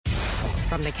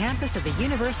from the campus of the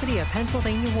University of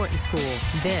Pennsylvania Wharton School,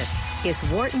 this is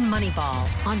Wharton Moneyball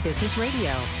on Business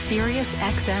Radio, Sirius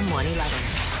XM 111.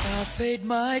 I paid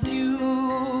my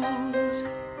dues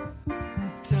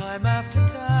time after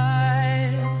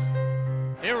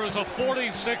time. Here is a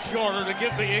 46-yarder to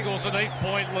give the Eagles an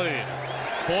 8-point lead.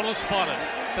 Ball is spotted.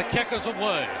 The kick is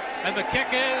away. And the kick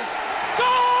is gone!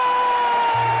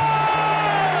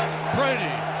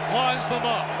 Brady lines them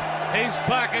up. He's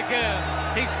back again.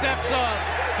 He steps up.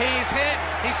 He's hit.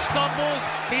 He stumbles.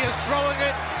 He is throwing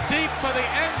it deep for the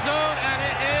end zone, and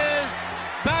it is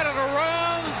batted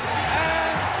around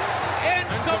and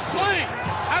incomplete.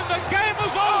 And the game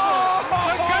is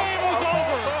over. The game is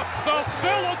over. The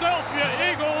Philadelphia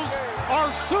Eagles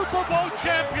are Super Bowl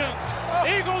champions.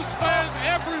 Eagles fans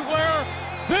everywhere,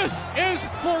 this is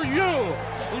for you.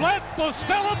 Let the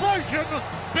celebration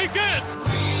begin.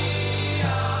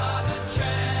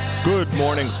 Good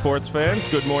morning, sports fans.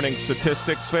 Good morning,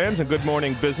 statistics fans. And good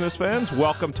morning, business fans.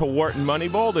 Welcome to Wharton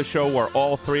Moneyball, the show where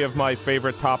all three of my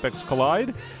favorite topics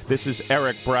collide. This is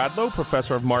Eric Bradlow,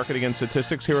 professor of marketing and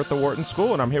statistics here at the Wharton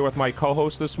School, and I'm here with my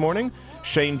co-host this morning,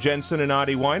 Shane Jensen and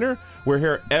Adi Weiner. We're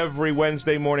here every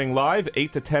Wednesday morning live,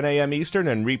 8 to 10 a.m. Eastern,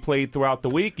 and replayed throughout the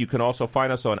week. You can also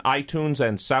find us on iTunes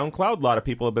and SoundCloud. A lot of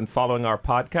people have been following our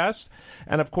podcast.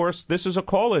 And, of course, this is a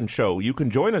call-in show. You can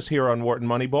join us here on Wharton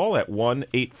Moneyball at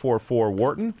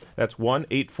 1-844-WHARTON. That's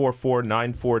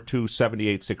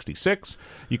 1-844-942-7866.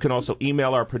 You can also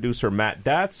email our producer, Matt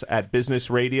Datz, at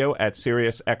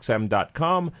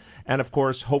businessradio@SiriusXM.com. And, of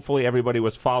course, hopefully everybody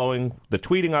was following the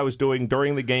tweeting I was doing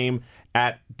during the game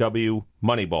at W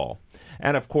Moneyball.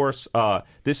 And, of course,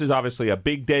 this is obviously a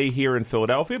big day here in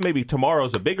Philadelphia. Maybe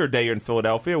tomorrow's a bigger day in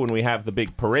Philadelphia when we have the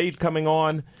big parade coming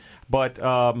on. But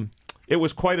it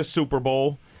was quite a Super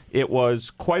Bowl. It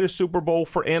was quite a Super Bowl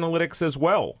for analytics as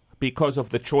well because of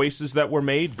the choices that were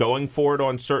made going forward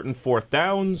on certain fourth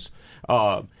downs.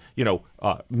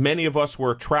 Many of us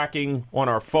were tracking on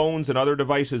our phones and other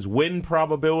devices win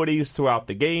probabilities throughout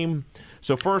the game.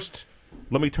 So first,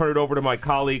 let me turn it over to my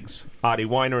colleagues, Adi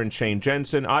Weiner and Shane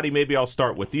Jensen. Adi, maybe I'll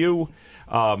start with you.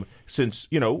 Since,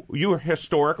 you're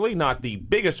historically not the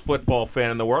biggest football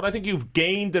fan in the world. I think you've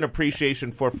gained an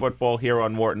appreciation for football here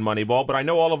on Wharton Moneyball. But I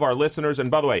know all of our listeners,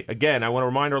 and by the way, again, I want to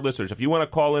remind our listeners, if you want to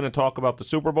call in and talk about the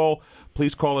Super Bowl,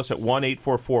 please call us at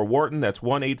 1-844-WHARTON. That's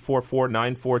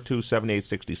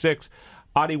 1-844-942-7866.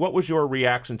 Adi, what was your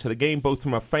reaction to the game, both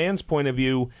from a fan's point of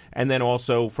view and then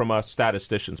also from a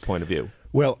statistician's point of view?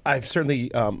 Well, I've certainly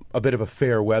a bit of a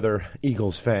fair weather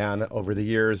Eagles fan over the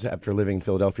years. After living in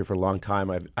Philadelphia for a long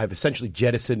time, I've essentially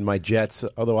jettisoned my Jets,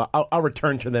 although I'll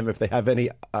return to them if they have any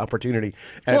opportunity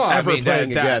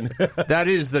playing again. That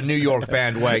is the New York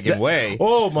bandwagon way.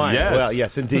 Oh, my. Yes. Well,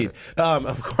 yes, indeed.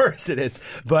 Of course it is.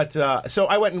 But so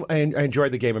I went and I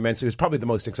enjoyed the game immensely. It was probably the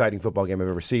most exciting football game I've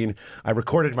ever seen. I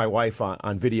recorded my wife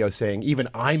on video saying, even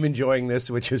I'm enjoying this,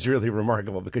 which is really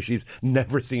remarkable because she's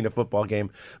never seen a football game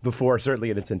before, certainly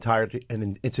in its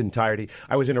entirety.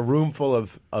 I was in a room full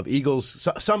of Eagles,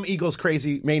 some Eagles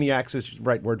crazy maniacs is the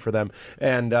right word for them,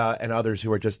 and others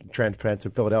who are just transplants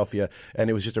from Philadelphia, and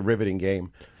it was just a riveting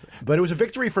game. But it was a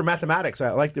victory for mathematics.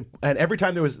 I liked it, and every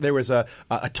time there was a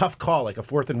tough call, like a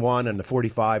 4th and 1 on the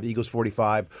 45, the Eagles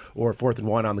 45, or 4th and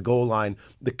 1 on the goal line,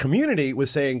 the community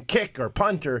was saying kick or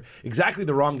punt or exactly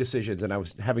the wrong decisions, and I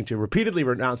was having to repeatedly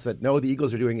renounce that, no, the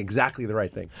Eagles are doing exactly the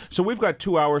right thing. So we've got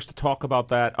 2 hours to talk about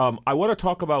that. I want to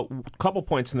talk about a couple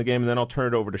points in the game, and then I'll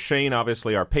turn it over to Shane,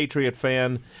 obviously our Patriot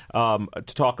fan, to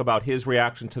talk about his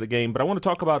reaction to the game. But I want to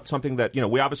talk about something that,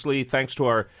 we obviously, thanks to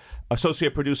our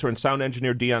associate producer and sound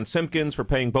engineer Dion Simpkins for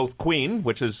paying both Queen,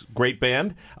 which is a great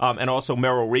band, and also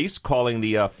Merrill Reese calling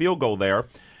the field goal there.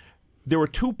 There were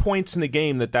 2 points in the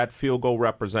game that field goal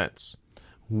represents.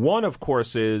 One, of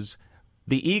course, is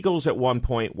the Eagles at one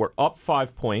point were up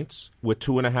 5 points with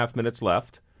 2.5 minutes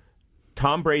left.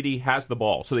 Tom Brady has the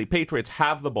ball. So the Patriots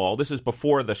have the ball. This is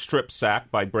before the strip sack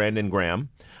by Brandon Graham.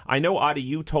 I know, Adi,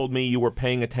 you told me you were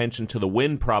paying attention to the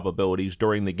win probabilities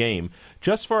during the game.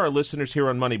 Just for our listeners here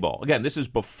on Moneyball, again, this is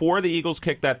before the Eagles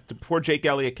before Jake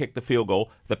Elliott kicked the field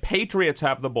goal. The Patriots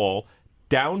have the ball,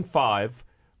 down 5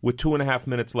 with 2.5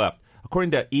 minutes left.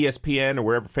 According to ESPN or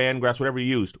wherever, Fangraphs, whatever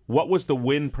you used, what was the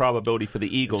win probability for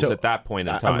the Eagles at that point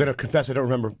in time? I'm going to confess I don't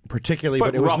remember particularly,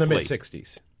 but it was in the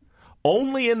mid-60s.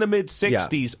 Only in the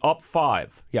mid-60s, up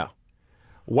 5. Yeah.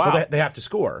 Wow. Well, they have to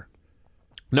score.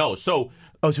 No, so...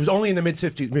 Oh, so it was only in the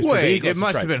mid-50s. Wait, it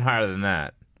must have been higher than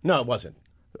that. No, it wasn't.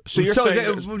 So you're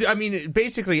saying...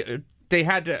 basically,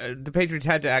 the Patriots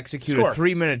had to execute a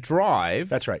 3-minute drive.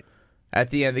 That's right. At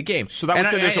the end of the game. So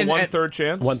that was a one-third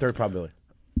chance? One-third probability.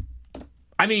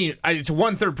 I mean, it's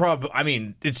 1/3 prob. I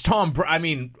mean, it's Tom. I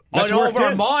mean, That's on all of worked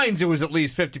our in. minds, it was at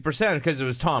least 50% because it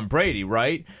was Tom Brady,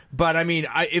 right? But I mean,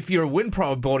 if your win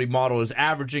probability model is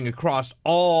averaging across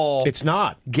all, It's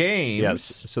not. games.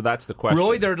 Yes, so that's the question.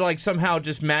 Really, they're like somehow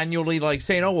just manually like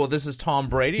saying, "Oh, well, this is Tom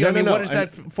Brady." No, I mean, no, what is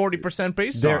that 40%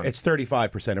 based on? It's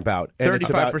 35% about. And it's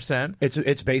about- 35%?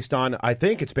 It's based on. I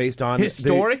think it's based on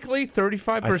Historically, I think they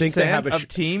 35% have a of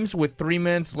teams with 3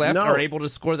 minutes left No. are able to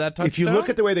score that touchdown. If you look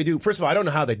at the way they do, first of all, I don't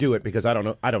know how they do it because I don't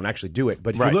know. I don't actually do it.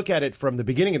 But if Right. you look at it from the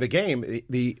beginning of the game,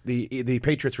 the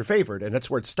Patriots were favored, and that's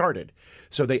where it started.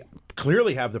 So they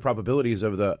clearly have the probabilities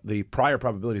of the prior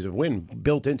probabilities of win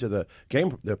built into the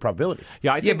game, the probabilities.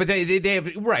 Yeah, I think, but they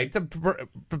have right.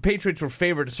 The Patriots were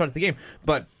favored to start the game,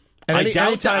 but And I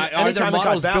doubt that. Are there anytime it got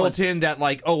models balanced- built in that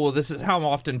like, oh well, this is how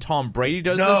often Tom Brady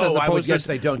does No, this, as I would opposed guess to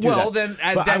they don't do well, that.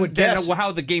 then But I would guess-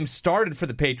 how the game started for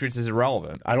the Patriots is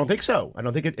irrelevant. I don't think so. I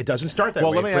don't think it doesn't start that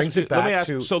well, way. let me It brings ask you, it back let me ask,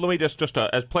 to. so let me just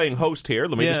as playing host here,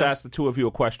 let me just Yeah. ask the two of you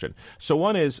a question. So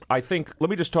one is, I think, let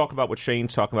me just talk about what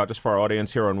Shane's talking about just for our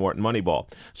audience here on Wharton Moneyball.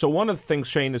 So one of the things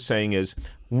Shane is saying is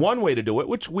one way to do it,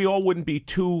 which we all wouldn't be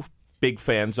too big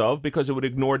fans of because it would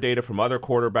ignore data from other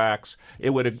quarterbacks. It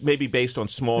would maybe based on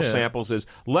small samples is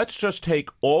let's just take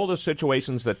all the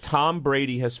situations that Tom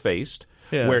Brady has faced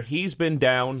where he's been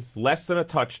down less than a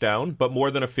touchdown but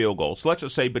more than a field goal. So let's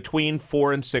just say between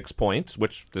 4 and 6 points,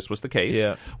 which this was the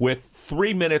case, with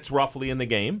 3 minutes roughly in the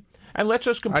game. And let's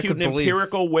just compute an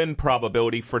empirical win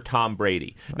probability for Tom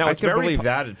Brady. Now, I it's could very believe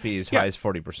that'd be as high as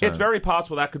 40%. It's very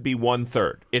possible that could be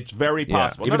 1/3. It's very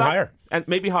possible. Even higher. And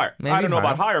maybe higher. Maybe I don't know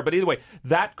higher. about higher, but either way,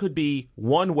 that could be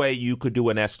one way you could do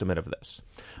an estimate of this.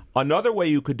 Another way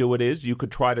you could do it is you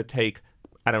could try to take,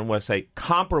 I don't want to say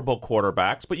comparable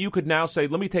quarterbacks, but you could now say,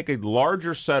 let me take a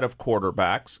larger set of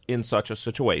quarterbacks in such a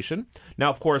situation. Now,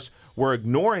 of course, we're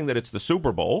ignoring that it's the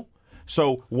Super Bowl.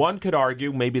 So one could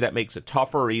argue maybe that makes it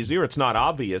tougher or easier. It's not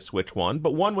obvious which one,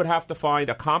 but one would have to find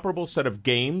a comparable set of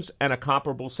games and a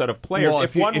comparable set of players. Well,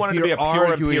 if one wanted to be a pure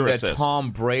arguing empiricist. that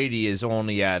Tom Brady is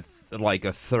only at like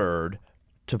a third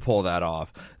to pull that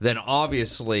off, then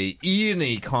obviously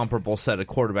any comparable set of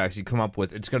quarterbacks you come up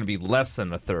with, it's going to be less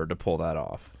than a third to pull that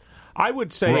off. I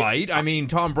would say... Right? I mean,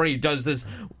 Tom Brady does this.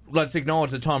 Let's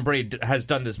acknowledge that Tom Brady has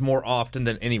done this more often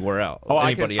than anywhere else.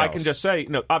 I can just say,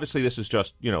 obviously this is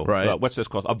just, what's this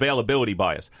called? Availability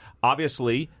bias.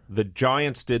 Obviously, the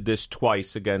Giants did this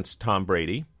twice against Tom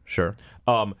Brady. Sure.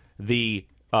 Tom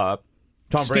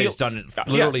Brady's done it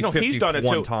literally 51 he's done it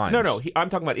too. times. No, I'm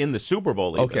talking about in the Super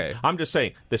Bowl. Even. Okay. I'm just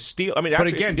saying the steal. I mean, but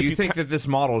actually, again, do you think that this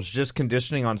model is just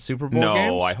conditioning on Super Bowl games?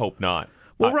 No, I hope not.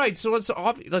 Well, right. So let's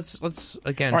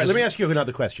again. All right, let me ask you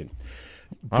another question.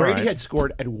 Brady had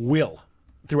scored at will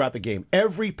throughout the game.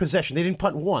 Every possession. They didn't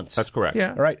punt once. That's correct.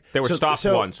 Yeah. All right. They were stopped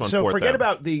once on So fourth forget down.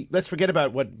 about let's forget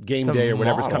about what game day or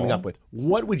whatever's coming up with.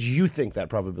 What would you think that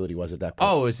probability was at that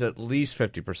point? Oh, it's at least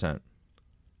 50%.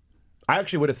 I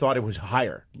actually would have thought it was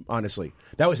higher, honestly.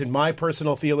 That was in my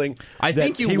personal feeling. I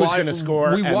think he was going to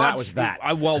score, and that was that.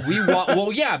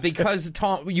 Well, yeah, because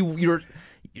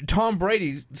Tom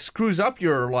Brady screws up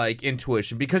your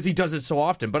intuition because he does it so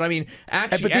often. But I mean,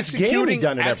 actually But this game, he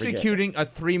done it every game. executing a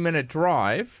 3-minute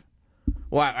drive.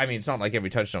 Well, I mean, it's not like every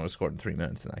touchdown was scored in 3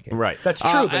 minutes in that game. Right. That's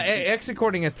true. But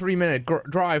executing a 3-minute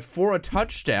drive for a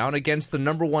touchdown against the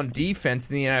number one defense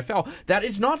in the NFL, that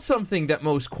is not something that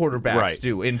most quarterbacks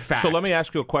do, in fact. So let me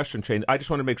ask you a question, Shane. I just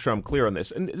want to make sure I'm clear on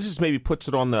this. And this is maybe puts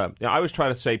it on the... I always try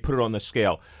to say put it on the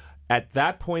scale. At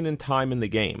that point in time in the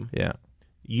game,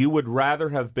 you would rather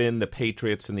have been the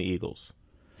Patriots and the Eagles.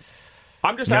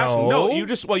 I'm just asking. No, you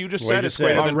just said it's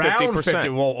greater than 50%. 50.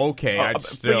 Well, okay.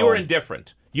 But you were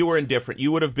indifferent.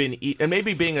 You would have been, and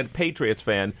maybe being a Patriots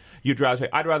fan, you'd rather say,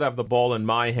 I'd rather have the ball in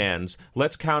my hands.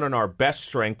 Let's count on our best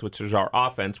strength, which is our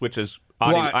offense, which is,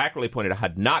 accurately pointed out,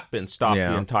 had not been stopped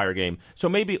the entire game. So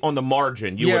maybe on the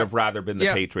margin, you would have rather been the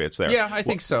Patriots there. Yeah, I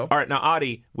think so. All right, now,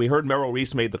 Adi, we heard Merrill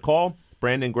Reese made the call.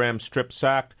 Brandon Graham strip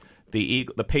sacked. The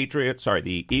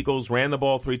Eagles ran the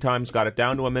ball 3 times, got it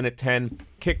down to 1:10,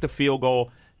 kicked a field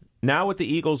goal. Now with the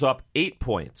Eagles up 8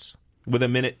 points with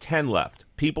 1:10 left,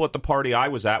 people at the party I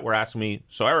was at were asking me,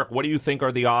 so Eric, what do you think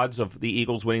are the odds of the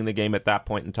Eagles winning the game at that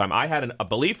point in time? I had a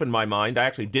belief in my mind. I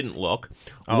actually didn't look.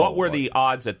 What were the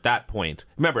odds at that point?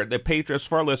 Remember, the Patriots,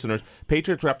 for our listeners,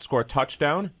 Patriots would have to score a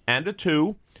touchdown and a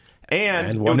 2,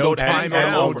 and it would go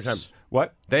to overtime.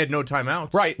 What? They had no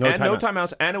timeouts. Right, no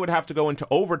timeouts, and it would have to go into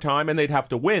overtime, and they'd have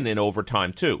to win in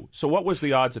overtime, too. So what was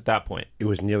the odds at that point? it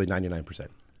was nearly 99%.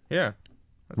 Yeah.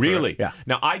 Really? Yeah.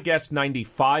 Now, I guessed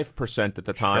 95% at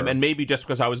the time, and maybe just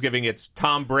because I was giving it's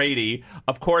Tom Brady.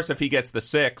 Of course, if he gets the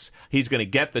 6, he's going to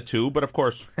get the 2, but of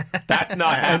course, that's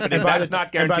not happening. That's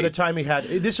not guaranteed. And by the time he had...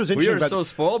 This was We interesting. are so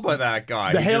spoiled by that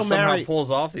guy. The He Hail just somehow Mary-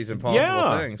 pulls off these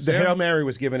impossible things. The Hail Mary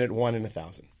was given at 1 in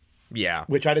 1,000. Yeah.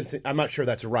 Which I didn't think... I'm not sure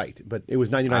that's right, but it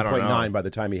was I don't 99.9 know. by the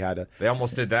time he had a... They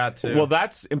almost did that, too. Well,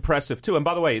 that's impressive, too. And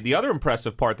by the way, the other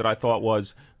impressive part that I thought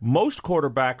was most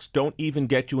quarterbacks don't even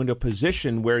get you into a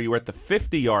position where you're at the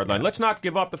 50-yard line. Let's not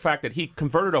give up the fact that he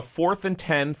converted a 4th and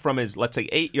 10 from his, let's say,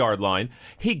 8-yard line.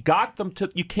 He got them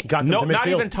to... You can't... Got them to not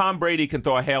midfield. even Tom Brady can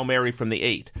throw a Hail Mary from the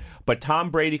 8. But Tom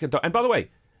Brady can throw... And by the way,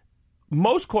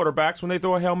 most quarterbacks, when they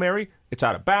throw a Hail Mary, it's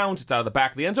out of bounds, it's out of the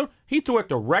back of the end zone. He threw it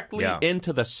directly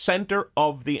into the center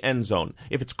of the end zone.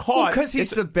 If it's caught... Because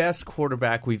he's the best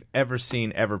quarterback we've ever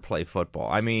seen ever play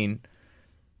football. I mean,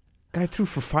 guy threw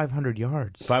for 500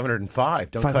 yards.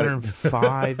 505. Don't cut it.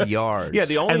 505 yards. Yeah,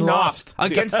 the only And knock... lost.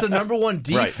 Against the number one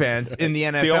defense in the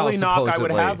NFL, The only knock I would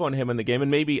supposedly. have on him in the game, and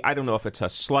maybe, I don't know if it's a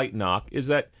slight knock, is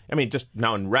that, I mean, just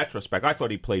now in retrospect, I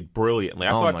thought he played brilliantly.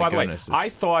 I thought, my by the way, goodness, I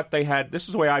thought they had, this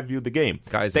is the way I viewed the game.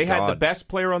 Guy's they a had god. the best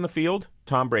player on the field,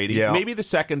 Tom Brady, Yeah. maybe the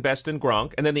second best in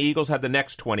Gronk, and then the Eagles had the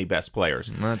next 20 best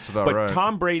players. That's about but right.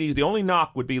 Tom Brady, the only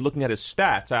knock would be looking at his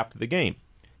stats after the game.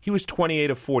 He was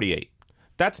 28 of 48.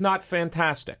 That's not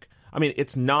fantastic. I mean,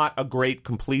 it's not a great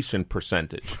completion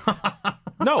percentage.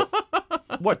 No.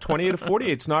 What, 28 of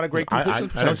 48? It's not a great completion I don't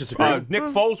percentage. disagree. Nick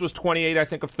Foles was 28, I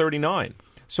think, of 39.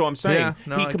 So I'm saying Yeah,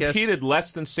 no, he I guess- completed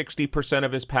less than 60%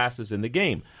 of his passes in the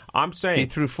game. I'm He saying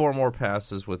threw 4 more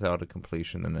passes without a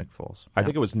completion than Nick Foles. I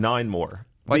think it was 9 more.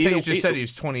 Well, I The think you Eagles- just said he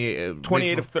was 28.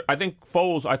 28 of I think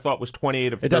Foles I thought was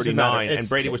 28 of It doesn't 39 matter. and It's-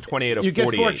 Brady was 28 of you get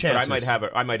 48. four But chances. I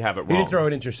might have it wrong. He didn't throw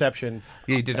an interception.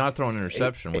 He did not throw an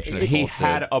interception, which Nick He Foles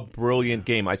had did. a brilliant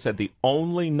game. I said the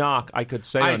only knock I could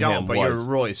say I on don't, him but was you're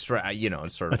really sort of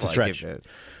That's a like stretch.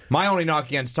 My only knock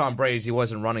against Tom Brady is he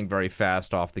wasn't running very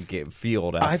fast off the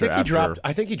field. After, I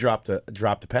think he dropped a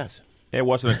pass. it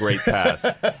wasn't a great pass.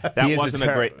 That He is wasn't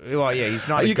a great. Well, yeah, he's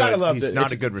not. You gotta love He's it. not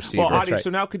It's- a good receiver. Well, Adi, right. so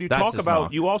now could you That's talk his about?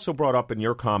 knock. You also brought up in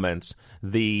your comments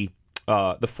the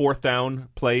 4th down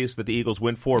plays that the Eagles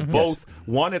went for. Both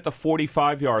one at the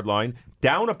 45-yard line,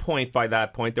 down a point by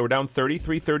that point. They were down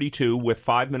 33-32 with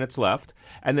 5 minutes left.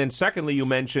 And then secondly, you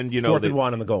mentioned, 4th and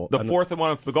 1 on the goal. The 4th and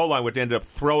 1 on the goal line, which ended up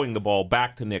throwing the ball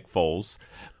back to Nick Foles.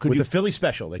 With the Philly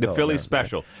special. The Philly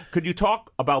special. Could you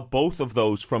talk about both of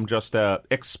those from just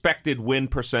expected win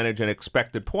percentage and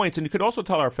expected points? And you could also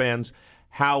tell our fans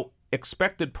how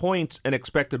expected points and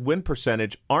expected win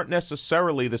percentage aren't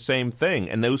necessarily the same thing,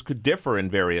 and those could differ in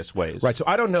various ways. Right, so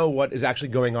I don't know what is actually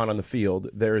going on the field.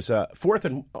 There's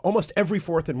almost every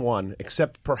 4th and 1,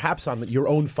 except perhaps on your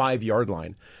own 5-yard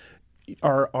line,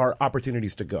 are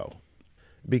opportunities to go,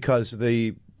 because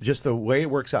just the way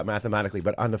it works out mathematically.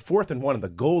 But on the 4th and 1 on the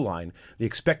goal line, the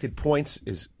expected points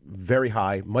is very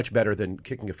high, much better than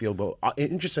kicking a field goal.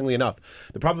 Interestingly enough,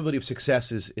 the probability of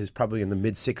success is probably in the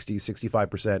mid-60s,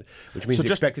 65%, which means the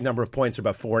expected number of points are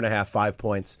about 4.5, 5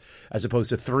 points, as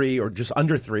opposed to 3 or just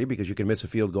under 3 because you can miss a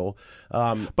field goal.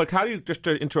 But how do you, just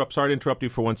to interrupt, sorry to interrupt you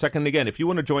for 1 second. Again, if you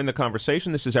want to join the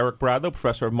conversation, this is Eric Bradlow,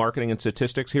 Professor of Marketing and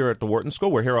Statistics here at the Wharton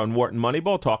School. We're here on Wharton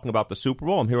Moneyball talking about the Super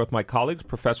Bowl. I'm here with my colleagues,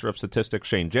 Professor of Statistics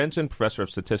Shane Jensen, Professor of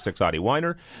Statistics Adi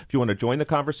Weiner. If you want to join the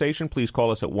conversation, please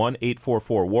call us at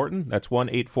 1-844-WHARTON. That's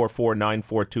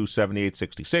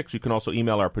 1-844-942-7866. You can also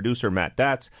email our producer, Matt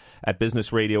Datz, at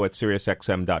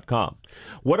businessradio@SiriusXM.com.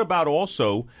 What about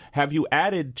also, have you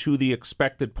added to the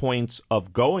expected points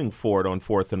of going for it on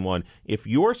 4th and 1? If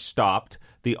you're stopped,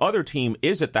 the other team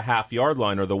is at the half-yard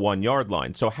line or the 1-yard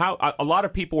line. So a lot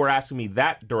of people were asking me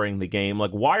that during the game,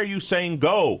 like, why are you saying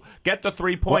go? Get the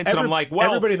 3 points. And I'm like, well,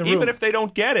 everybody in the even room- if they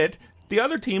don't get it, the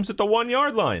other team's at the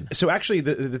 1-yard line. So actually,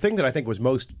 the thing that I think was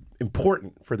most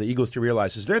important for the Eagles to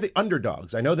realize is they're the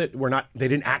underdogs. I know that they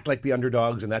didn't act like the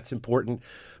underdogs, and that's important,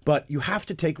 but you have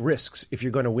to take risks if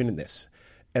you're going to win in this.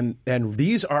 And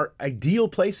these are ideal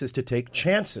places to take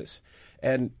chances.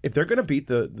 And if they're going to beat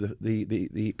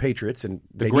the Patriots, and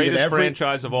the greatest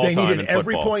franchise of all time needed in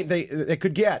every football. point they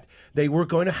could get, they were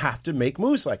going to have to make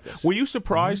moves like this. Were you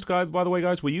surprised, guys? By the way,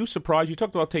 guys, were you surprised? You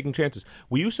talked about taking chances.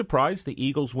 Were you surprised the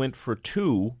Eagles went for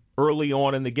 2 early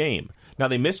on in the game? Now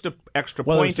they missed an extra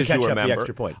Well, it was point, to as you catch up the remember.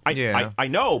 extra point. I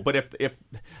know, but if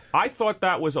I thought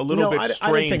that was a little bit I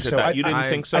strange. didn't think so. You didn't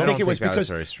think so? I think it don't was think that was because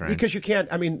very strange. because you can't.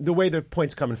 I mean, the way the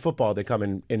points come in football, they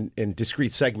come in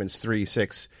discrete segments: 3,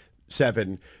 6,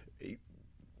 7.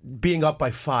 Being up by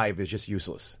 5 is just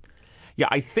useless. Yeah,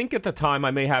 I think at the time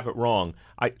I may have it wrong.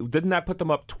 Didn't that put them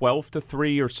up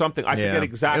 12-3 or something? I forget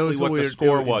exactly what the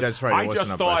score was. That's right. I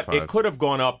just thought it could have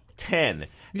gone up 10.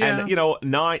 Yeah.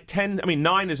 And 10. I mean,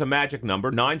 9 is a magic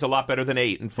number. 9's a lot better than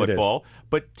 8 in football,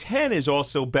 but 10 is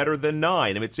also better than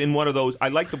 9. I mean, it's in one of those. By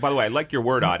the way, I like your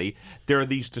word, Adi. There are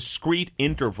these discrete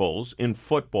intervals in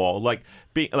football, like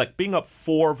being up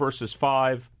 4 versus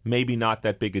 5, maybe not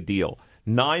that big a deal.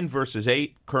 9 versus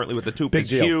 8, currently with the 2 is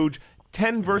huge.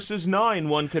 10 versus 9,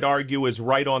 one could argue, is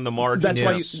right on the margin. That's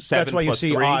why you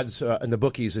see 3. odds in the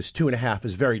bookies is 2.5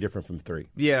 is very different from 3.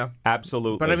 Yeah,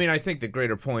 absolutely. But I mean, I think the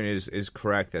greater point is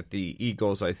correct that the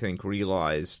Eagles, I think,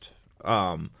 realized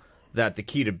that the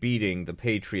key to beating the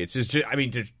Patriots is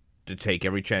just, to take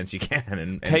every chance you can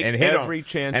and hit every on,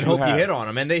 chance and you hope have. you hit on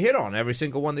them, and they hit on every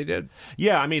single one they did.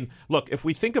 Yeah, I mean, look, if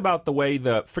we think about the way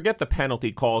forget the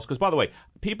penalty calls, because by the way,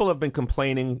 people have been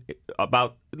complaining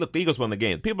about. Look, the Eagles won the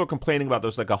game. People are complaining about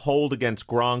there's like a hold against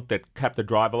Gronk that kept the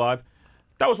drive alive.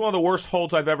 That was one of the worst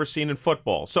holds I've ever seen in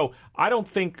football. So I don't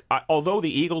think, although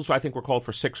the Eagles, I think, were called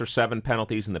for 6 or 7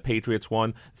 penalties and the Patriots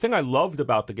won, the thing I loved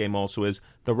about the game also is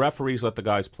the referees let the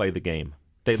guys play the game.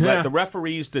 The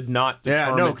referees did not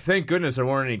determine. Yeah, no, thank goodness there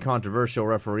weren't any controversial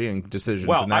refereeing decisions in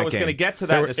that game. I was going to get to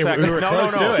that in a second. We were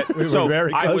close to it. We were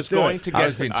very close I was going to get I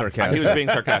was being sarcastic. He was being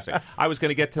sarcastic. I was going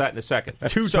to get to that in a second.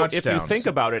 2 so touchdowns. If you think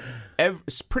about it,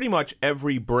 pretty much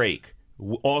every break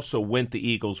also went the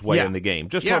Eagles' way in the game.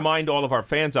 Just to remind all of our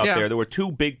fans out there were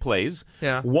 2 big plays.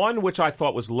 Yeah. One, which I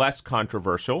thought was less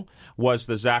controversial, was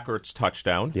the Zach Ertz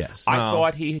touchdown. Yes. I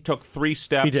thought he took 3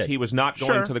 steps. He was not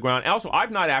going to the ground. Also,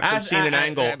 I've not actually seen an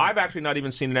angle. I've actually not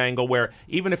even seen an angle where,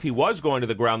 even if he was going to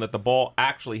the ground, that the ball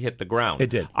actually hit the ground.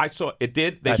 It did. I saw it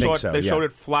did. They showed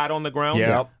it flat on the ground.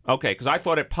 Yeah. Okay, because I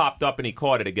thought it popped up and he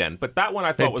caught it again. But that one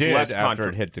I thought was less after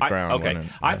it hit the ground.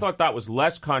 I thought that was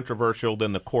less controversial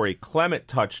than the Corey Clement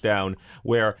touchdown,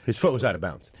 where his foot was out of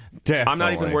bounds. I'm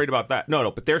not even worried about that. No,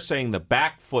 but they're saying the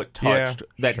back foot touched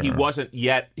he wasn't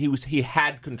yet. He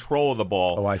had control of the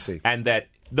ball. Oh, I see. And that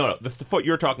the foot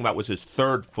you're talking about was his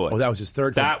third foot. Oh, that was his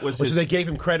third foot. That was so they gave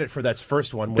him credit for that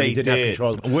first one when he didn't have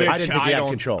control. Which I didn't think he had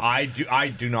control. I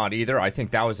do not either. I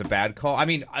think that was a bad call. I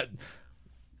mean,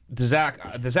 the Zach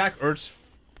Ertz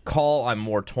call I'm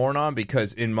more torn on,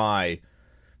 because in my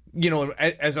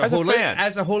as a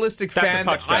holistic fan,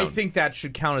 I think that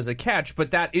should count as a catch,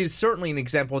 but that is certainly an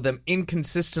example of them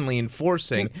inconsistently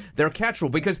enforcing their catch rule,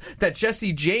 because that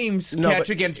Jesse James catch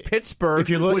against Pittsburgh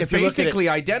was basically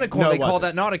identical, and they call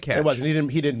that not a catch. It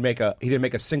wasn't. He didn't make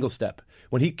a single step.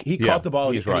 When he caught the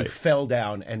ball and he fell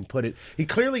down and put it, he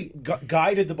clearly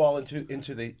guided the ball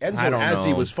into the end zone as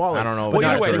he was falling. I don't know. Well,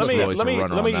 anyway, let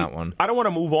me. That one. I don't want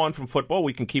to move on from football.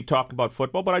 We can keep talking about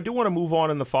football, but I do want to move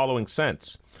on in the following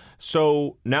sense.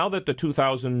 So now that the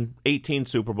 2018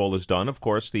 Super Bowl is done, of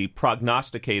course, the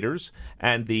prognosticators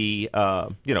and the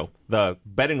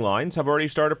betting lines have already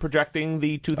started projecting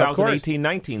the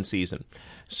 2018-19 season.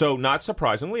 So not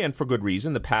surprisingly, and for good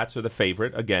reason, the Pats are the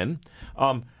favorite again.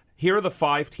 Here are the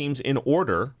 5 teams in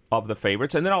order of the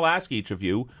favorites, and then I'll ask each of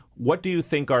you, what do you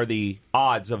think are the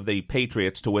odds of the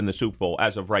Patriots to win the Super Bowl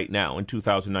as of right now in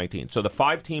 2019? So the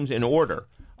 5 teams in order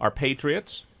are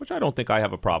Patriots, which I don't think I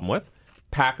have a problem with,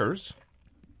 Packers,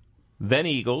 then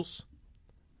Eagles,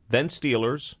 then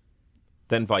Steelers,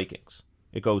 then Vikings.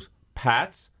 It goes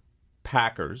Pats,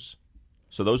 Packers.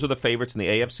 So those are the favorites in the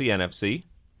AFC, NFC.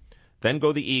 Then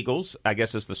go the Eagles, I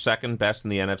guess is the second best in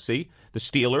the NFC. The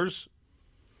Steelers,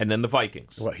 and then the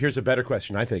Vikings. Well, here's a better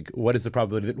question, I think. What is the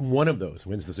probability that one of those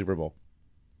wins the Super Bowl?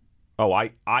 Oh,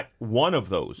 one of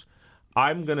those.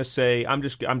 I'm going to say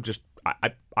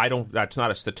I don't. That's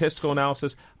not a statistical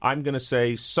analysis. I'm going to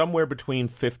say somewhere between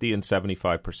 50 and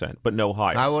 75%, but no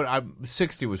higher.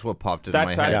 60 was what popped into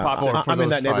my head. I'm in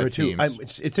that neighborhood too.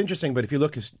 Teams. It's interesting, but if you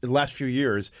look at the last few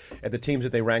years at the teams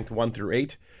that they ranked 1 through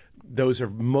 8, those are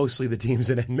mostly the teams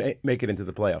that make it into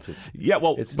the playoffs.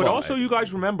 Also you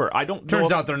guys remember,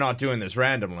 Turns out they're not doing this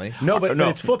randomly. No, but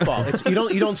it's football.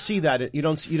 You don't see that. You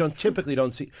don't typically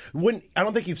see. I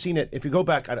don't think you've seen it. If you go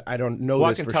back, I don't know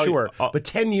this for sure. But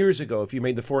 10 years ago, if you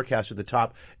made the forecast of the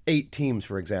top 8 teams,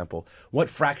 for example, what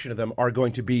fraction of them are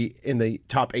going to be in the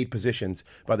top 8 positions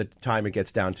by the time it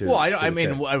gets down to?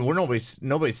 Well, we're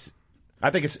nobody's. I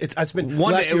think it's been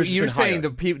one. Last year's You're been saying higher.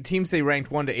 the teams they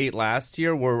ranked 1 to 8 last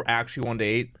year were actually 1 to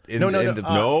 8.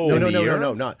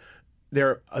 No, not.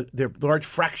 They're a large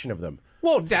fraction of them.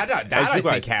 Well, that I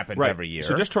think happens every year.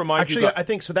 So just to remind you, I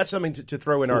think so. That's something to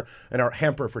throw in our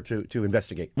hamper to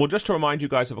investigate. Well, just to remind you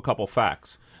guys of a couple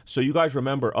facts. So you guys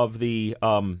remember of the.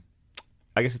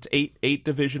 I guess it's eight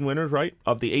division winners, right?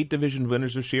 Of the 8 division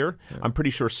winners this year, I'm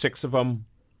pretty sure 6 of them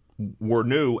were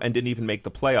new and didn't even make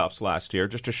the playoffs last year,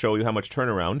 just to show you how much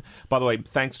turnaround. By the way,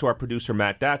 thanks to our producer,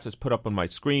 Matt Datz, has put up on my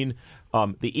screen,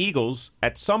 the Eagles,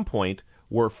 at some point,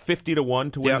 were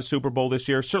 50-1 to win the Super Bowl this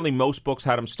year. Certainly most books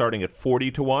had them starting at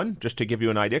 40-1, just to give you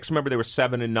an idea. Because remember, they were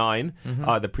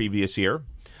 7-9 the previous year.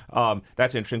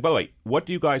 That's interesting. By the way, what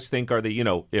do you guys think are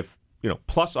the,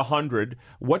 plus 100,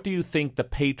 what do you think the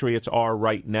Patriots are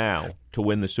right now to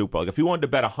win the Super Bowl? Like if you wanted to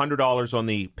bet $100 on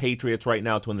the Patriots right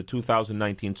now to win the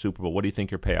 2019 Super Bowl, what do you think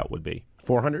your payout would be?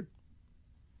 400?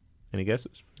 Any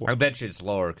guesses? I bet you it's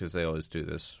lower because they always do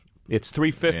this. It's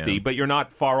 350, but you're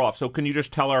not far off. So can you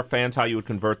just tell our fans how you would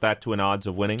convert that to an odds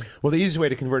of winning? Well, the easiest way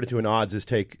to convert it to an odds is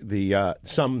take the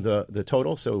the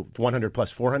total. So 100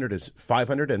 plus 400 is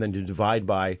 500, and then you divide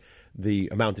by the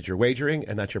amount that you're wagering,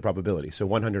 and that's your probability. So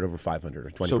 100 over 500, or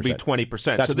 20%. So it'd be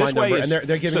 20%. That's so my this number, way is, and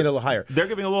they're giving it a little higher. They're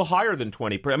giving a little higher than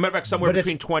 20%. Matter of fact, somewhere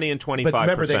between 20 and 25%. But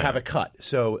remember, they have a cut.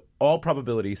 So all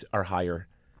probabilities are higher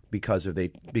because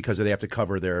they have to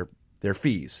cover their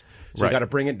fees. So you got to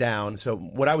bring it down. So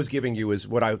what I was giving you is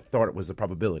what I thought it was the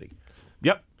probability.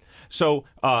 Yep. So,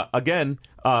 again,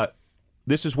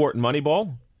 this is Wharton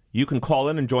Moneyball. You can call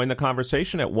in and join the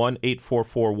conversation at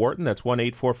 1-844-WHARTON. That's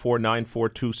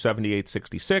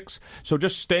 1-844-942-7866. So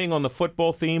just staying on the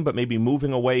football theme, but maybe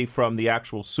moving away from the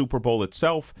actual Super Bowl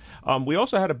itself. We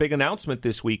also had a big announcement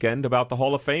this weekend about the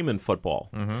Hall of Fame in football.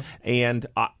 And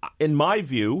in my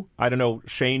view, I don't know,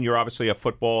 Shane, you're obviously a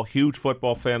huge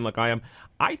football fan like I am.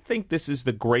 I think this is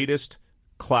the greatest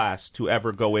class to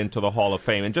ever go into the Hall of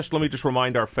Fame. And let me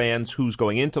remind our fans who's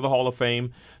going into the Hall of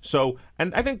Fame. So,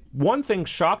 and I think one thing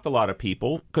shocked a lot of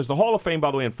people, because the Hall of Fame, by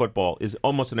the way, in football is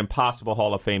almost an impossible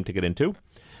Hall of Fame to get into.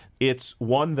 It's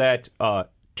one that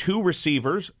two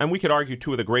receivers, and we could argue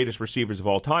two of the greatest receivers of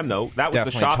all time, though. That was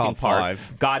definitely the shocking part.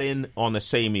 5. Got in on the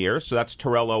same year. So that's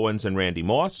Terrell Owens and Randy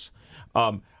Moss.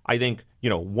 I think,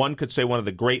 one could say one of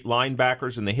the great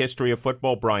linebackers in the history of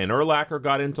football, Brian Urlacher,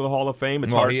 got into the Hall of Fame.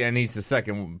 It's hard. And he's the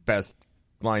second best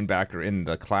linebacker in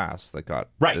the class that got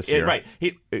this year. Right.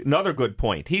 Another good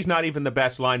point. He's not even the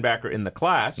best linebacker in the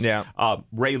class. Yeah.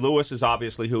 Ray Lewis is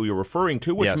obviously who you're referring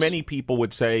to, which many people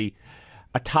would say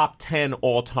a top 10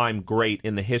 all-time great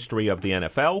in the history of the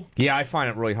NFL. Yeah, I find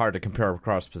it really hard to compare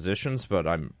across positions, but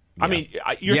I'm... Yeah. I mean,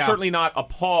 you're certainly not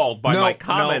appalled by my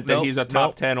comment that he's a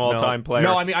top 10 all-time player.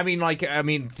 No, I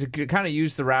mean, to kind of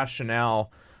use the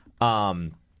rationale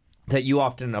that you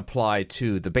often apply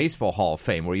to the Baseball Hall of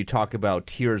Fame, where you talk about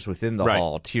tiers within the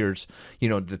hall, tiers,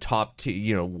 the top,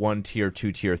 1 tier,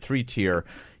 2 tier, 3 tier.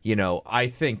 I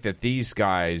think that these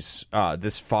guys,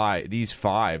 these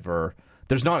five are.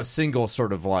 There's not a single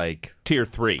sort of like tier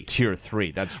 3. Tier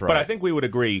 3, that's right. But I think we would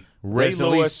agree. There's at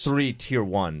least 3 tier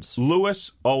 1s.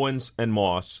 Lewis, Owens, and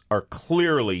Moss are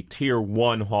clearly tier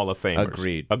 1 Hall of Famers.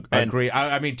 Agreed. I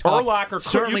mean, Urlacher.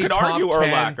 Certainly, you could argue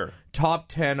Urlacher. Top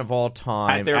 10 of all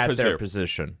time at their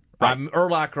position. Right.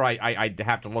 Urlacher, I'd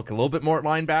have to look a little bit more at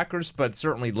linebackers, but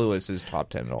certainly Lewis is top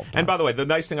 10 of all time. And by the way, the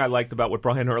nice thing I liked about what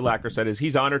Brian Urlacher said is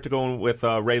he's honored to go in with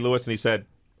Ray Lewis, and he said,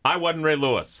 I wasn't Ray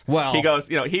Lewis. Well, he goes,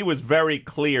 he was very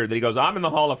clear that he goes, I'm in the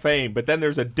Hall of Fame, but then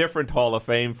there's a different Hall of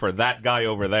Fame for that guy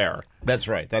over there. That's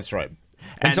right.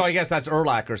 And so I guess that's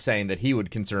Urlacher saying that he would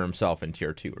consider himself in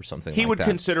tier 2 or something like that. He would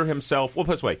consider himself, well,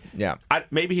 put it this way. Yeah.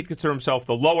 Maybe he'd consider himself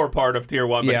the lower part of tier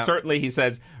 1, but certainly he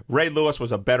says Ray Lewis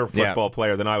was a better football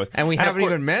player than I was. And we haven't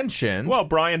even mentioned... Well,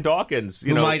 Brian Dawkins.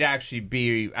 Who might actually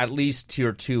be at least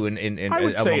tier 2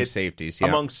 among safeties. Yeah.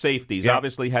 Among safeties.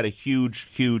 Obviously had a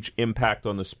huge, huge impact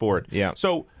on the sport. Yeah.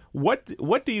 So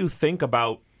what do you think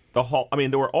about the Hall? I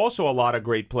mean, there were also a lot of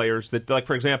great players that, like,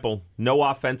 for example, no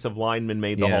offensive lineman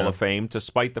made the Hall of Fame,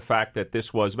 despite the fact that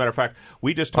this was... Matter of fact,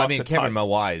 we just talked to Kevin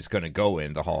Mawai is going to go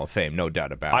in the Hall of Fame, no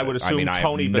doubt about it. I would assume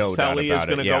Tony Baselli is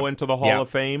going to go into the Hall of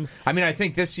Fame. I mean, I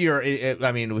think this year,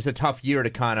 it was a tough year to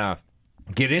kind of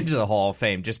get into the Hall of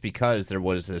Fame just because there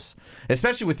was this,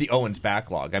 especially with the Owens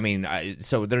backlog. I mean,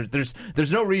 so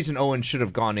there's no reason Owens should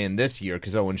have gone in this year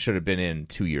because Owens should have been in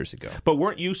 2 years ago. But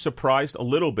weren't you surprised a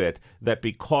little bit that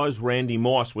because Randy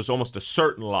Moss was almost a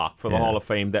certain lock for the Hall of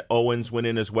Fame that Owens went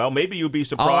in as well? Maybe you'd be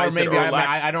surprised. Maybe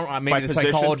I don't. Maybe the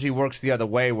psychology works the other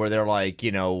way, where they're like,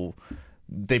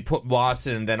 they put Moss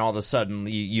in, and then all of a sudden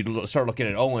you start looking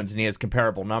at Owens, and he has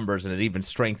comparable numbers, and it even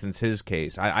strengthens his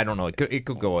case. I don't know. It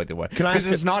could go either way. Because this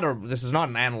is not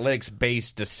an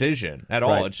analytics-based decision at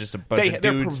all. Right. It's just a bunch of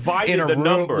dudes in a room.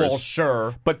 Numbers, well,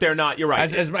 sure. But they're not. You're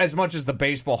right. As much as the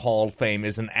Baseball Hall of Fame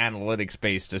is an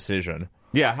analytics-based decision.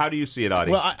 Yeah, how do you see it,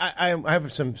 Adi? Well, I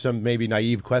have some maybe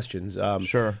naive questions.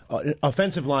 Sure.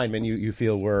 Offensive linemen you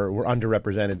feel were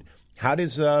underrepresented. How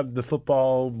does the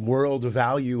football world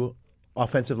value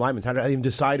offensive linemen? How do I even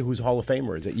decide who's Hall of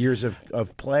Famer? Is it years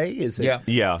of play? Is it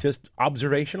just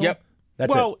observational? Yep.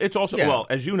 That's it's also, well,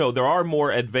 as you know, there are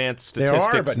more advanced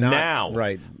statistics but not, now.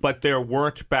 Right. But there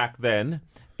weren't back then.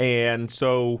 And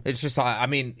so... It's just, I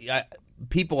mean...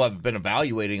 people have been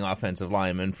evaluating offensive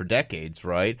linemen for decades,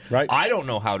 right? Right. I don't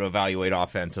know how to evaluate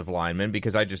offensive linemen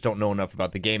because I just don't know enough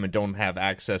about the game and don't have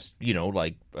access,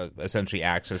 essentially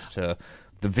access to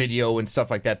the video and stuff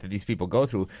like that these people go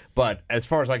through. But as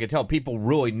far as I can tell, people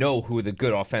really know who the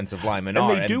good offensive linemen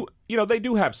are. And they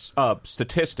do have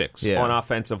statistics on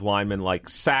offensive linemen, like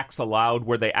sacks allowed,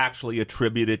 where they actually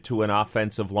attribute it to an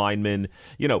offensive lineman.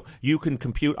 You can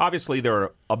compute. Obviously, there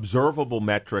are observable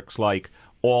metrics like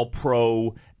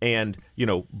All-Pro and,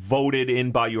 voted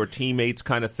in by your teammates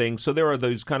kind of thing. So there are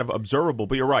those kind of observable.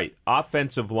 But you're right.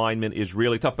 Offensive lineman is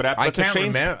really tough. But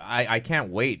I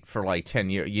can't wait for like 10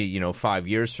 years, 5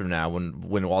 years from now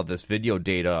when all this video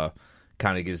data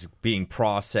kind of is being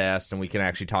processed and we can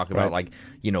actually talk about like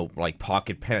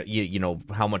pocket,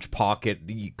 how much pocket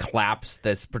claps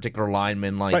this particular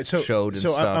lineman showed and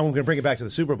stuff. So I'm going to bring it back to the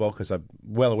Super Bowl because I'm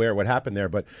well aware of what happened there.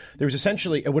 But there was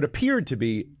essentially what appeared to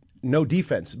be no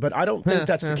defense, but I don't think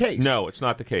that's the case. No, it's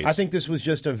not the case. I think this was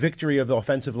just a victory of the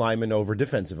offensive lineman over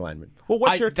defensive lineman. Well,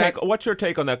 what's your take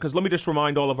on that? Because let me just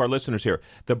remind all of our listeners here: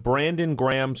 the Brandon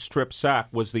Graham strip sack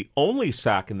was the only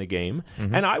sack in the game,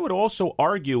 and I would also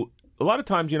argue a lot of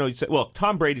times, you say, well,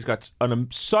 Tom Brady's got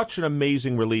such an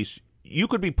amazing release. You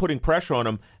could be putting pressure on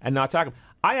him and not sack him.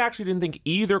 I actually didn't think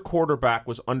either quarterback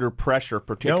was under pressure,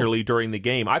 particularly during the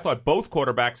game. I thought both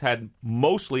quarterbacks had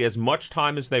mostly as much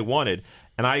time as they wanted,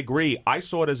 and I agree. I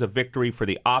saw it as a victory for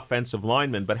the offensive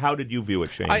linemen, but how did you view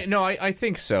it, Shane? I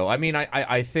think so. I mean,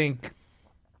 I think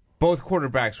both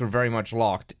quarterbacks were very much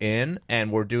locked in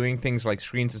and were doing things like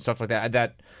screens and stuff like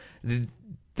that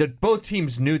that both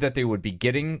teams knew that they would be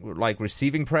getting, like,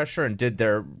 receiving pressure and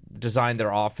designed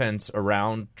their offense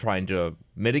around trying to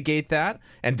mitigate that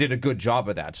and did a good job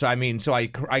of that. So, I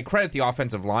credit the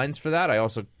offensive lines for that. I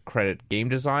also credit game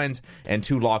designs and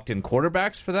two locked-in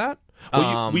quarterbacks for that.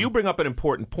 Well, you bring up an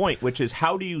important point, which is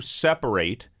how do you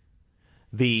separate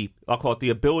I'll call it the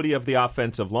ability of the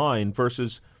offensive line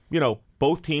versus,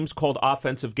 both teams called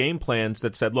offensive game plans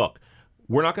that said, look,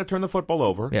 we're not going to turn the football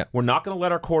over. Yeah. We're not going to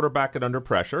let our quarterback get under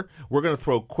pressure. We're going to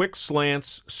throw quick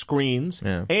slants, screens,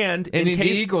 and in the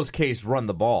Eagles' case, run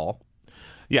the ball.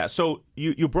 Yeah, so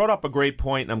you brought up a great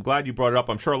point, and I'm glad you brought it up.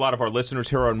 I'm sure a lot of our listeners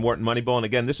here are on Wharton Moneyball. And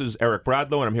again, this is Eric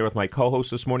Bradlow, and I'm here with my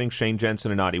co-hosts this morning, Shane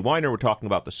Jensen and Adi Weiner. We're talking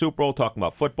about the Super Bowl, talking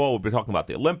about football. We'll be talking about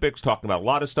the Olympics, talking about a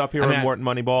lot of stuff here on Wharton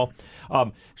Moneyball.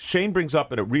 Shane brings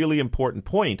up a really important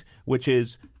point, which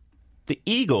is the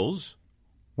Eagles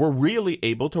were really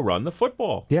able to run the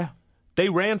football. Yeah. They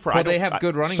ran for they have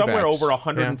good running somewhere backs. over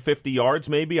 150 yards,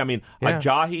 maybe.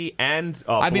 Ajayi and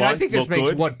Blunt I think this makes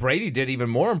good. What Brady did even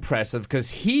more impressive because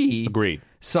he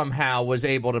somehow was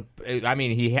able to.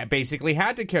 He basically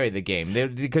had to carry the game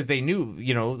because they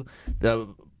knew,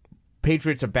 the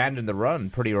Patriots abandoned the run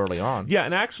pretty early on. Yeah,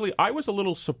 and actually, I was a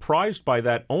little surprised by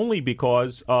that only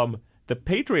because the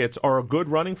Patriots are a good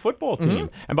running football team.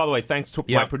 And by the way, thanks to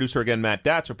my producer again, Matt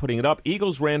Datz, for putting it up.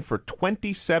 Eagles ran for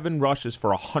 27 rushes for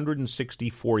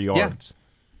 164 yards.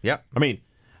 Yeah.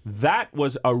 That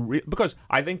was because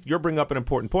I think you're bringing up an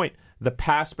important point. The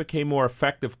pass became more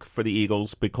effective for the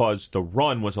Eagles because the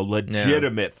run was a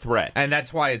legitimate threat. And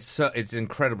that's why it's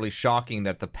incredibly shocking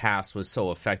that the pass was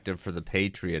so effective for the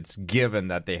Patriots, given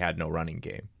that they had no running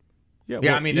game.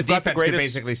 The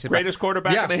defense greatest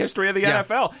quarterback in the history of the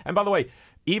NFL. And by the way,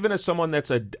 even as someone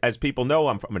as people know,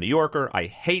 I'm from a New Yorker. I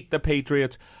hate the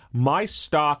Patriots. My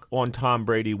stock on Tom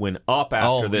Brady went up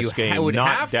after this game,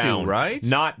 not down. Right?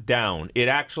 Not down. It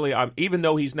actually, even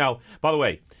though he's now. By the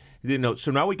way. So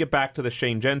now we get back to the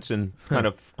Shane Jensen kind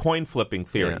of coin flipping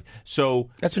theory. Yeah. So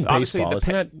that's in baseball,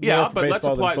 isn't it? But let's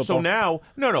apply. So now,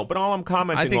 but all I'm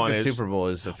commenting on is the Super Bowl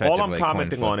is effectively all I'm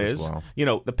commenting on is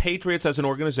well. The Patriots as an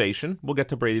organization. We'll get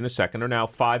to Brady in a second. Are now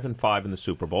 5-5 in the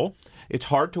Super Bowl. It's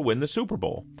hard to win the Super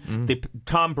Bowl.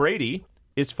 Tom Brady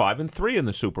is 5-3 in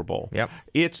the Super Bowl. Yep.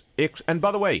 And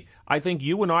by the way, I think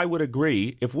you and I would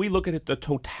agree if we look at the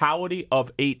totality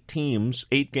of 8 games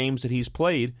that he's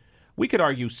played. We could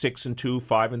argue 6-2,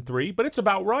 5-3, but it's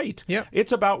about right. Yeah,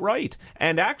 it's about right.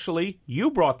 And actually, you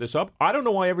brought this up. I don't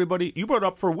know why you brought it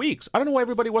up for weeks. I don't know why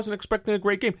everybody wasn't expecting a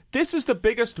great game. This is the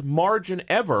biggest margin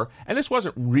ever, and this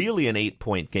wasn't really an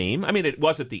 8-point game. It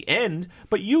was at the end,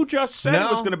 but you just said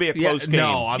it was going to be a close game.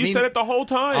 No, you said it the whole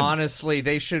time. Honestly,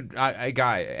 they should.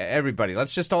 Everybody,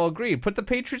 let's just all agree. Put the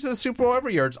Patriots in the Super Bowl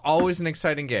every year. It's always an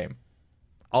exciting game.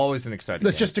 Always an exciting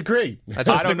Let's game. just agree. I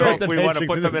don't know if we want to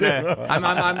put them in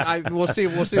a... We'll see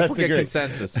if we get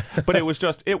consensus. But it was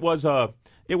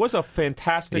a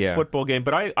fantastic football game.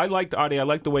 But I liked, Adi, I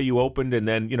liked the way you opened, and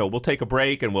then, we'll take a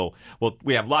break, and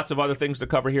we have lots of other things to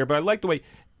cover here. But I liked the way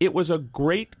it was a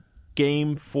great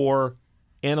game for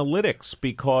analytics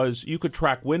because you could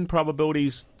track win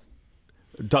probabilities.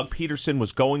 Doug Peterson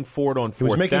was going for it on fourth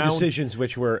down. He was making decisions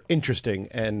which were interesting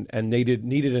and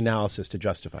needed analysis to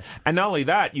justify. And not only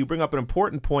that, you bring up an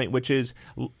important point, which is,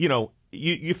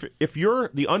 if you're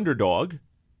the underdog,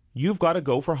 you've got to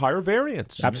go for higher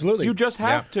variance. Absolutely. You just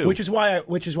have to. Which is why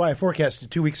I forecasted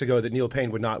 2 weeks ago that Neil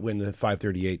Payne would not win the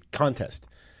 538 contest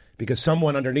because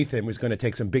someone underneath him was going to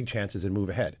take some big chances and move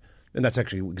ahead. And that's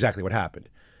actually exactly what happened.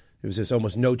 There was just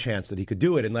almost no chance that he could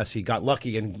do it unless he got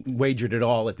lucky and wagered it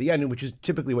all at the end, which is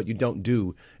typically what you don't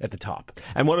do at the top.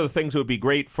 And one of the things that would be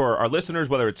great for our listeners,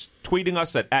 whether it's tweeting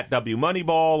us at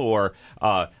WMoneyball or,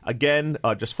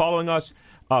 just following us,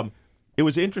 it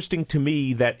was interesting to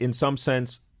me that in some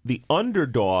sense the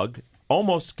underdog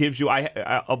almost gives you,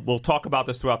 we'll talk about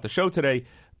this throughout the show today,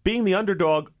 being the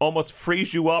underdog almost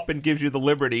frees you up and gives you the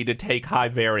liberty to take high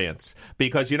variance.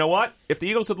 Because you know what? If the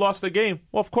Eagles had lost the game,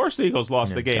 well, of course the Eagles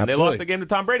lost the game. Absolutely. They lost the game to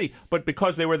Tom Brady. But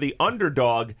because they were the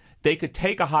underdog, they could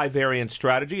take a high variance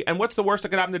strategy. And what's the worst that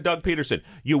could happen to Doug Peterson?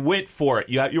 You went for it.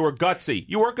 You were gutsy.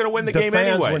 You weren't going to win the game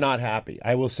anyway. The fans were not happy.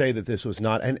 I will say that this was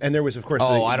not. And there was, of course...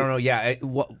 I don't know. Yeah.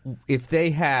 If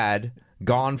they had...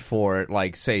 gone for it,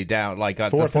 like, say, down, like, the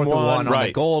fourth and one on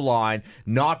the goal line,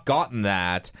 not gotten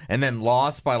that, and then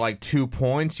lost by, 2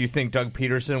 points, you think Doug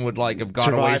Peterson would, have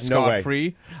got away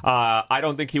scot-free? I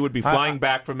don't think he would be flying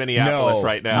back from Minneapolis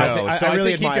right now. I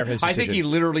really admire his decision. I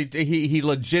think he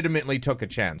legitimately took a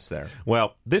chance there.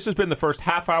 Well, this has been the first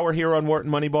half hour here on Wharton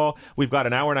Moneyball. We've got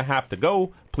an hour and a half to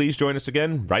go. Please join us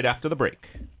again right after the break.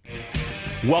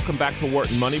 Welcome back to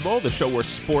Wharton Moneyball, the show where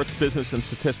sports, business, and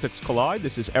statistics collide.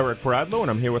 This is Eric Bradlow, and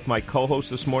I'm here with my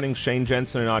co-hosts this morning, Shane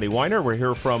Jensen and Adi Weiner. We're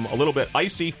here from a little bit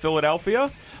icy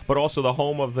Philadelphia, but also the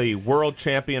home of the world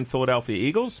champion Philadelphia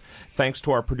Eagles. Thanks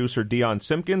to our producer, Dion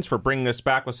Simpkins, for bringing us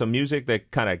back with some music that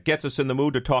kind of gets us in the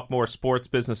mood to talk more sports,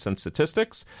 business, and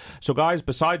statistics. So, guys,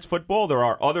 besides football, there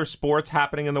are other sports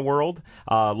happening in the world,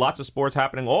 lots of sports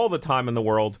happening all the time in the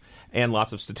world, and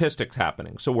lots of statistics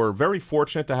happening. So we're very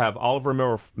fortunate to have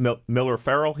Oliver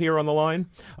Miller-Farrell here on the line.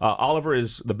 Oliver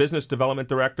is the business development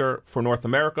director for North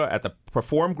America at the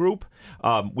Perform Group.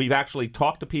 We've actually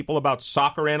talked to people about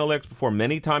soccer analytics before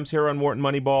many times here on Wharton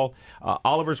Moneyball.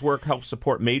 Oliver's work helps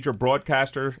support major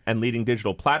broadcasters and leading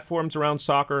digital platforms around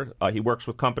soccer. He works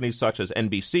with companies such as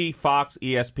NBC, Fox,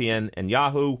 ESPN, and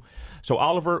Yahoo. So,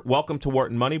 Oliver, welcome to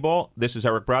Wharton Moneyball. This is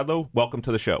Eric Bradlow. Welcome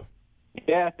to the show.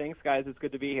 Yeah, thanks, guys. It's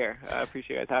good to be here. I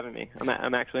appreciate you guys having me.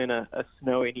 I'm actually in a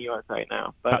snowy New York right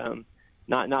now, but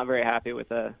not very happy with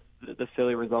the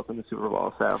Philly results in the Super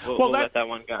Bowl. So we'll let that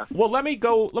one go. Well, let me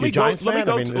go to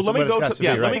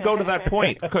that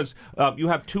point because you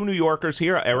have two New Yorkers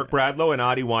here, Eric Bradlow and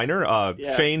Adi Weiner.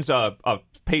 Shane's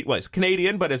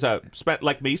Canadian, but spent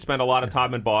a lot of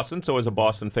time in Boston, so as a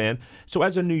Boston fan. So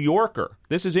as a New Yorker,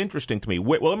 this is interesting to me.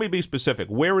 Well, let me be specific.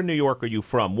 Where in New York are you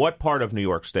from? What part of New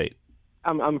York State?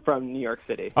 I'm from New York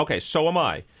City. Okay, so am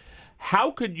I.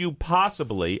 How could you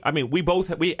possibly? I mean, we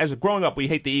as growing up, we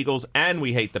hate the Eagles and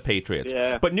we hate the Patriots.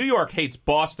 Yeah. But New York hates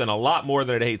Boston a lot more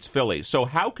than it hates Philly. So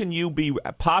how can you be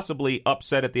possibly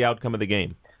upset at the outcome of the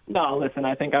game? No, listen.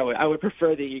 I think I would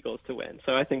prefer the Eagles to win.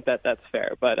 So I think that's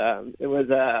fair. But it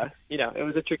was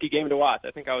a tricky game to watch.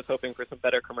 I think I was hoping for some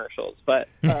better commercials. But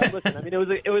listen, I mean, it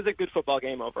was a good football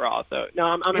game overall. So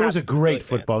no, it was a great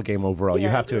football game overall. Yeah, you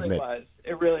have to really admit. Was.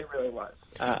 It really, really was.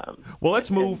 Well, let's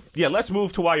move. Let's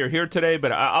move to why you're here today. But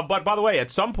by the way,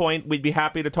 at some point, we'd be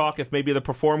happy to talk if maybe the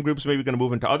Perform Group's maybe going to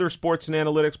move into other sports and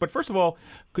analytics. But first of all,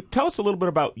 tell us a little bit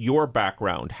about your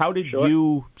background. How did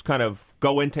you kind of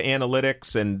go into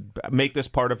analytics and make this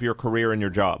part of your career and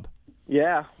your job?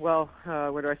 Yeah, well,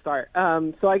 where do I start?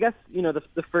 So I guess,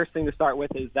 the first thing to start with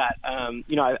is that,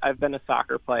 I've been a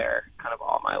soccer player kind of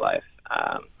all my life.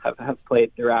 Have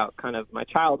played throughout kind of my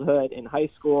childhood, in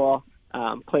high school,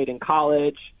 played in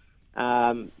college,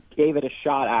 gave it a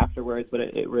shot afterwards, but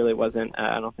it really wasn't,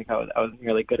 I don't think I was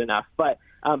nearly good enough. But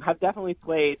have definitely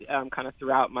played kind of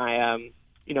throughout my,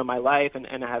 my life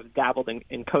and have dabbled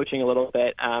in coaching a little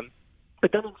bit.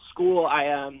 But then in school,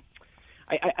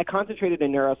 I concentrated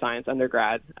in neuroscience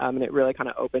undergrad, and it really kind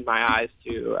of opened my eyes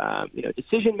to,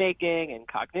 decision making and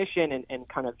cognition and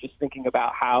kind of just thinking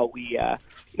about how we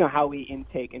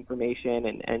intake information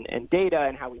and data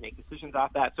and how we make decisions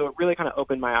off that. So it really kind of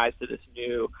opened my eyes to this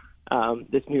new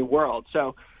world.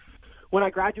 So when I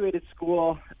graduated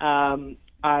school,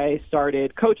 I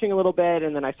started coaching a little bit,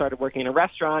 and then I started working in a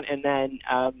restaurant, and then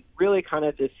really kind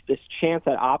of this chance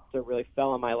at Opta really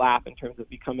fell on my lap in terms of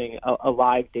becoming a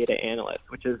live data analyst,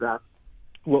 which is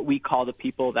what we call the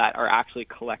people that are actually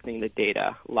collecting the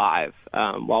data live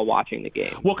while watching the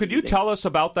game. Well, could you tell us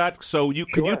about that? So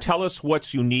could you tell us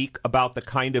what's unique about the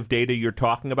kind of data you're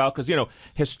talking about? Because,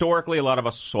 historically, a lot of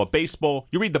us saw baseball.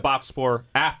 You read the box score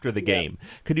after the game.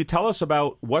 Could you tell us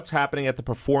about what's happening at the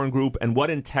Perform Group and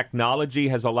what in technology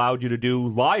has allowed you to do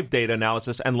live data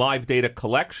analysis and live data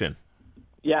collection?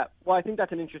 Yeah, well, I think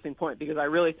that's an interesting point because I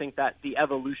really think that the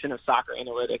evolution of soccer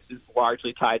analytics is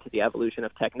largely tied to the evolution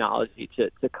of technology to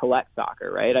collect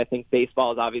soccer, right? I think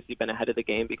baseball has obviously been ahead of the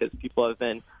game because people have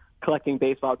been collecting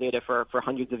baseball data for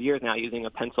hundreds of years now using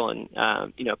a pencil and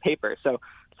paper. So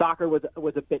soccer was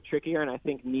a bit trickier and I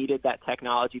think needed that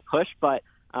technology push, but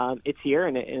it's here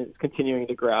and it's continuing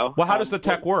to grow. Well, how does the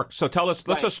tech work? So tell us,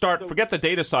 let's just start, forget the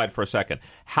data side for a second.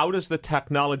 How does the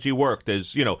technology work?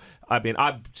 There's,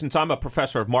 since I'm a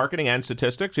professor of marketing and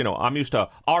statistics, I'm used to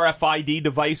RFID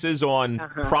devices on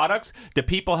products. Do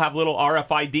people have little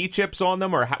RFID chips on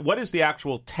them, or what is the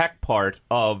actual tech part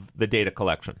of the data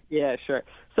collection? Yeah, sure.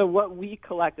 So what we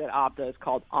collect at Opta is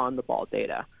called on-the-ball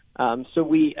data. So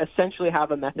we essentially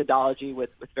have a methodology with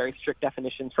very strict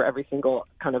definitions for every single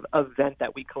kind of event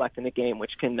that we collect in a game,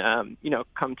 which can,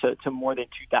 come to more than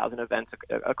 2,000 events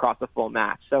across a full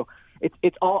match. So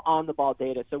it's all on-the-ball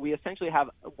data. So we essentially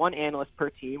have one analyst per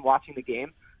team watching the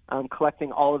game,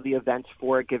 collecting all of the events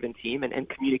for a given team and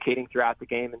communicating throughout the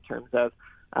game in terms of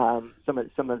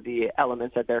some of the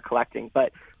elements that they're collecting.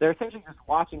 But they're essentially just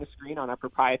watching a screen on our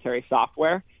proprietary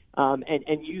software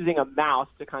and using a mouse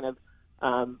to kind of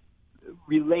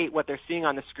relate what they're seeing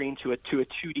on the screen to a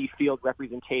 2D field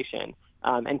representation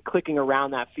and clicking around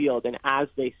that field, and as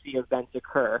they see events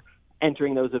occur,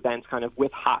 entering those events kind of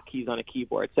with hotkeys on a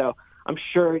keyboard. So I'm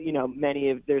sure,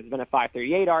 there's been a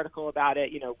 538 article about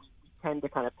it. We tend to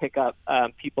kind of pick up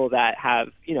people that have,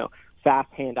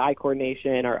 fast hand-eye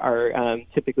coordination or are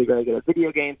typically very good at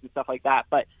video games and stuff like that.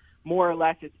 But more or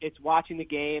less, it's watching the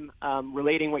game,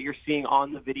 relating what you're seeing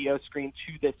on the video screen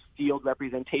to this field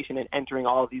representation and entering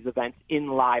all of these events in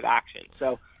live action.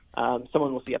 So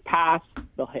someone will see a pass,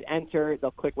 they'll hit enter,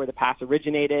 they'll click where the pass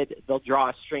originated, they'll draw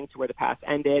a string to where the pass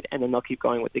ended, and then they'll keep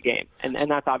going with the game. And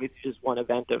that's obviously just one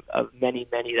event of many,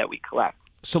 many that we collect.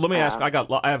 So let me ask,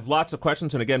 I have lots of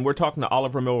questions, and again, we're talking to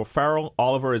Oliver Miller-Farrell.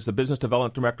 Oliver is the Business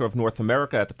Development Director of North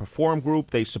America at the Perform Group.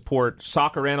 They support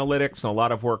soccer analytics and a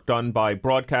lot of work done by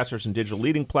broadcasters and digital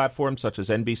leading platforms such as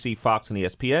NBC, Fox, and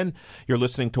ESPN. You're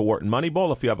listening to Wharton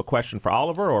Moneyball. If you have a question for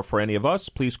Oliver or for any of us,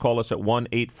 please call us at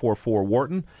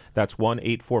 1-844-WHARTON. That's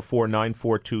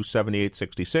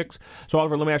 1-844-942-7866. So,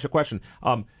 Oliver, let me ask you a question.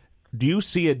 Do you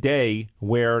see a day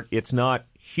where it's not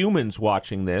humans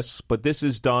watching this, but this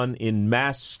is done in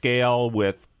mass scale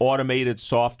with automated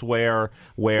software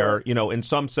where, in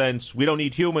some sense, we don't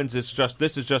need humans.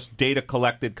 This is just data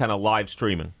collected kind of live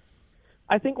streaming?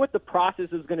 I think what the process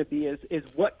is going to be is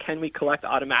what can we collect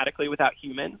automatically without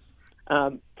humans?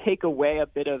 Take away a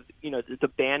bit of, the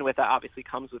bandwidth that obviously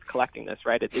comes with collecting this,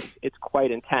 right? It's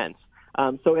quite intense.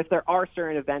 So if there are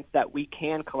certain events that we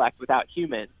can collect without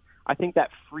humans, I think that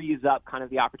frees up kind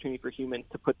of the opportunity for humans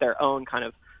to put their own kind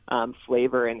of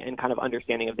flavor and kind of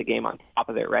understanding of the game on top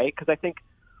of it, right? Because I think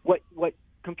what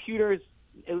computers,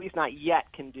 at least not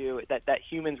yet, can do that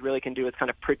humans really can do is kind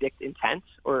of predict intent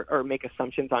or make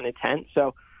assumptions on intent.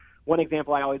 So one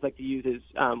example I always like to use is,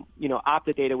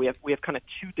 Opta data. We have kind of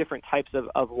two different types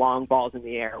of long balls in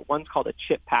the air. One's called a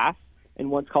chip pass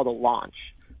and one's called a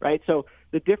launch, right? So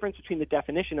the difference between the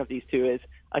definition of these two is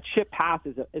a chip pass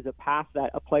is a pass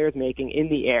that a player is making in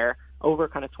the air over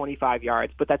kind of 25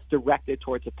 yards, but that's directed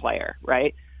towards a player,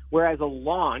 right? Whereas a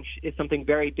launch is something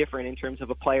very different in terms of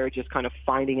a player just kind of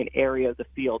finding an area of the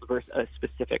field versus a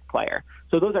specific player.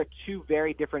 So those are two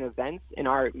very different events in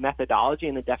our methodology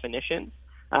and the definitions.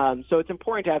 So it's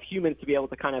important to have humans to be able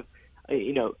to kind of,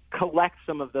 collect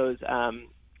some of those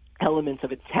elements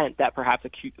of intent that perhaps a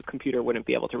computer wouldn't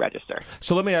be able to register.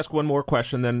 So let me ask one more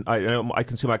question, then I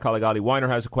can see my colleague Ali Weiner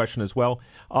has a question as well.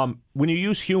 When you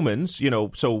use humans,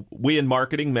 so we in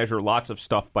marketing measure lots of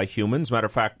stuff by humans. Matter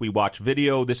of fact, we watch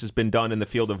video. This has been done in the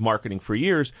field of marketing for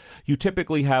years. You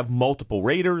typically have multiple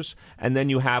raters, and then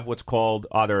you have what's called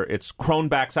it's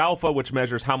Cronbach's alpha, which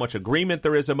measures how much agreement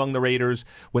there is among the raters.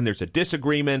 When there's a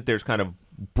disagreement, there's kind of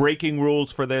breaking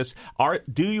rules for this.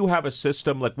 Do you have a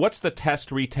system, like what's the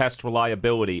retest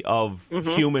reliability of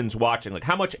humans watching? Like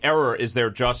how much error is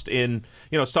there just in,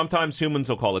 sometimes humans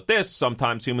will call it this,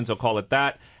 sometimes humans will call it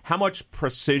that. How much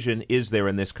precision is there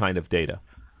in this kind of data?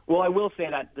 Well, I will say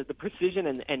that the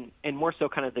precision and more so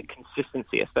kind of the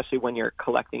consistency, especially when you're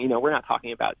collecting, we're not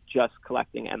talking about just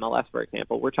collecting MLS, for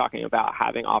example. We're talking about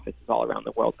having offices all around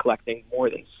the world collecting more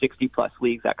than 60-plus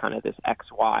leagues at kind of this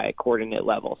XY coordinate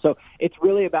level. So it's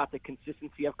really about the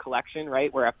consistency of collection,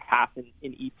 right, where a pass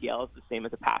in EPL is the same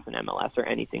as a pass in MLS or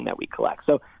anything that we collect.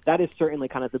 So that is certainly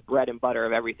kind of the bread and butter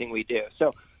of everything we do.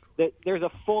 So there's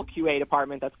a full QA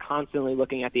department that's constantly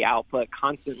looking at the output,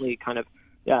 constantly kind of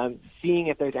seeing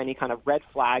if there's any kind of red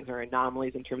flags or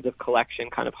anomalies in terms of collection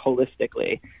kind of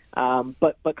holistically.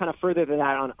 But kind of further than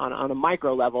that on a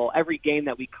micro level, every game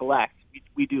that we collect,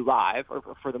 we do live, or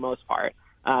for the most part.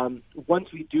 Once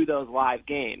we do those live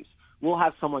games, we'll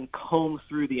have someone comb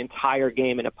through the entire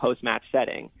game in a post-match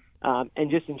setting and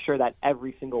just ensure that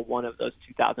every single one of those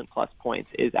 2,000-plus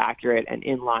points is accurate and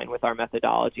in line with our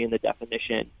methodology and the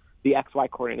definition. The XY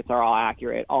coordinates are all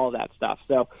accurate, all of that stuff.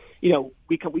 So,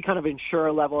 we kind of ensure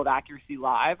a level of accuracy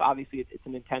live. Obviously, it's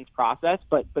an intense process,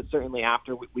 but certainly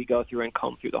after we go through and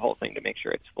comb through the whole thing to make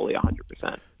sure it's fully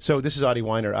 100%. So this is Adi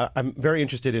Weiner. I'm very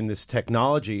interested in this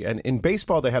technology. And in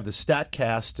baseball, they have the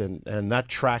StatCast, and that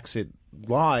tracks it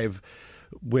live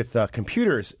with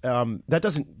computers. That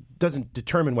doesn't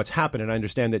determine what's happened, and I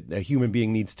understand that a human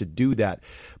being needs to do that.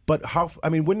 But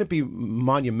wouldn't it be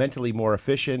monumentally more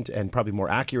efficient and probably more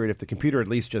accurate if the computer at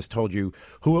least just told you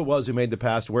who it was who made the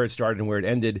pass, where it started and where it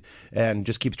ended, and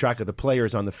just keeps track of the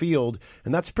players on the field?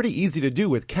 And that's pretty easy to do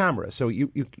with cameras. So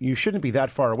you shouldn't be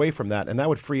that far away from that, and that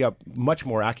would free up much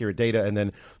more accurate data, and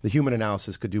then the human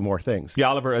analysis could do more things. Yeah,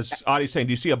 Oliver, as Adi's saying,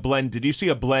 did you see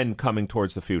a blend coming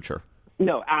towards the future?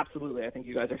 No, absolutely. I think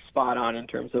you guys are spot on in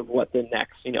terms of what the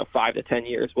next, 5 to 10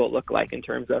 years will look like in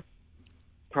terms of,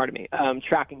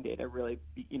 tracking data really,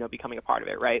 becoming a part of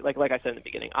it, right? Like I said in the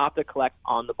beginning, Opta collects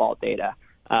on-the-ball data.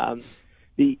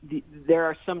 There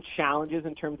are some challenges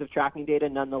in terms of tracking data,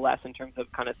 nonetheless, in terms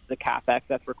of kind of the CapEx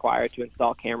that's required to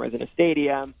install cameras in a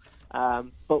stadium.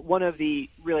 But one of the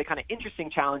really kind of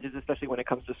interesting challenges, especially when it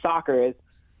comes to soccer, is,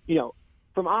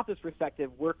 from Opta's perspective,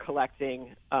 we're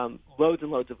collecting loads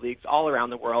and loads of leagues all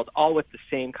around the world, all with the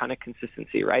same kind of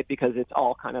consistency, right? Because it's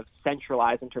all kind of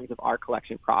centralized in terms of our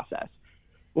collection process.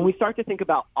 When we start to think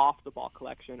about off-the-ball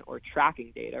collection or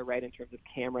tracking data, right, in terms of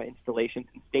camera installations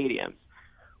in stadiums,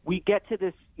 we get to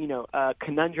this,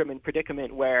 conundrum and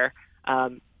predicament where,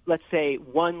 let's say,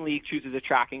 one league chooses a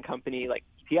tracking company, like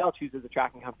EPL chooses a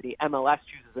tracking company, MLS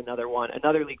chooses another one,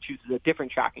 another league chooses a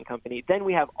different tracking company. Then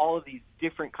we have all of these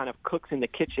different kind of cooks in the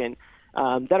kitchen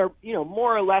that are,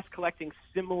 more or less collecting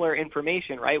similar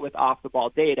information, right, with off-the-ball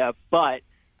data, but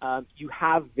you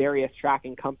have various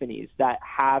tracking companies that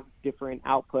have different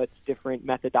outputs, different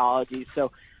methodologies.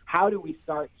 So how do we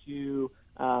start to,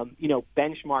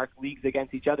 benchmark leagues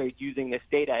against each other using this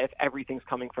data if everything's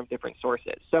coming from different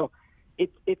sources? So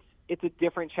it's a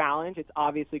different challenge. It's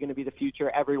obviously going to be the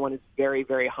future. Everyone is very,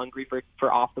 very hungry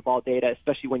for off-the-ball data,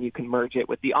 especially when you can merge it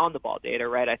with the on-the-ball data,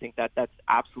 right? I think that's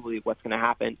absolutely what's going to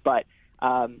happen. But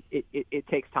it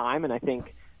takes time, and I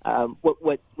think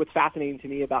what's fascinating to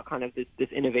me about kind of this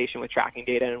innovation with tracking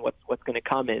data and what's going to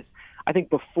come is, I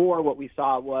think before what we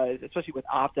saw was, especially with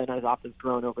Opta and as Opta's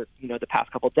grown over the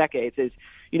past couple of decades, is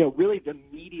really the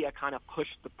media kind of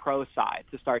pushed the pro side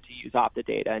to start to use Opta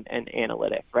data and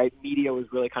analytics, right? Media was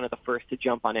really kind of the first to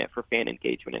jump on it for fan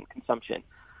engagement and consumption.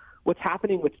 What's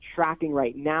happening with tracking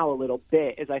right now a little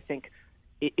bit is I think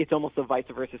it's almost a vice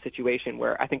versa situation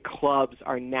where I think clubs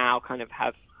are now kind of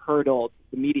have hurdled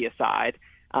the media side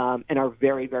and are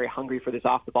very, very hungry for this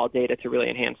off-the-ball data to really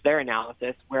enhance their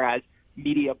analysis, whereas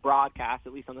media broadcast,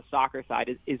 at least on the soccer side,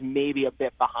 is maybe a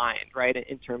bit behind, right,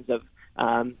 in terms of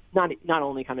not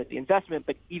only kind of the investment,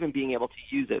 but even being able to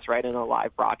use this, right, in a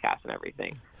live broadcast and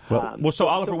everything. So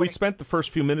Oliver, we spent the first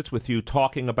few minutes with you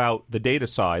talking about the data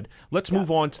side. Let's move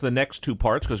on to the next two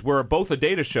parts, because we're both a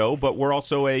data show, but we're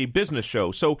also a business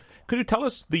show. So could you tell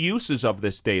us the uses of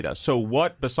this data? So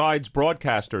what, besides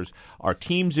broadcasters, are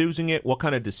teams using it? What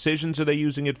kind of decisions are they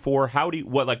using it for?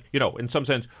 In some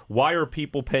sense, why are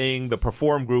people paying the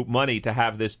Perform Group money to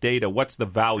have this data? What's the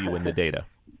value in the data?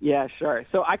 Yeah, sure.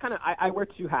 So I wear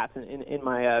two hats in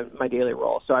my daily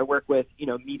role. So I work with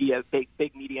media,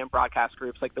 big media and broadcast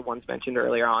groups like the ones mentioned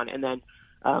earlier on, and then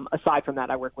aside from that,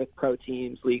 I work with pro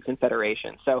teams, leagues, and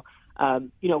federations. So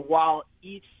while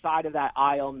each side of that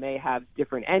aisle may have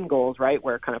different end goals, right,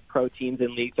 where kind of pro teams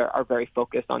and leagues are very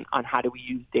focused on how do we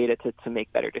use data to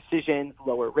make better decisions,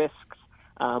 lower risks,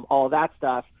 all of that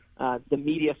stuff. The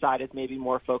media side is maybe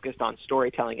more focused on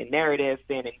storytelling and narrative,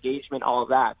 fan engagement, all of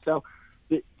that. So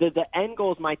the end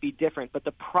goals might be different, but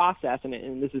the process,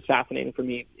 and this is fascinating for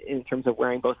me in terms of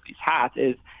wearing both of these hats,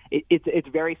 is it's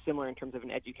very similar in terms of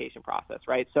an education process,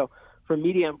 right? So for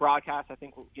media and broadcast, I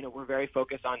think we're very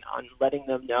focused on letting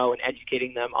them know and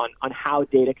educating them on how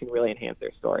data can really enhance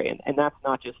their story, and that's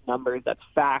not just numbers, that's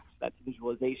facts, that's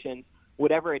visualization,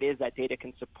 whatever it is that data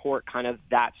can support kind of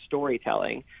that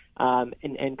storytelling,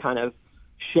 and kind of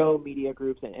show media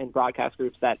groups and broadcast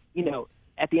groups that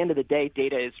at the end of the day,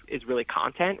 data is really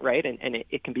content, right? And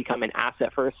it can become an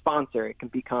asset for a sponsor. It can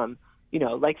become,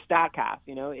 like StatCast,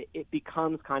 it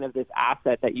becomes kind of this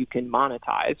asset that you can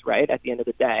monetize, right, at the end of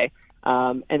the day.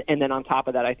 And then on top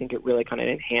of that, I think it really kind of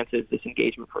enhances this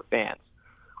engagement for fans.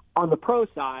 On the pro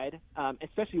side,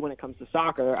 especially when it comes to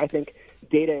soccer, I think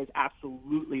data is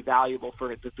absolutely valuable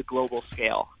for the global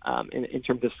scale in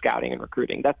terms of scouting and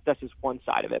recruiting. That's just one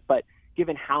side of it. But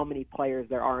given how many players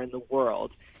there are in the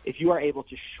world, if you are able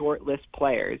to shortlist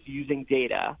players using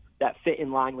data that fit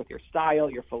in line with your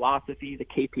style, your philosophy, the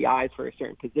KPIs for a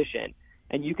certain position,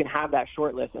 and you can have that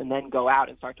shortlist and then go out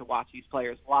and start to watch these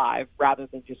players live rather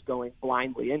than just going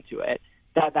blindly into it,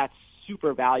 that's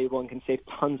super valuable and can save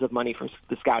tons of money from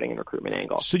the scouting and recruitment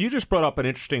angle. So you just brought up an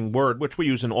interesting word, which we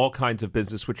use in all kinds of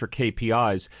business, which are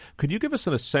KPIs. Could you give us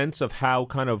a sense of how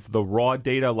kind of the raw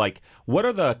data, like what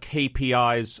are the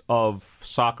KPIs of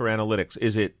soccer analytics?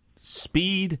 Is it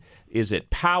speed? Is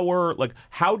it power? Like,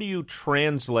 how do you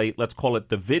translate, let's call it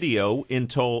the video,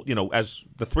 into, as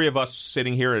the three of us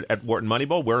sitting here at Wharton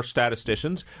Moneyball, we're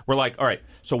statisticians. We're like, all right,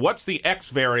 so what's the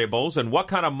X variables and what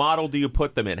kind of model do you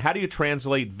put them in? How do you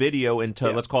translate video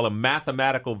into, let's call them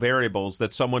mathematical variables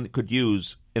that someone could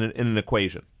use in an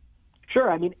equation? Sure.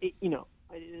 I mean,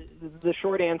 the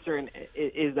short answer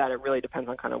is that it really depends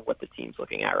on kind of what the team's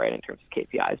looking at, right, in terms of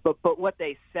KPIs. But what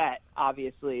they set,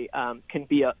 obviously, can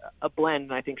be a blend,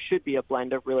 and I think should be a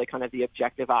blend of really kind of the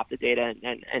objective off the data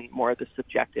and more of the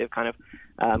subjective kind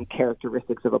of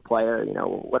characteristics of a player.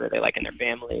 What are they like in their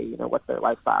family? What's their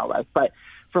lifestyle like? But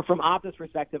from Opta's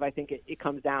perspective, I think it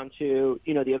comes down to,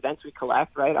 the events we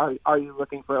collect, right? Are you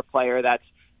looking for a player that's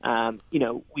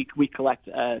we collect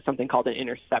something called an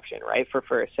interception, right,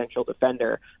 for a central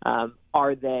defender.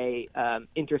 Are they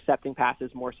intercepting passes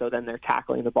more so than they're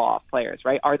tackling the ball off players,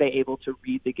 right? Are they able to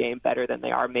read the game better than they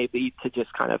are maybe to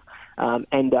just kind of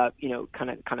end up,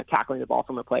 kind of tackling the ball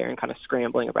from a player and kind of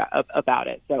scrambling about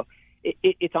it? So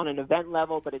it's on an event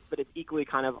level, but it's equally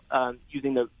kind of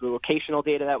using the locational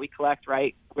data that we collect,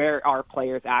 right? Where are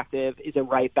players active? Is a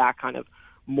right back kind of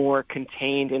more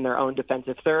contained in their own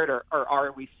defensive third, or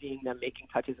are we seeing them making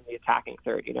touches in the attacking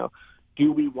third?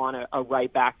 Do we want a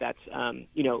right back that's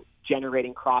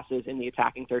generating crosses in the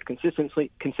attacking third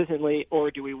consistently,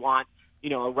 or do we want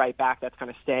a right back that's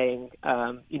kind of staying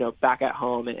back at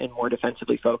home and more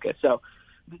defensively focused? So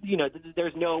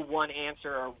there's no one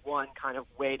answer or one kind of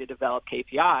way to develop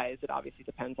KPIs. It obviously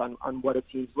depends on what a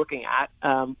team's looking at,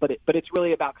 but it's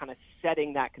really about kind of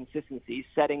setting that consistency,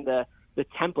 setting the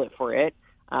template for it.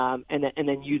 And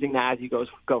then using that as you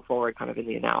go forward kind of in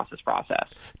the analysis process.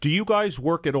 Do you guys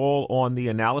work at all on the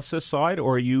analysis side,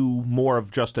 or are you more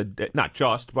of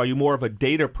are you more of a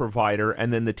data provider,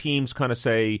 and then the teams kind of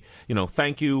say,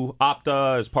 thank you,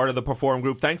 Opta, as part of the Perform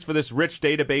Group, thanks for this rich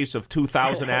database of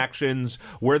 2,000 actions.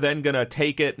 We're then going to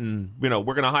take it and, we're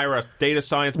going to hire a data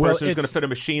science person who's going to fit a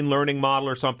machine learning model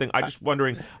or something. I'm just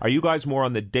wondering, are you guys more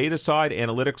on the data side,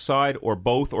 analytics side, or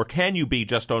both, or can you be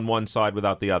just on one side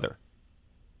without the other?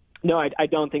 No, I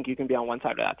don't think you can be on one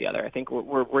side without the other. I think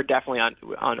we're definitely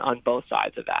on both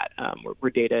sides of that.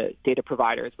 We're data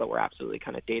providers, but we're absolutely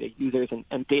kind of data users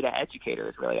and data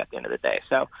educators, really, at the end of the day.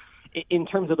 So in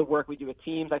terms of the work we do with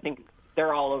teams, I think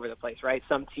they're all over the place, right?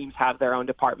 Some teams have their own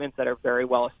departments that are very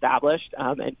well established,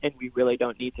 and we really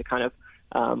don't need to kind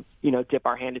of dip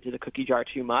our hand into the cookie jar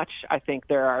too much. I think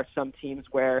there are some teams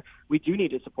where we do need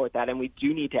to support that, and we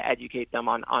do need to educate them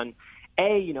on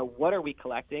what are we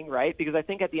collecting, right? Because I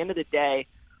think at the end of the day,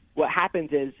 what happens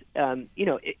is,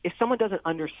 if someone doesn't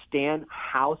understand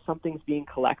how something's being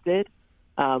collected,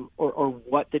 or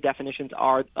what the definitions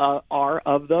are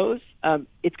of those,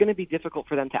 it's going to be difficult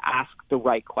for them to ask the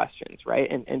right questions, right?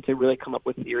 And to really come up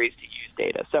with theories to use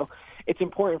data. So it's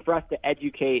important for us to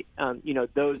educate,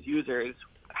 those users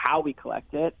how we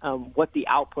collect it, what the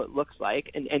output looks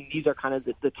like, and these are kind of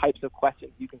the types of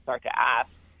questions you can start to ask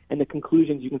and the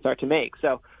conclusions you can start to make.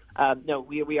 So,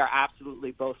 we are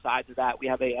absolutely both sides of that. We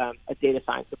have a data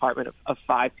science department of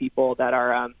 5 people that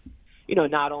are,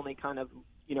 not only kind of,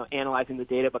 analyzing the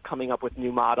data, but coming up with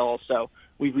new models. So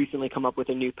we've recently come up with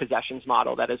a new possessions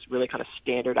model that is really kind of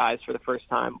standardized for the first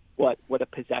time what a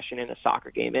possession in a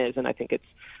soccer game is. And I think it's,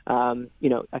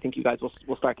 I think you guys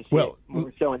will start to see it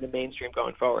more so in the mainstream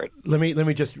going forward. Let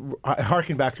me just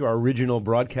harken back to our original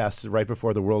broadcasts right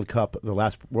before the World Cup, the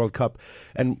last World Cup.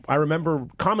 And I remember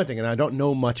commenting, and I don't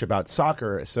know much about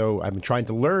soccer, so I'm trying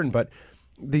to learn, but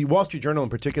the Wall Street Journal in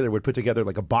particular would put together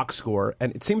like a box score,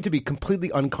 and it seemed to be completely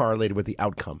uncorrelated with the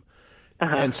outcome.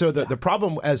 And so the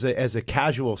problem as a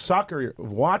casual soccer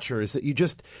watcher is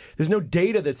that there's no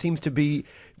data that seems to be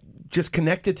just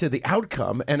connected to the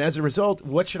outcome. And as a result,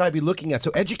 what should I be looking at? So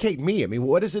educate me. I mean,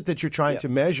 what is it that you're trying to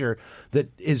measure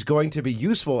that is going to be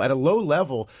useful at a low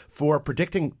level for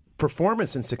predicting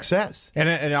performance and success?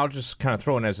 And I'll just kind of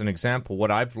throw in as an example what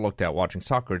I've looked at watching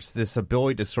soccer. It's this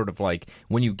ability to sort of like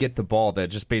when you get the ball that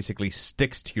just basically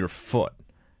sticks to your foot.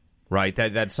 Right,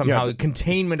 that somehow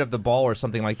containment of the ball or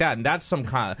something like that, and that's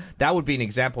that would be an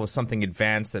example of something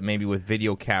advanced that maybe with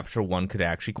video capture one could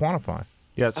actually quantify.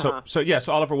 Yeah. So yes,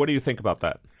 Oliver, what do you think about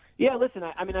that? Yeah, listen,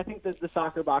 I mean, I think that the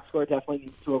soccer box score definitely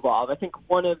needs to evolve. I think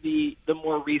one of the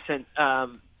more recent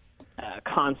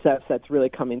concepts that's really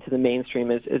come into the mainstream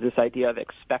is this idea of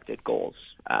expected goals,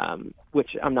 which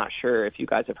I'm not sure if you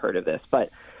guys have heard of this, but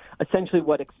essentially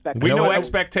what expected... We know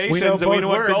expectations and we know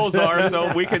what goals are,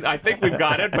 so we can. I think we've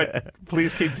got it, but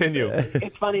please continue.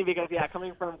 It's funny because,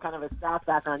 coming from kind of a stats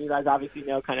background, you guys obviously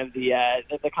know kind of the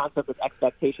concept of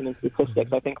expectation and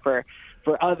statistics. I think for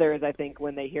others, I think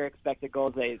when they hear expected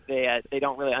goals, they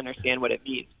don't really understand what it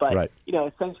means. But,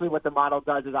 essentially what the model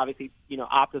does is obviously,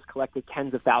 Opta's collected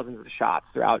tens of thousands of shots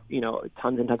throughout,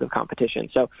 tons and tons of competition.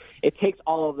 So it takes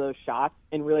all of those shots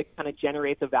and really kind of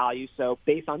generates a value. So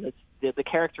based on the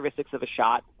characteristics of a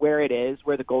shot, where it is,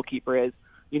 where the goalkeeper is,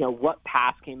 what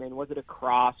pass came in, was it a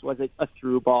cross, was it a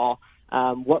through ball,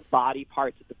 what body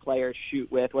parts did the player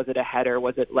shoot with, was it a header,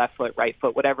 was it left foot, right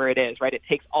foot, whatever it is, right? It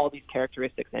takes all these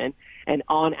characteristics in, and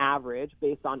on average,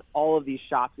 based on all of these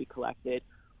shots we collected,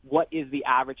 what is the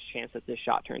average chance that this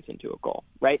shot turns into a goal,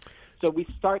 right? So we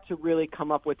start to really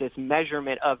come up with this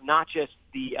measurement of not just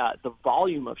the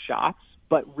volume of shots,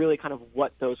 but really kind of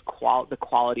what the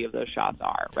quality of those shots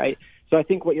are, right? So I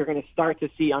think what you're going to start to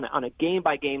see on a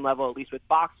game-by-game level, at least with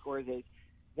box scores, is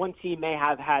one team may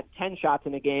have had 10 shots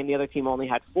in a game, the other team only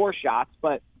had 4 shots,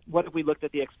 but what if we looked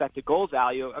at the expected goals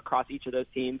value across each of those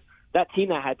teams? That team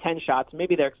that had 10 shots,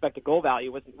 maybe their expected goal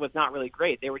value was not really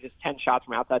great. They were just 10 shots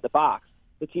from outside the box.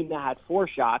 The team that had 4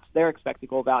 shots, their expected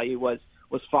goal value was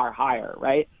far higher,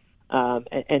 right?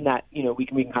 And that, we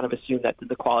can kind of assume that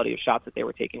the quality of shots that they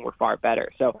were taking were far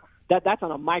better. So that's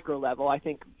on a micro level. I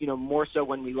think, more so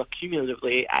when we look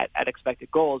cumulatively at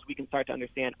expected goals, we can start to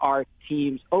understand, are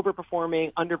teams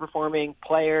overperforming, underperforming,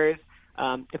 players?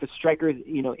 If a striker is,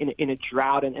 in a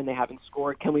drought and they haven't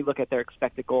scored, can we look at their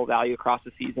expected goal value across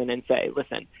the season and say,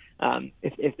 listen,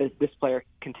 if this player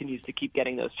continues to keep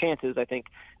getting those chances, I think,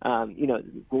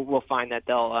 we'll find that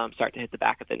they'll start to hit the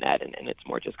back of the net, and it's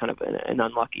more just kind of an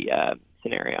unlucky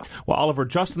scenario. Well, Oliver,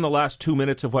 just in the last 2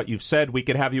 minutes of what you've said, we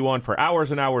could have you on for hours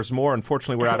and hours more.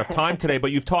 Unfortunately, we're out of time today, but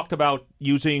you've talked about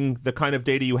using the kind of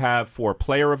data you have for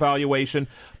player evaluation,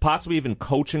 possibly even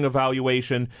coaching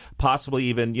evaluation, possibly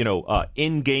even,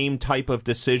 in-game type of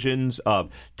decisions,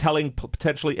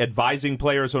 potentially advising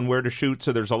players on where to shoot.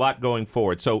 So there's a lot going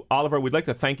forward. So, Oliver, we'd like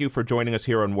to thank you for joining us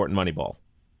here on Wharton Moneyball.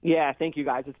 Yeah, thank you,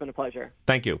 guys. It's been a pleasure.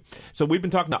 Thank you. So we've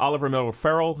been talking to Oliver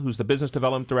Miller-Farrell, who's the Business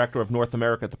Development Director of North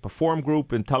America at the Perform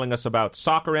Group, and telling us about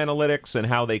soccer analytics and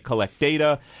how they collect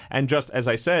data. And just as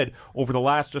I said, over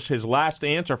his last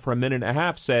answer for a minute and a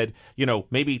half said,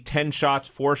 maybe 10 shots,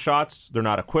 4 shots, they're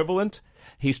not equivalent.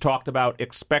 He's talked about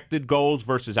expected goals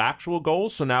versus actual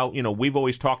goals. So now, we've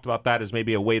always talked about that as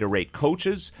maybe a way to rate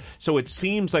coaches. So it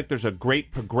seems like there's a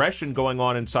great progression going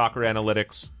on in soccer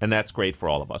analytics, and that's great for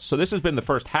all of us. So this has been the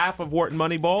first half of Wharton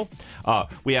Moneyball.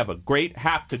 We have a great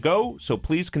half to go, so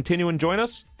please continue and join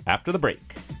us after the break.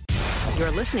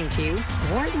 You're listening to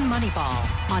Wharton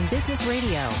Moneyball on Business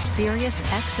Radio, Sirius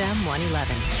XM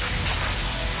 111.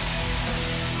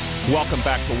 Welcome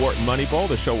back to Wharton Moneyball,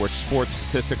 the show where sports,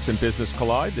 statistics, and business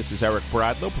collide. This is Eric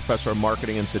Bradlow, professor of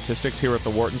marketing and statistics here at the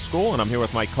Wharton School, and I'm here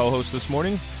with my co-host this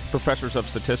morning, professors of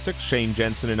statistics, Shane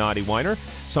Jensen and Adi Weiner.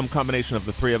 Some combination of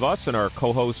the three of us and our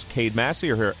co-host, Cade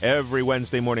Massey, are here every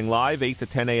Wednesday morning live, 8 to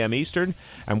 10 a.m. Eastern,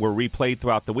 and we're replayed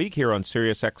throughout the week here on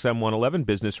Sirius XM 111,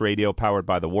 Business Radio powered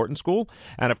by the Wharton School.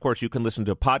 And, of course, you can listen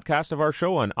to podcasts of our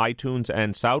show on iTunes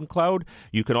and SoundCloud.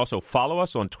 You can also follow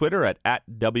us on Twitter at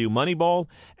 @WMoneyball,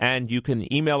 and you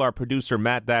can email our producer,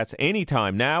 Matt Datz,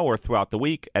 anytime now or throughout the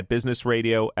week at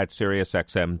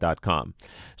businessradio@SiriusXM.com.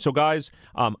 So, guys,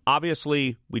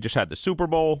 obviously, we just had the Super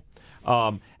Bowl.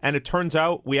 And it turns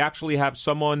out we actually have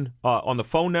someone on the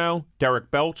phone now,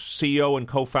 Derek Belch, CEO and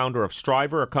co-founder of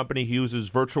Striver, a company who uses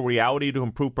virtual reality to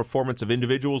improve performance of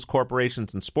individuals,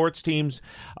 corporations, and sports teams.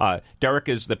 Derek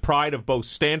is the pride of both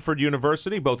Stanford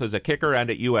University, both as a kicker and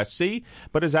at USC,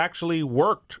 but has actually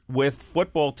worked with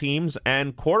football teams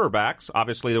and quarterbacks.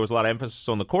 Obviously, there was a lot of emphasis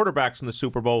on the quarterbacks in the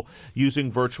Super Bowl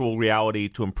using virtual reality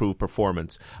to improve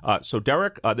performance. So,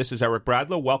 Derek, this is Eric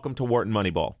Bradlow. Welcome to Wharton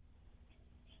Moneyball.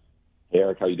 Hey,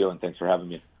 Eric, how you doing? Thanks for having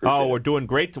me. We're doing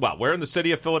great. Well, we're in the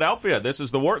city of Philadelphia. This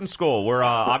is the Wharton School. We're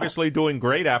obviously doing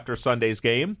great after Sunday's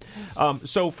game.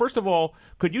 So, first of all,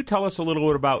 could you tell us a little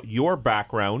bit about your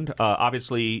background?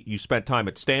 Obviously, you spent time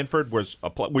at Stanford.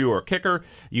 We were a kicker.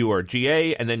 You were a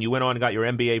GA, and then you went on and got your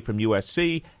MBA from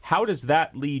USC. How does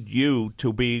that lead you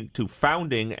to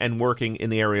founding and working in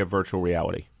the area of virtual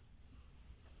reality?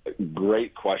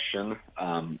 Great question.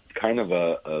 Kind of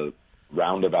a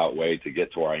roundabout way to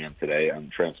get to where I am today.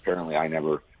 Transparently, I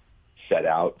never set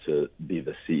out to be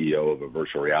the CEO of a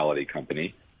virtual reality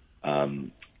company.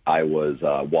 I was,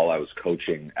 while I was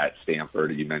coaching at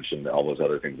Stanford, you mentioned all those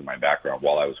other things in my background.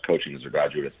 While I was coaching as a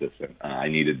graduate assistant, I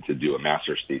needed to do a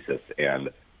master's thesis, and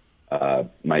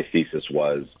my thesis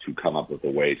was to come up with a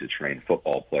way to train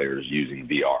football players using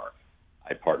VR.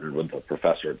 I partnered with a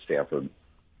professor at Stanford,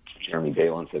 Jeremy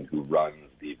Dalinson, who runs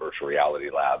the virtual reality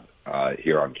lab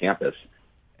here on campus.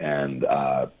 And,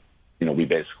 we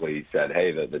basically said,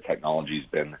 hey, the technology's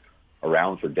been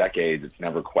around for decades. It's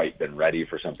never quite been ready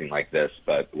for something like this.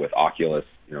 But with Oculus,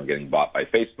 getting bought by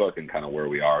Facebook and kind of where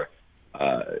we are,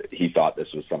 he thought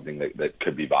this was something that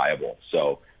could be viable.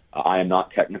 So I am not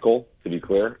technical, to be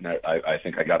clear. I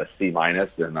think I got a C- in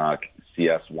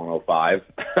CS 105.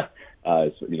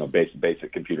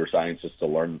 Basic computer science just to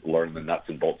learn the nuts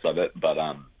and bolts of it. But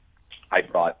I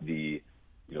brought the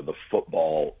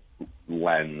football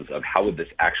lens of how would this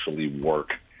actually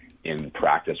work in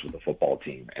practice with the football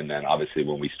team. And then obviously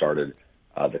when we started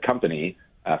the company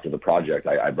after the project,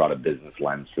 I brought a business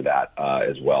lens to that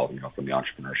as well, from the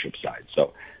entrepreneurship side.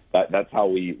 So that's how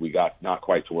we got not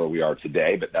quite to where we are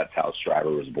today, but that's how Striver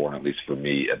was born, at least for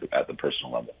me at the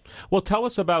personal level. Well, tell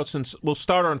us about, since we'll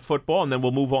start on football and then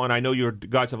we'll move on. I know you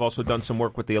guys have also done some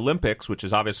work with the Olympics, which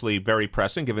is obviously very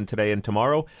pressing given today and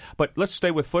tomorrow. But let's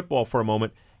stay with football for a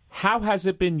moment. How has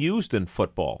it been used in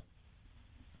football?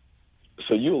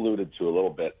 So you alluded to a little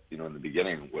bit, in the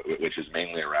beginning, which is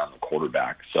mainly around the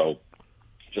quarterback. So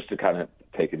just to kind of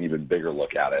take an even bigger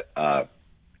look at it,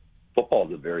 football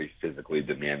is a very physically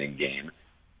demanding game,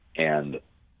 and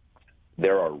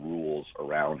there are rules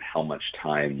around how much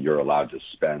time you're allowed to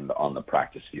spend on the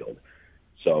practice field.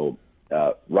 So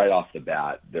right off the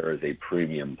bat, there is a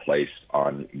premium placed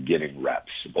on getting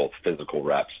reps, both physical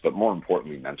reps, but more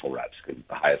importantly, mental reps, because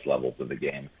the highest levels of the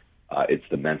game, it's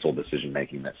the mental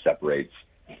decision-making that separates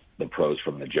the pros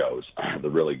from the Joes, the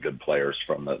really good players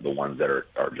from the ones that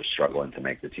are just struggling to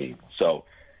make the team. So,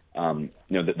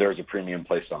 there's a premium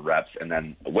placed on reps. And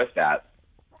then with that,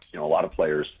 a lot of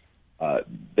players,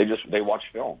 they watch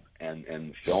film,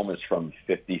 and film is from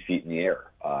 50 feet in the air,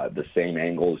 the same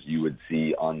angles you would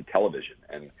see on television.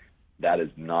 And that is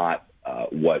not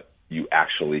what you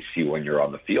actually see when you're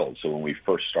on the field. So when we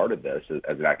first started this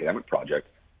as an academic project,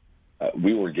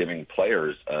 we were giving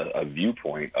players a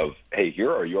viewpoint of, hey,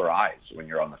 here are your eyes when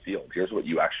you're on the field. Here's what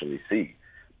you actually see.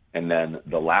 And then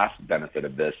the last benefit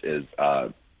of this is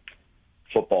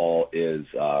football is,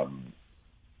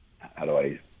 how do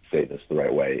I say this the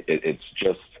right way? It's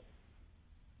just,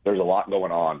 there's a lot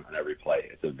going on every play.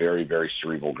 It's a very, very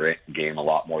cerebral game, a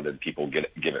lot more than people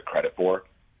give it credit for.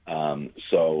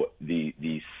 So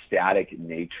the static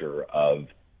nature of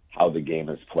how the game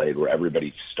is played, where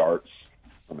everybody starts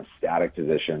from a static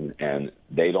position and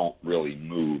they don't really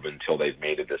move until they've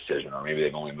made a decision, or maybe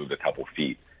they've only moved a couple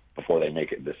feet before they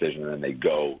make a decision, and then they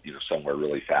go, somewhere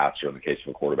really fast, or in the case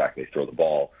of a quarterback, they throw the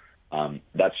ball.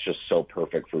 That's just so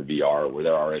perfect for VR, where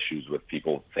there are issues with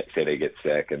people say they get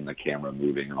sick and the camera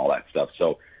moving and all that stuff.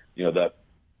 So,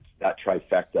 that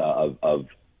trifecta of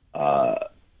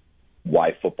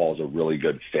why football is a really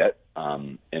good fit.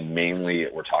 And mainly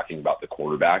we're talking about the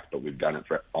quarterback, but we've done it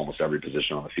for almost every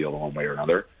position on the field in one way or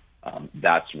another.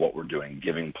 That's what we're doing,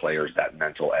 giving players that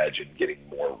mental edge and getting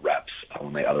more reps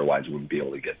when they otherwise wouldn't be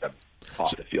able to get them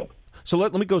off the field. So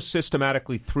let me go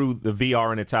systematically through the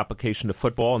VR and its application to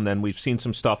football, and then we've seen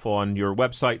some stuff on your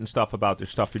website and stuff about the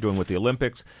stuff you're doing with the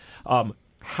Olympics.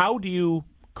 How do you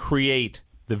create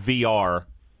the VR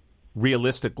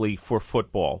realistically for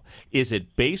football? Is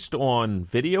it based on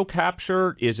video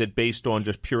capture? Is it based on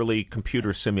just purely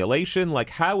computer simulation? Like,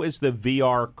 how is the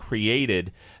VR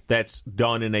created that's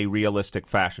done in a realistic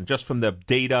fashion, just from the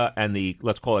data and the,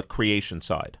 let's call it, creation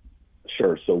side?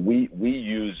 Sure. So we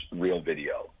use real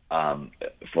video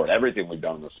for everything we've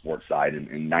done on the sports side, and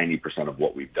 90% of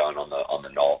what we've done on the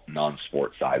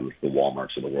non-sport side with the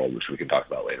Walmarts of the world, which we can talk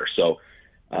about later. So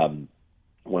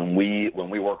when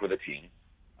we work with a team,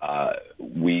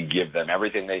 we give them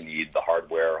everything they need, the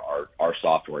hardware, our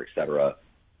software, et cetera.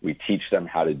 We teach them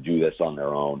how to do this on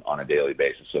their own on a daily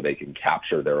basis so they can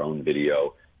capture their own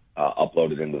video,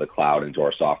 upload it into the cloud, into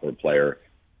our software player,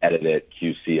 edit it,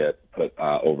 QC it, put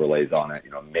overlays on it,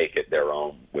 make it their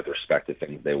own with respect to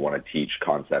things they want to teach,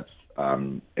 concepts,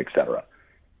 et cetera.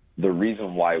 The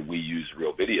reason why we use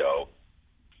real video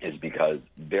is because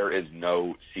there is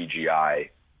no CGI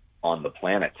on the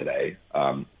planet today.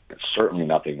 Certainly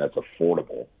nothing that's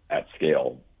affordable at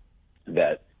scale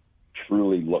that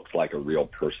truly looks like a real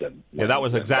person. Yeah, that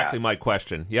was exactly my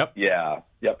question. Yep. Yeah,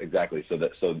 yep, exactly. So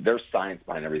there's science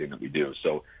behind everything that we do.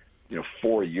 So,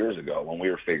 4 years ago when we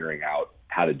were figuring out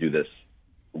how to do this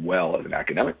well as an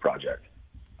academic project,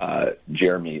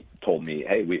 Jeremy told me,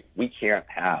 hey, we can't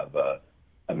have a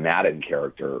Madden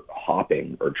character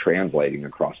hopping or translating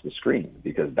across the screen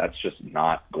because that's just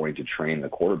not going to train the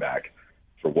quarterback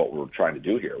for what we're trying to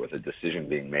do here with a decision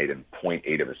being made in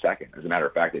 0.8 of a second. As a matter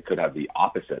of fact, it could have the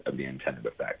opposite of the intended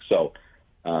effect. So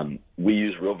we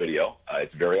use real video.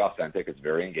 It's very authentic. It's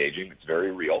very engaging. It's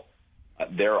very real.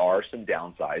 There are some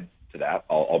downsides to that.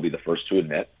 I'll be the first to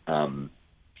admit.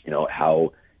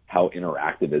 How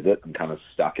interactive is it? I'm kind of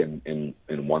stuck in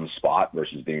one spot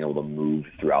versus being able to move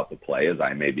throughout the play as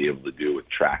I may be able to do with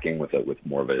tracking with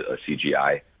more of a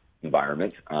CGI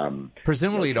environment.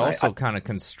 Presumably, it also kind of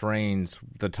constrains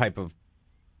the type of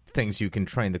things you can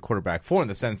train the quarterback for, in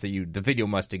the sense that the video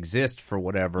must exist for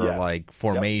whatever, like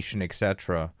formation,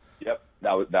 etc. Yep,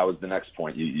 that was the next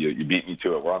point. You beat me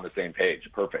to it. We're on the same page.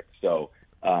 Perfect. So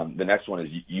the next one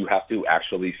is you have to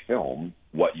actually film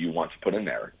what you want to put in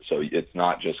there. So it's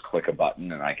not just click a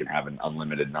button and I can have an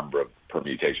unlimited number of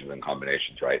permutations and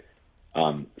combinations, right?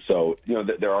 So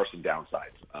there are some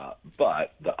downsides,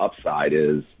 but the upside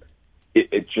is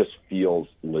it just feels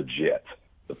legit.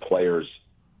 The players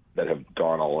that have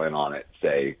gone all in on it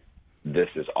say this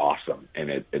is awesome, and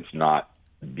it's not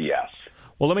BS.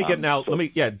 Well, let me get now.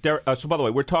 Derek, so, by the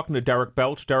way, we're talking to Derek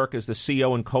Belch. Derek is the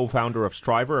CEO and co-founder of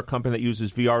Striver, a company that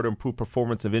uses VR to improve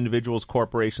performance of individuals,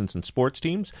 corporations, and sports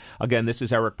teams. Again, this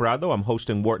is Eric Bradlow. I'm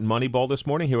hosting Wharton Moneyball this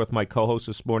morning, here with my co-hosts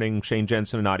this morning, Shane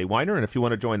Jensen and Adi Weiner. And if you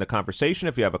want to join the conversation,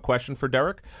 if you have a question for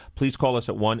Derek, please call us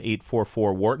at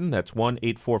 1-844-WHARTON. That's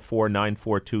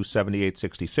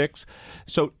 1-844-942-7866.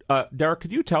 So, Derek,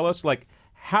 could you tell us,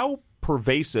 how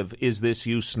pervasive is this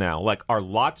use now? Are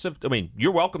lots of,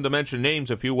 you're welcome to mention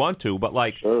names if you want to, but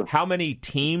sure. How many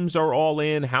teams are all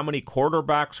in? How many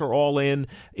quarterbacks are all in?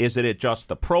 Is it at just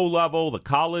the pro level, the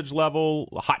college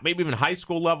level, maybe even high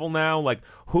school level now?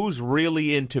 Who's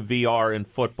really into VR in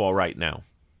football right now?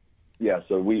 Yeah,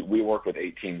 so we work with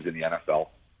 8 teams in the NFL,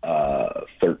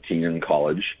 13 in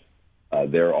college.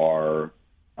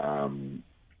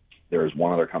 There's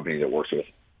one other company that works with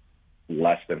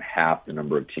less than half the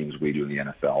number of teams we do in the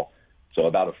NFL. So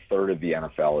about a third of the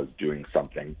NFL is doing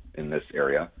something in this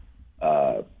area.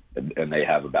 And they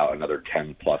have about another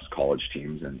 10 plus college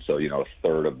teams. And so, a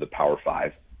third of the Power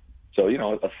 5. So,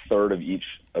 a third of each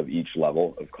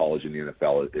level of college in the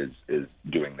NFL is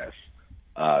doing this.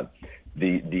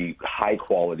 The high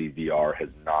quality VR has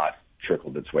not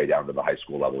trickled its way down to the high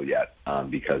school level yet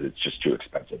because it's just too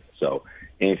expensive. So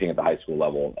anything at the high school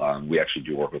level, we actually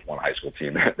do work with one high school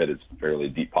team that is fairly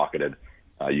deep-pocketed.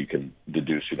 You can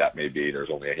deduce who that may be. There's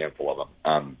only a handful of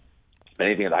them.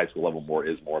 Anything at the high school level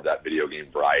is more of that video game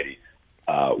variety.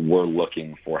 We're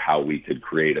looking for how we could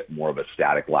create more of a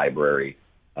static library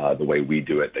the way we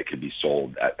do it that could be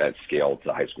sold at scale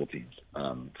to high school teams.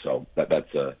 So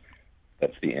that's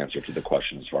the answer to the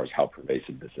question as far as how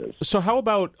pervasive this is. So how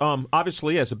about,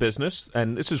 obviously, as a business,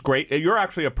 and this is great, you're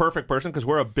actually a perfect person because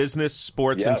we're a business,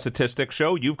 sports, and statistics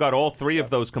show. You've got all three of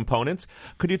those components.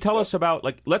 Could you tell us about,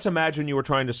 let's imagine you were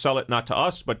trying to sell it not to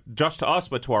us, but just to us,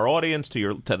 but to our audience,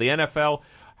 to the NFL.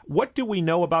 What do we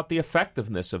know about the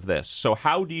effectiveness of this? So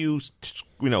how do you,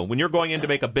 when you're going in to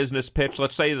make a business pitch,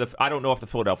 let's say, I don't know if the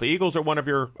Philadelphia Eagles are one of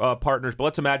your partners, but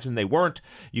let's imagine they weren't.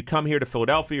 You come here to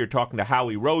Philadelphia, you're talking to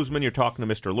Howie Roseman, you're talking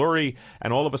to Mr. Lurie,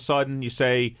 and all of a sudden you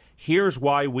say, here's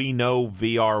why we know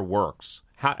VR works.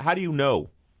 How do you know?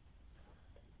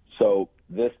 So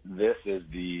this is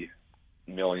the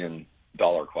 $1 million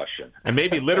question, and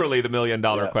maybe literally the $1 million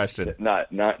question.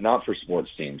 Not for sports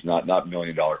teams, not $1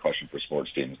 million question for sports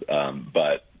teams,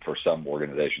 but for some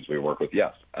organizations we work with,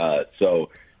 yes. So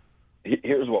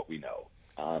here's what we know,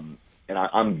 and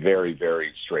I'm very,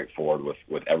 very straightforward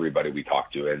with everybody we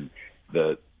talk to, and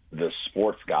the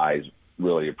sports guys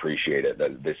really appreciate it.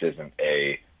 That this isn't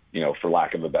for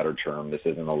lack of a better term, this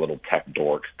isn't a little tech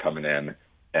dork coming in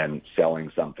and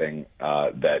selling something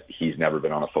that he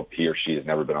or she has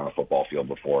never been on a football field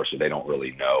before, so they don't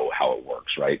really know how it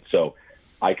works, right? So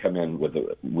I come in with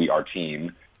our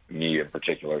team, me in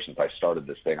particular, since I started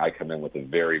this thing, I come in with a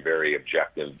very, very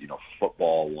objective,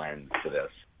 football lens to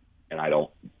this, and I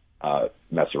don't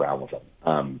mess around with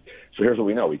them. So here's what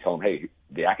we know. We tell them, hey,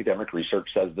 the academic research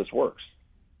says this works.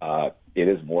 It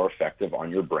is more effective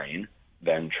on your brain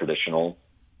than traditional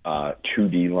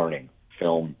 2D learning.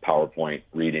 Film, PowerPoint,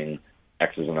 reading,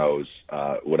 X's and O's,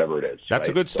 whatever it is. That's right?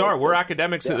 a good start. We're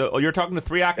academics. Yeah. You're talking to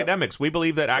three academics. We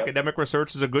believe that academic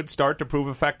research is a good start to prove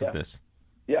effectiveness.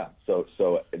 Yeah. So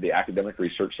the academic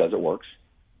research says it works.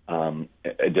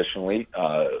 Additionally,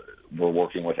 we're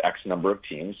working with X number of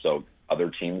teams, so other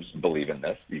teams believe in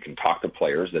this. You can talk to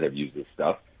players that have used this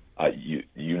stuff.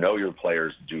 Your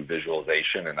players do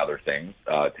visualization and other things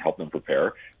to help them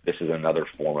prepare. This is another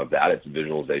form of that. It's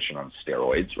visualization on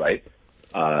steroids, right?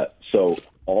 So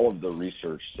all of the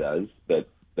research says that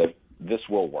this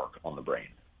will work on the brain.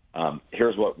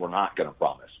 Here's what we're not going to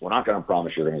promise. We're not going to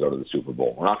promise you're going to go to the Super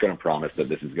Bowl. We're not going to promise that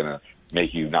this is going to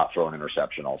make you not throw an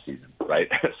interception all season, right?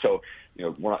 So,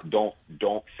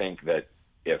 don't think that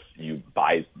if you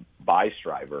buy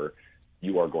Striver,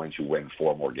 you are going to win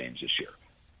 4 more games this year.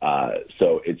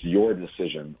 So it's your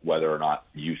decision whether or not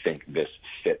you think this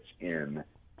fits in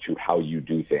to how you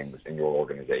do things in your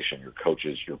organization, your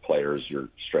coaches, your players, your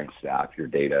strength staff, your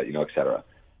data, et cetera.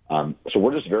 So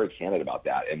we're just very candid about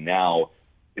that. And now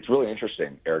it's really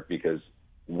interesting, Eric, because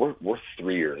we're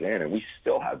 3 years in and we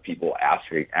still have people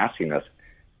asking us,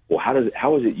 well,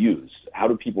 how is it used? How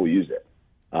do people use it?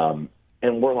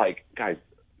 And we're like, guys,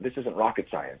 this isn't rocket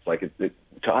science. Like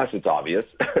to us, it's obvious.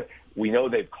 We know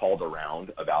they've called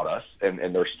around about us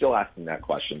and they're still asking that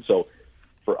question. So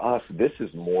for us, this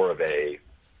is more of a,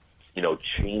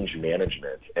 change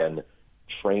management and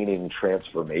training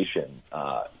transformation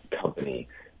company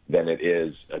than it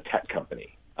is a tech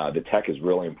company. The tech is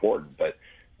really important, but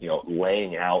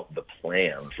laying out the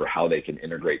plan for how they can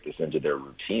integrate this into their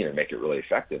routine and make it really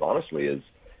effective, honestly,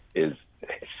 is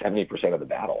 70% of the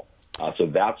battle. So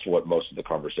that's what most of the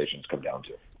conversations come down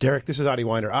to. Derek, this is Adi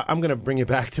Weiner. I'm going to bring you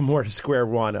back to more to square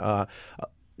one.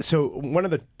 So one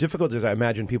of the difficulties I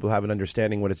imagine people have in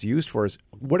understanding what it's used for is,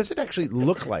 what does it actually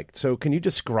look like? So can you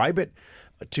describe it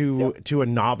to a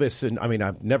novice? And I mean,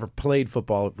 I've never played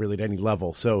football really at any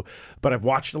level, but I've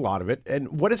watched a lot of it.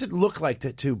 And what does it look like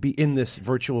to be in this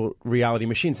virtual reality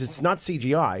machine? Since it's not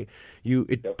CGI,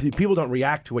 people don't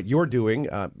react to what you're doing.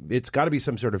 It's got to be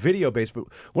some sort of video based. But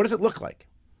what does it look like?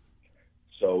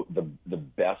 So the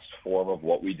best form of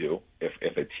what we do,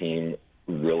 if a team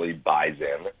really buys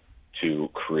in to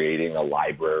creating a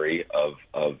library of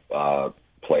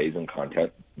plays and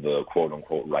content the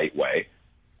quote-unquote right way,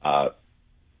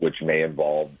 which may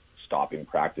involve stopping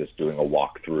practice, doing a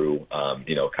walkthrough,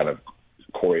 kind of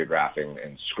choreographing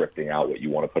and scripting out what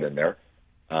you want to put in there,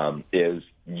 is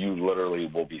you literally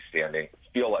will be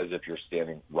feel as if you're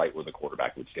standing right where the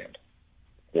quarterback would stand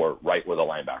or right where the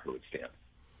linebacker would stand.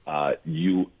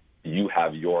 You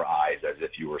have your eyes as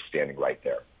if you were standing right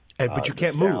there. But you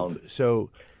can't move, so...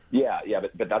 Yeah,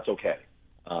 but that's okay.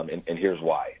 And here's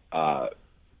why.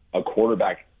 A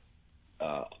quarterback,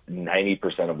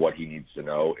 90% of what he needs to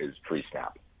know is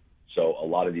pre-snap. So a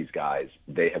lot of these guys,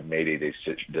 they have made a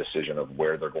decision of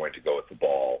where they're going to go with the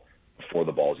ball before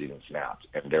the ball's even snapped,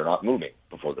 and they're not moving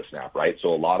before the snap, right?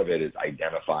 So a lot of it is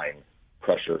identifying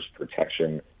pressures,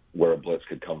 protection, where a blitz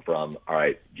could come from. All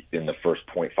right, in the first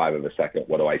 0.5 of a second,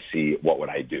 what do I see? What would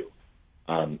I do?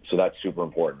 So that's super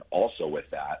important. Also with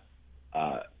that,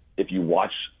 if you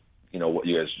watch, what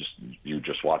you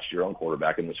just watched your own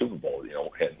quarterback in the Super Bowl,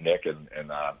 hit Nick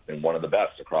and one of the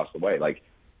best across the way. Like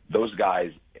those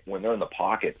guys, when they're in the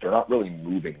pocket, they're not really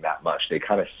moving that much. They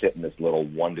kind of sit in this little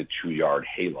 1 to 2 yard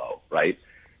halo, right?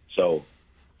 So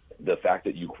the fact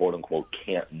that you quote unquote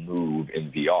can't move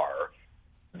in VR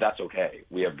that's okay.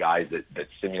 We have guys that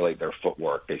simulate their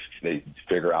footwork. They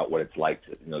figure out what it's like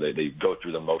to, they go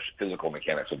through the physical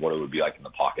mechanics of what it would be like in the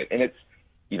pocket. And it's,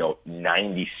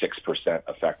 96%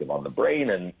 effective on the brain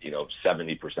and,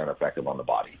 70% effective on the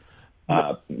body,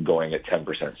 going at 10%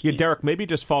 speed. Yeah, Derek, maybe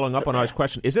just following up on our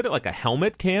question, is it like a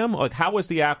helmet cam? Like, how is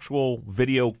the actual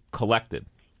video collected?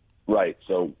 Right.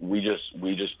 So we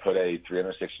just put a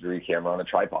 360-degree camera on a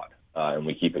tripod, and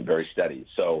we keep it very steady.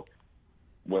 So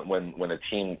when a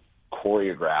team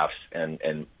choreographs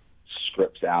and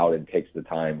scripts out and takes the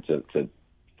time to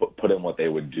put in what they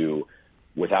would do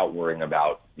without worrying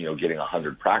about, getting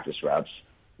 100 practice reps,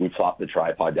 we plop the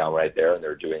tripod down right there, and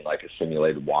they're doing like a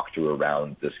simulated walkthrough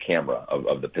around this camera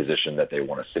of the position that they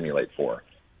want to simulate for.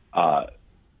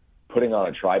 Putting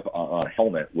on a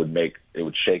helmet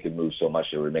would shake and move so much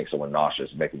that it would make someone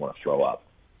nauseous and make them want to throw up.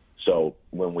 So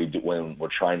when we're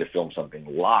trying to film something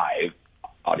live,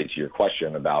 Audie, to your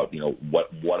question about,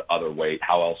 what other way,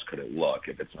 how else could it look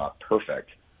if it's not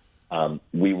perfect?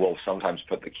 We will sometimes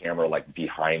put the camera like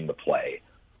behind the play,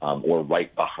 or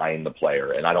right behind the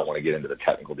player. And I don't want to get into the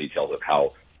technical details of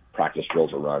how practice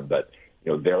drills are run, but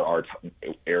there are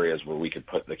areas where we could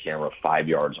put the camera 5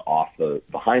 yards off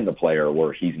behind the player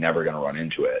where he's never going to run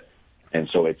into it. And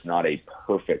so it's not a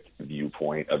perfect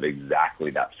viewpoint of exactly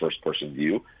that first person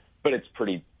view, but it's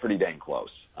pretty dang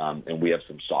close. And we have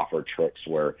some software tricks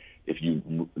where if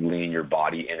you lean your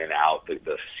body in and out,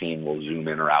 the scene will zoom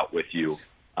in or out with you.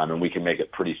 And we can make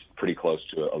it pretty close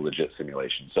to a legit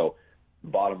simulation. So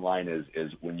bottom line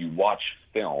is when you watch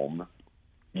film,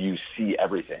 you see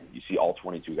everything. You see all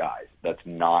 22 guys. That's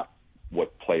not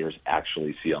what players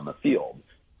actually see on the field.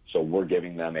 So we're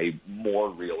giving them a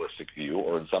more realistic view,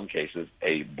 or in some cases,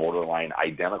 a borderline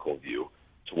identical view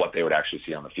to what they would actually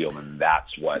see on the field, and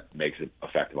that's what makes it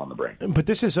effective on the brain. But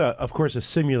this is, of course, a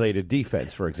simulated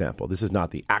defense, for example. This is not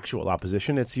the actual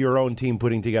opposition. It's your own team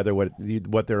putting together what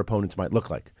their opponents might look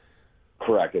like.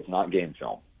 Correct. It's not game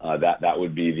film. That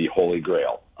would be the holy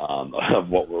grail of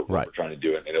what we're trying to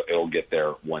do, and it'll get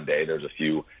there one day. There's a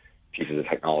few pieces of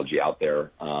technology out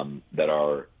there that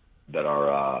are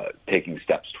taking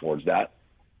steps towards that.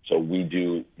 So we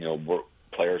do,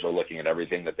 players are looking at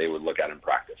everything that they would look at in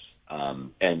practice.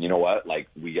 And you know what? Like,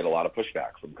 we get a lot of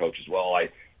pushback from coaches. Well,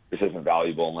 this isn't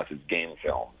valuable unless it's game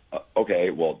film.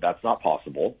 Okay, well, that's not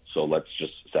possible. So let's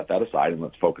just set that aside and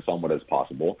let's focus on what is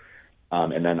possible.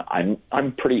 And then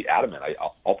I'm pretty adamant.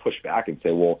 I'll push back and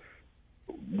say, well,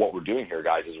 what we're doing here,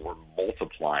 guys, is we're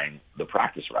multiplying the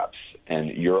practice reps. And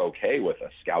you're okay with a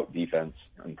scout defense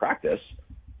in practice.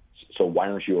 So why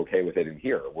aren't you okay with it in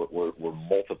here? We're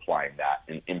multiplying that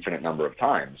an infinite number of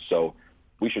times. So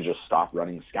we should just stop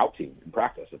running scout team in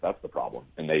practice if that's the problem.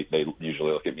 And they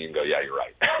usually look at me and go, yeah, you're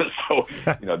right. So,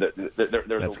 there's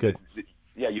that's good.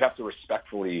 Yeah, you have to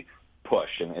respectfully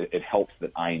push, and it helps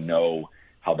that I know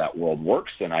how that world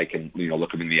works, and I can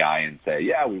look them in the eye and say,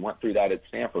 yeah, we went through that at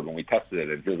Stanford when we tested it,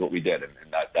 and here's what we did, and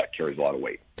that carries a lot of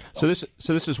weight. So this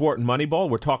is Wharton Moneyball.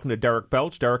 We're talking to Derek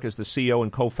Belch. Derek is the CEO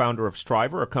and co-founder of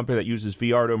Striver, a company that uses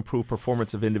VR to improve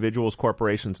performance of individuals,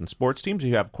 corporations, and sports teams. If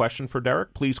you have a question for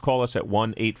Derek, please call us at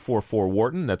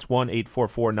 1-844-WHARTON. That's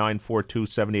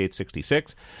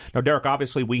 1-844-942-7866. Now, Derek,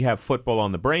 obviously we have football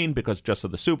on the brain because just of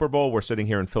the Super Bowl. We're sitting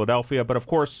here in Philadelphia, but of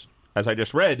course, as I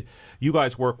just read, you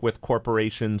guys work with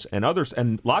corporations and others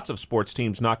and lots of sports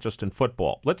teams, not just in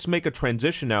football. Let's make a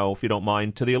transition now, if you don't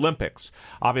mind, to the Olympics.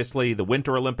 Obviously, the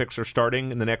Winter Olympics are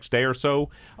starting in the next day or so.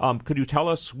 Could you tell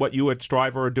us what you at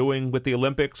Striver are doing with the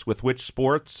Olympics, with which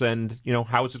sports, and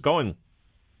how is it going?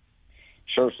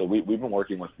 Sure. So we've been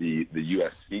working with the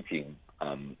U.S. ski team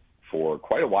for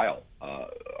quite a while,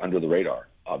 under the radar,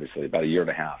 obviously, about a year and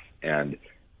a half. And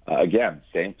again,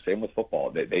 same with football.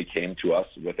 They came to us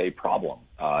with a problem,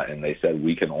 and they said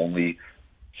we can only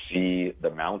see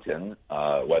the mountain,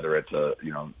 whether it's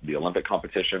the Olympic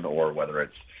competition or whether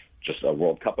it's just a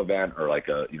World Cup event or like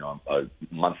a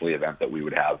monthly event that we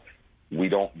would have. We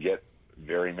don't get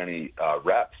very many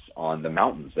reps on the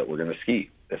mountains that we're going to ski,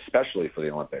 especially for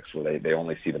the Olympics, where they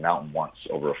only see the mountain once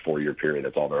over a 4-year period.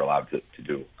 That's all they're allowed to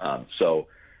do. So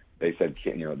they said,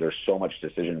 there's so much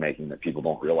decision-making that people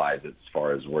don't realize as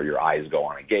far as where your eyes go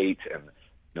on a gate and,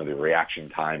 the reaction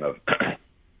time of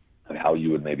how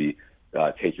you would maybe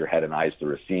take your head and eyes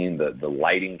through a scene, the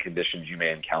lighting conditions you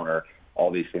may encounter,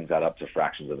 all these things add up to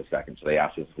fractions of a second. So they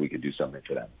asked us if we could do something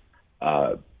for them.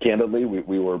 Candidly,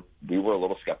 we were a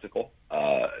little skeptical.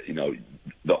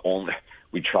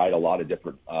 We tried a lot of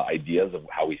different ideas of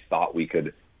how we thought we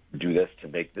could do this to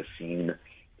make the scene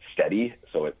steady,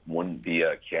 so it wouldn't be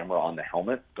a camera on the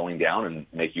helmet going down and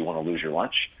make you want to lose your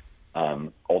lunch.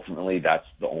 Ultimately, that's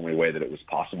the only way that it was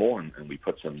possible, and we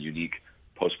put some unique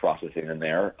post-processing in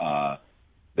there.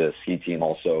 The ski team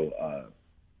also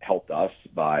helped us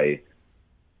by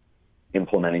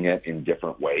implementing it in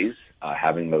different ways,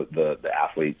 having the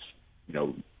athletes,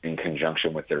 in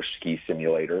conjunction with their ski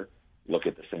simulator, look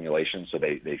at the simulation. So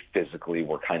they physically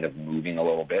were kind of moving a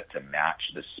little bit to match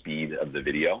the speed of the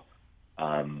video.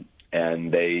 And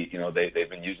they've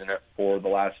been using it for the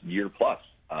last year plus.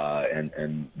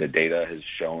 And the data has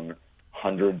shown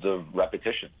hundreds of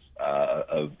repetitions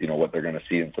of what they're going to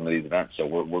see in some of these events. So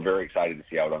we're very excited to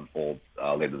see how it unfolds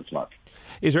later this month.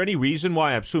 Is there any reason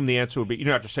why? I assume the answer would be, you're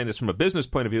not just saying this from a business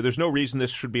point of view. There's no reason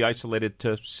this should be isolated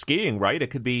to skiing, right?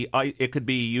 It could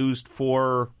be used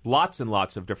for lots and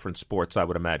lots of different sports, I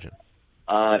would imagine.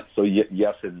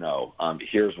 Yes and no.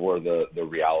 Here's where the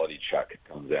reality check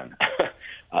comes in.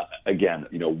 Again,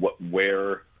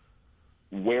 where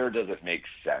does it make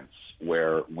sense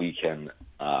where we can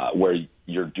where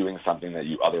you're doing something that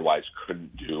you otherwise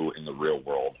couldn't do in the real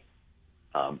world?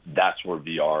 That's where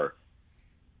VR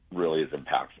really is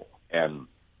impactful. And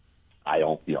I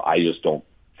just don't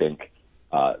think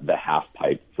the half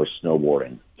pipe for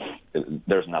snowboarding,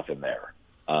 there's nothing there.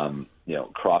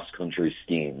 Cross country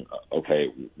skiing. Okay,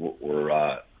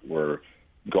 we're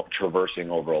traversing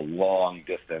over a long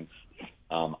distance.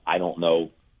 I don't know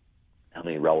how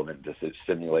many relevant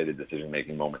simulated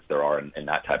decision-making moments there are in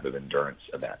that type of endurance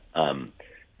event.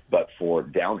 But for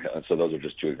downhill, so those are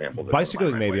just two examples.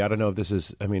 Bicycling, maybe. I don't know if this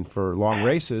is, for long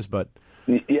races, but...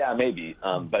 Yeah, maybe.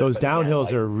 But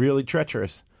downhills are really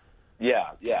treacherous.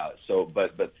 Yeah. So,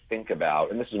 but think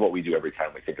about, and this is what we do every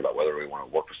time we think about whether we want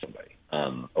to work with somebody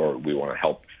or we want to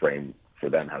help frame for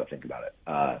them how to think about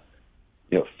it.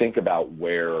 Think about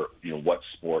where, what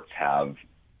sports have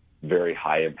very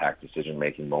high impact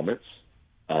decision-making moments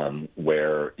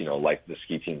where, like the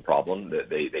ski team problem, that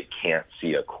they can't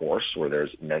see a course where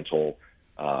there's mental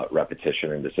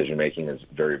repetition and decision-making is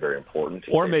very, very important.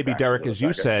 Or maybe, Derek, as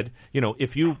you said,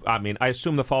 if you, I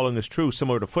assume the following is true,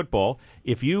 similar to football,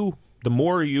 the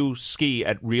more you ski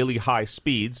at really high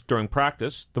speeds during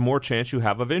practice, the more chance you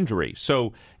have of injury.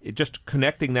 So just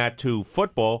connecting that to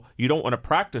football, you don't want to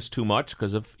practice too much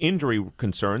because of injury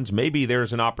concerns. Maybe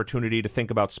there's an opportunity to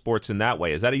think about sports in that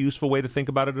way. Is that a useful way to think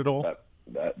about it at all?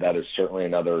 That is certainly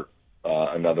another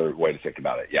way to think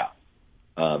about it, yeah.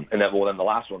 And then the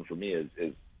last one for me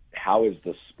is how is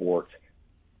the sport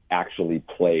actually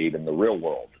played in the real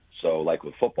world? So like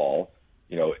with football,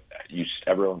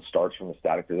 everyone starts from a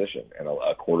static position, and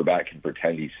a quarterback can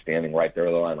pretend he's standing right there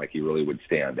on the line like he really would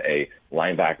stand. A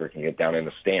linebacker can get down in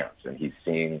a stance, and he's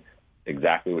seeing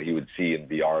exactly what he would see in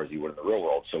VR as he would in the real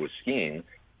world. So with skiing,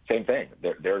 same thing.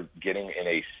 They're getting in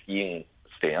a skiing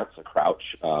stance, a crouch,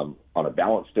 on a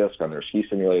balance disc on their ski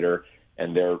simulator,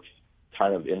 and they're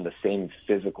kind of in the same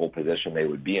physical position they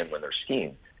would be in when they're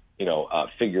skiing.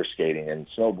 Figure skating and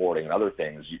snowboarding and other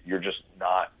things, you're just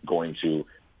not going to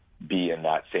be in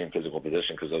that same physical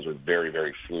position because those are very,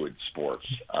 very fluid sports.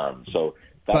 So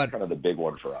that's kind of the big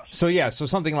one for us. So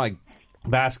something like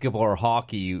basketball or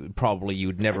hockey,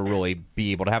 you'd never really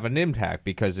be able to have an impact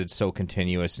because it's so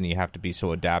continuous and you have to be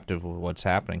so adaptive with what's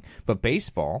happening. But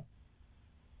baseball,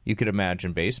 you could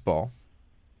imagine baseball.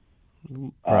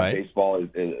 Right. Baseball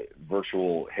is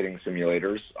virtual hitting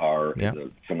simulators is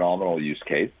a phenomenal use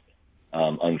case.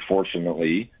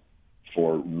 Unfortunately,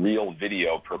 for real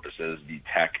video purposes, the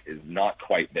tech is not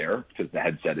quite there because the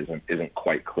headset isn't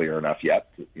quite clear enough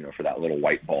yet, for that little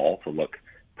white ball to look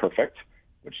perfect,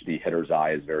 which the hitter's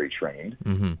eye is very trained.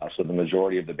 Mm-hmm. So the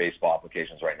majority of the baseball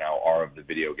applications right now are of the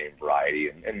video game variety,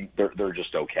 and they're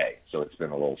just okay. So it's been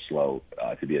a little slow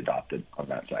to be adopted on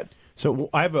that side. So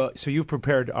so you've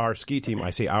prepared our ski team.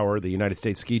 I say the United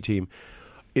States ski team.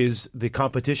 Is the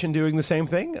competition doing the same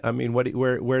thing?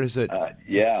 Where does it?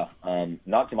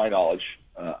 Not to my knowledge.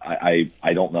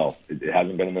 I don't know. It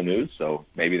hasn't been in the news, so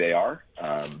maybe they are,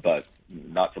 but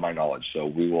not to my knowledge. So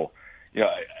we will.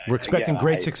 We're expecting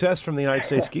great success from the United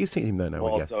States ski team, then. I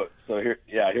would guess. So here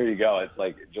you go. It's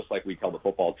like just like we tell the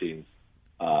football teams.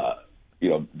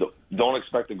 Don't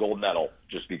expect a gold medal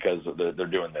just because they're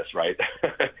doing this, right?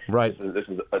 Right. This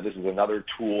is another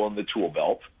tool in the tool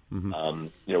belt.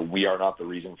 Mm-hmm. We are not the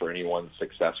reason for anyone's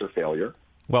success or failure.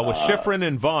 Well, with Schifrin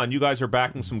and Vaughn, you guys are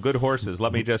backing some good horses.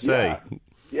 Let me just say.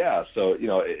 Yeah. So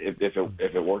if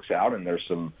it works out and there's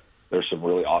some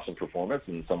really awesome performance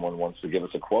and someone wants to give us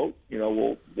a quote,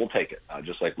 we'll take it.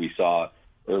 Just like we saw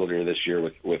earlier this year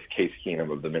with Case Keenum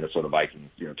of the Minnesota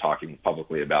Vikings, talking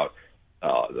publicly about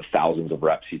the thousands of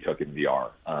reps he took in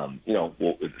VR.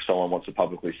 If someone wants to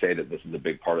publicly say that this is a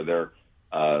big part of their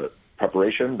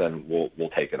preparation, then we'll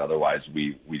take it. Otherwise,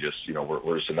 we just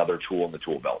we're just another tool in the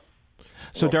tool belt.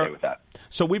 So, okay with that.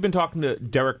 So we've been talking to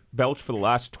Derek Belch for the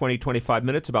last 20, 25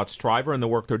 minutes about Striver and the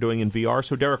work they're doing in VR.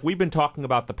 So, Derek, we've been talking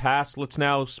about the past. Let's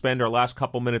now spend our last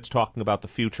couple minutes talking about the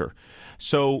future.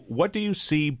 So what do you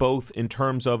see both in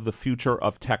terms of the future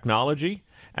of technology,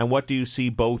 and what do you see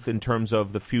both in terms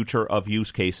of the future of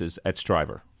use cases at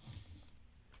Striver?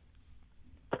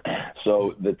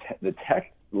 So the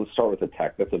tech, let's start with the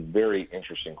tech. That's a very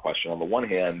interesting question. On the one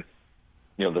hand,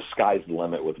 the sky's the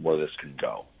limit with where this can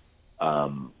go.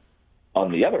 On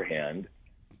the other hand,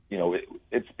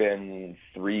 it's been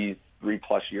three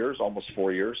plus years, almost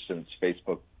 4 years since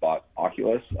Facebook bought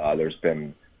Oculus. There's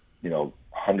been,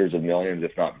 hundreds of millions,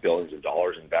 if not billions of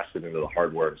dollars invested into the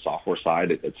hardware and software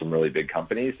side at some really big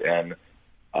companies. And,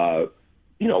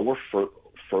 we're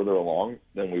further along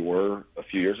than we were a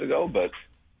few years ago, but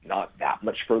not that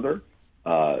much further.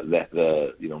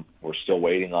 We're still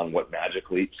waiting on what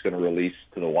Magic Leap's going to release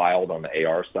to the wild on the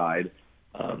AR side.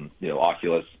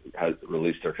 Oculus has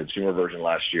released their consumer version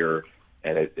last year,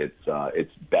 and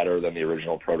it's better than the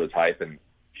original prototype, and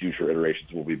future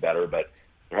iterations will be better. But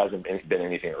there hasn't been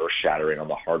anything earth-shattering on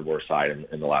the hardware side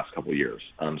in the last couple of years.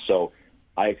 So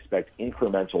I expect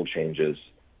incremental changes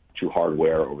to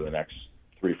hardware over the next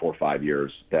 3, 4, 5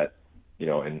 years. That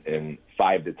in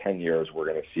 5 to 10 years we're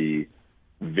going to see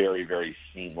very, very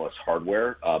seamless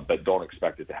hardware, but don't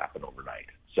expect it to happen overnight.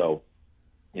 So,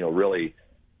 really,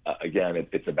 again,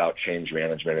 it's about change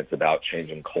management. It's about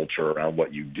changing culture around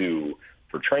what you do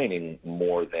for training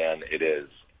more than it is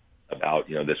about,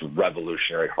 this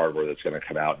revolutionary hardware that's going to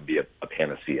come out and be a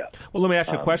panacea. Well, let me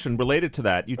ask you a question related to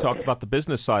that. You talked about the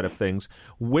business side of things.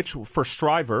 For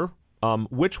Striver,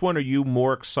 which one are you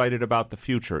more excited about the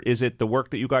future? Is it the work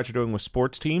that you guys are doing with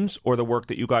sports teams, or the work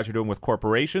that you guys are doing with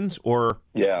corporations, or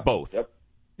both? Yep.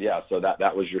 Yeah, so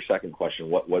that was your second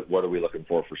question. What are we looking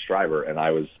for Striver? And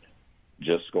I was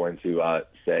just going to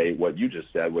say what you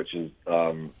just said, which is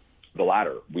the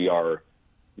latter. We are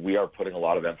putting a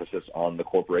lot of emphasis on the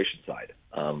corporation side.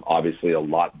 Obviously, a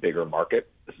lot bigger market.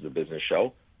 This is a business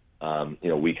show.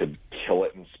 We could kill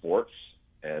it in sports,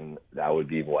 and that would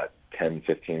be what, $10,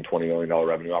 $15, $20 million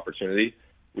revenue opportunity.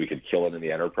 We could kill it in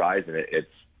the enterprise, and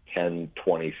it's 10,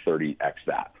 20, 30x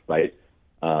that, right,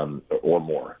 or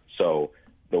more. So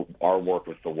our work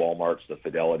with the Walmarts, the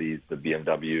Fidelities, the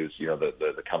BMWs,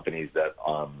 the companies that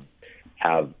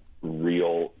have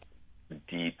real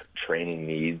deep training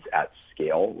needs at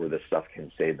scale, where this stuff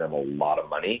can save them a lot of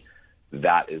money,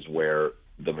 that is where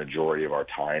the majority of our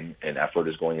time and effort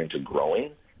is going into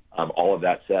growing. All of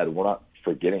that said, we're not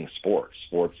forgetting sports.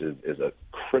 Sports is a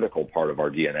critical part of our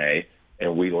DNA,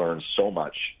 and we learn so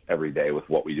much every day with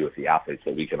what we do with the athletes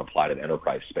that we can apply to the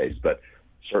enterprise space. But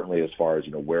certainly as far as,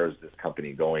 where is this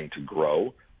company going to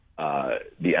grow,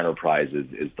 the enterprise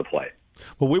is the play.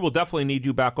 Well, we will definitely need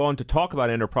you back on to talk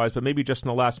about enterprise, but maybe just in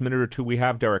the last minute or two we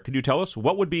have, Derek, could you tell us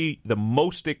what would be the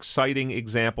most exciting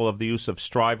example of the use of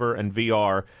Striver and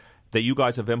VR that you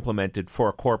guys have implemented for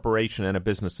a corporation and a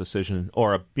business decision,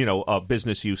 or a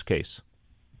business use case?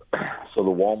 So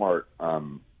the Walmart,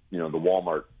 the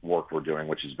Walmart work we're doing,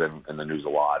 which has been in the news a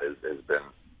lot, has been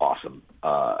awesome.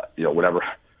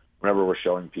 Whenever we're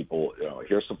showing people,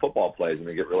 here's some football plays, and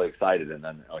they get really excited, and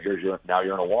then now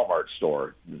you're in a Walmart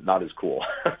store. Not as cool,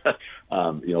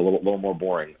 a little more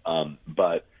boring,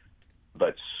 but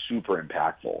super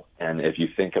impactful. And if you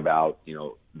think about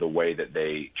the way that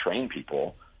they train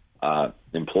people,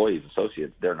 employees,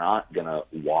 associates, they're not going to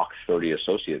walk 30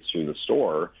 associates through the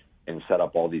store and set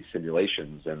up all these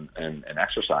simulations and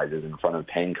exercises in front of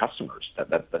paying customers.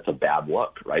 That's a bad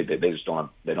look, right? They just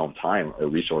don't have time or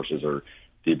resources or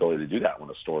the ability to do that when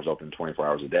a store is open 24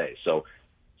 hours a day. So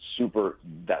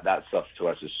that stuff to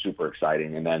us is super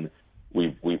exciting. And then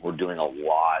we're doing a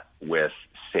lot with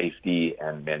safety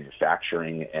and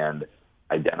manufacturing and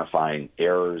identifying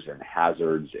errors and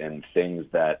hazards and things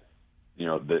that,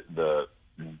 the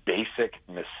basic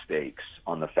mistakes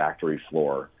on the factory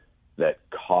floor that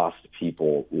cost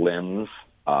people limbs,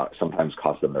 sometimes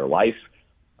cost them their life,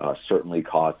 certainly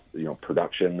cost,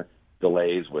 production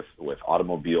delays with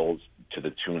automobiles to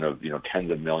the tune of,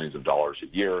 tens of millions of dollars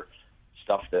a year,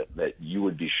 stuff that you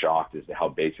would be shocked as to how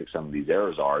basic some of these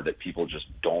errors are that people just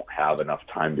don't have enough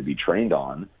time to be trained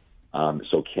on.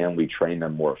 So can we train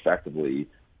them more effectively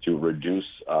to reduce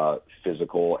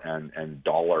physical and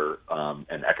dollar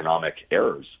and economic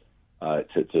errors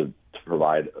to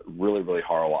provide really, really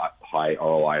high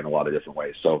ROI in a lot of different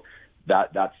ways. So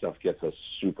that stuff gets us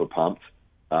super pumped.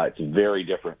 It's very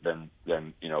different than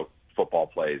football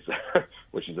plays,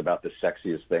 which is about the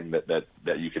sexiest thing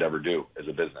that you could ever do as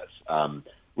a business.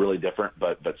 really different,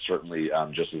 but certainly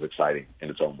just as exciting in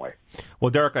its own way.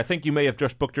 Well, Derek, I think you may have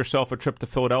just booked yourself a trip to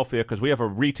Philadelphia because we have a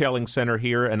retailing center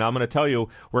here, and I'm going to tell you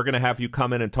we're going to have you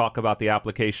come in and talk about the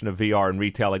application of VR and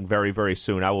retailing very, very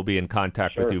soon. I will be in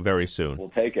contact with you very soon. We'll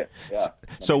take it. Yeah.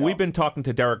 So we've been talking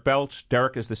to Derek Belch.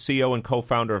 Derek is the CEO and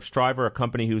co-founder of Striver, a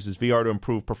company who uses VR to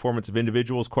improve performance of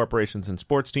individuals, corporations, and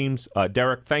sports teams.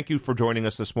 Derek, thank you for joining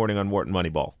us this morning on Wharton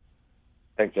Moneyball.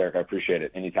 Thanks, Eric. I appreciate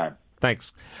it. Anytime.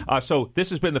 Thanks. So this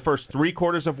has been the first 3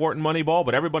 quarters of Wharton Moneyball,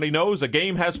 but everybody knows a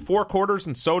game has 4 quarters,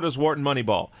 and so does Wharton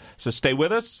Moneyball. So stay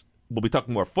with us. We'll be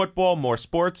talking more football, more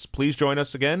sports. Please join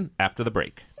us again after the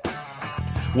break.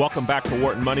 Welcome back to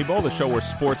Wharton Moneyball, the show where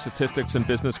sports, statistics, and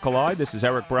business collide. This is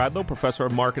Eric Bradlow, professor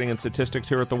of marketing and statistics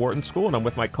here at the Wharton School, and I'm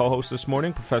with my co-hosts this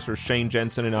morning, Professors Shane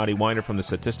Jensen and Adi Weiner from the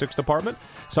statistics department.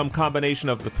 Some combination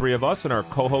of the 3 of us and our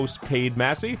co-host, Cade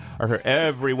Massey, are here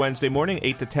every Wednesday morning,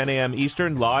 8 to 10 a.m.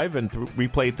 Eastern, live and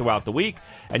replayed throughout the week.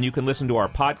 And you can listen to our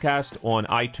podcast on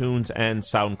iTunes and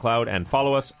SoundCloud, and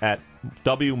follow us at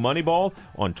W Moneyball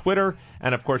on Twitter,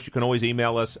 and of course you can always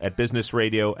email us at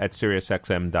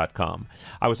businessradio@SiriusXM.com.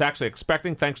 I was actually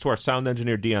expecting, thanks to our sound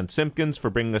engineer Dion Simpkins for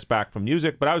bringing us back from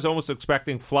music, but I was almost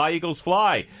expecting Fly Eagles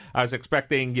Fly. I was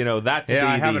expecting, that to be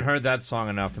I haven't heard that song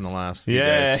enough in the last few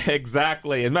days. Yeah,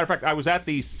 exactly. As a matter of fact, I was at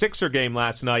the Sixer game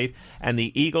last night, and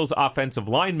the Eagles offensive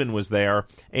lineman was there,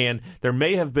 and there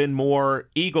may have been more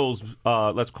Eagles,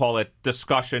 let's call it,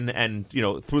 discussion and,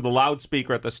 through the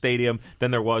loudspeaker at the stadium than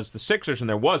there was the Sixers, and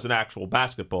there was an actual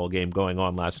basketball game going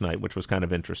on last night, which was kind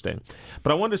of interesting.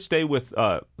 But I wanted to stay with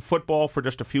football for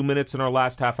just a few minutes in our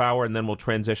last half hour, and then we'll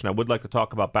transition. I would like to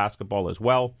talk about basketball as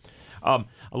well. A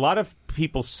lot of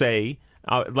people say,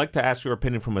 I'd like to ask your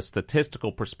opinion from a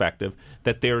statistical perspective,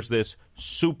 that there's this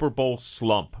Super Bowl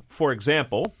slump. For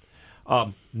example,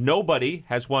 nobody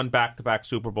has won back-to-back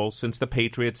Super Bowls since the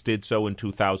Patriots did so in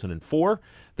 2004.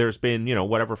 There's been,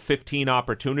 15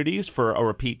 opportunities for a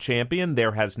repeat champion.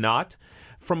 There has not.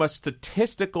 From a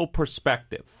statistical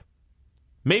perspective,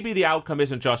 maybe the outcome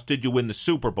isn't just did you win the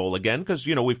Super Bowl again, because,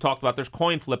 we've talked about there's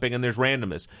coin flipping and there's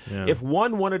randomness. Yeah. If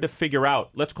one wanted to figure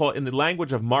out, let's call it in the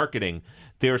language of marketing,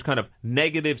 there's kind of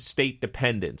negative state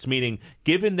dependence, meaning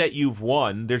given that you've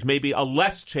won, there's maybe a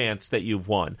less chance that you've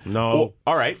won. No.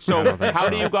 All right, so how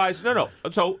do you guys... No.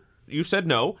 So you said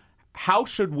no. How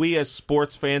should we as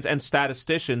sports fans and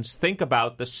statisticians think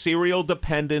about the serial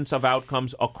dependence of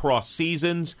outcomes across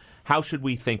seasons? How should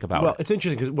we think about it? Well, it's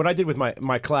interesting because what I did with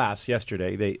my class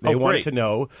yesterday, they wanted to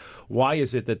know why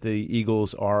is it that the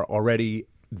Eagles are already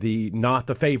not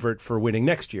the favorite for winning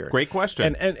next year. Great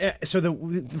question. And so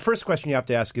the first question you have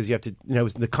to ask is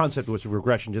the concept was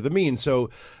regression to the mean. So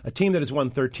a team that has won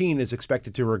 13 is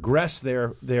expected to regress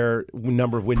their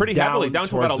number of wins pretty heavily down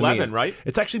to about 11, right?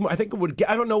 It's actually, I think it would.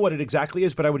 I don't know what it exactly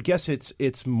is, but I would guess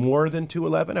it's more than to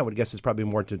 11. I would guess it's probably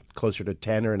closer to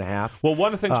 10 or and a half. Well,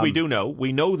 one of the things we do know,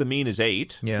 we know the mean is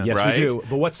 8. Yeah. Yes, right? we do.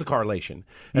 But what's the correlation?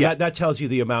 And that tells you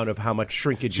the amount of how much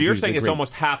shrinkage. So you're saying it's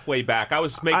almost halfway back. I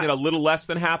was making it a little less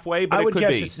than halfway, but it could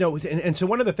be. And so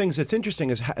one of the things that's interesting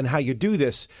is how you do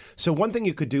this. So one thing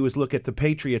you could do is look at the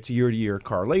Patriots' year-to-year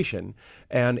correlation,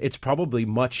 and it's probably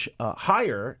much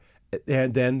higher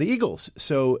than the Eagles.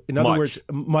 So in other words,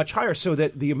 much higher. So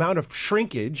that the amount of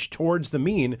shrinkage towards the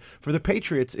mean for the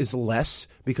Patriots is less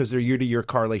because their year-to-year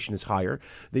correlation is higher.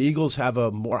 The Eagles have a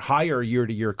lower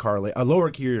year-to-year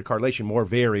correlation, more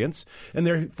variance, and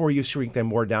therefore you shrink them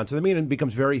more down to the mean, and it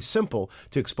becomes very simple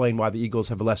to explain why the Eagles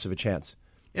have less of a chance.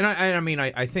 And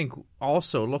I think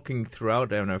also looking throughout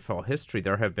NFL history,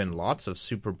 there have been lots of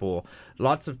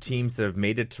teams that have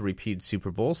made it to repeat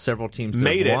Super Bowls. Several teams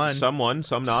that have won. Some won,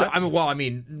 some not.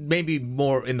 Maybe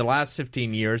more in the last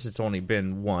 15 years. It's only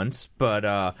been once, but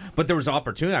there was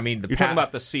opportunity. You're talking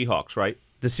about the Seahawks, right?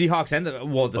 The Seahawks and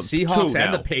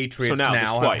the Patriots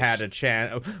now have had a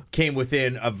chance. Came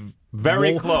within a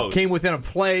very close. Came within a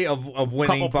play of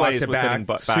winning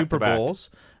back-to-back Super Bowls.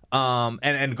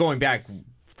 And going back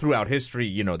throughout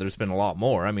history, there's been a lot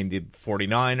more. The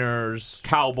 49ers,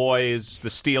 Cowboys, the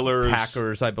Steelers,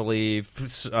 Packers, I believe.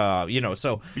 So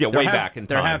way back in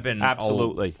time. There have been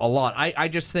absolutely a lot. I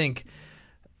just think,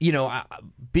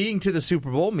 being to the Super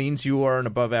Bowl means you are an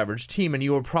above-average team, and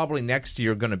you are probably next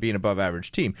year going to be an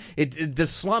above-average team. The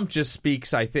slump just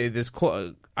speaks. I think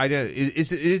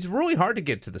it's really hard to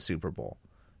get to the Super Bowl,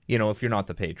 if you're not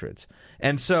the Patriots,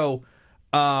 and so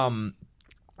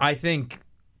I think.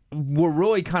 we're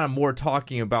really kind of more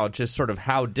talking about just sort of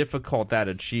how difficult that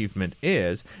achievement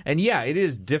is. And yeah, it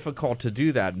is difficult to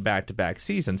do that in back-to-back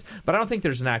seasons, but I don't think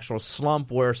there's an actual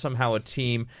slump where somehow a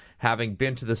team, having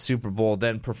been to the Super Bowl,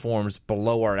 then performs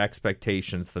below our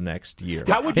expectations the next year.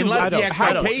 How would you, Unless the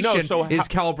expectation is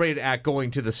calibrated at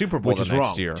going to the Super Bowl which the is next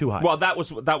wrong. year. Too high. Well, that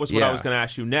was what I was going to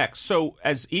ask you next. So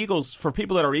as Eagles, for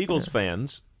people that are Eagles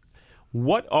fans,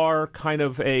 what are kind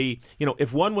of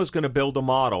if one was going to build a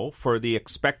model for the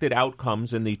expected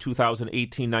outcomes in the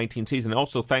 2018-19 season, and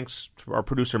also thanks to our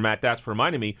producer Matt Datz for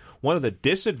reminding me, one of the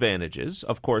disadvantages,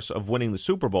 of course, of winning the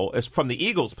Super Bowl is from the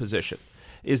Eagles' position,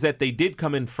 is that they did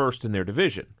come in first in their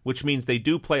division, which means they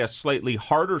do play a slightly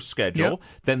harder schedule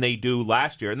than they do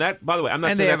last year. And that, by the way, I'm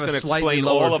not saying that's going to explain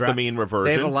all of the mean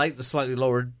reversion. They have a slightly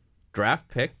lower draft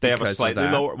pick. They have a slightly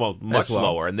lower, much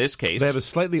lower in this case. They have a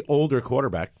slightly older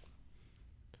quarterback.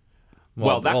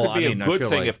 Well, that could be a good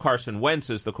thing if Carson Wentz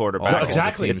is the quarterback. Well,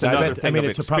 exactly. It's another thing of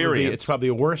experience. It's probably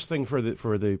a worse thing for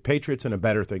the Patriots and a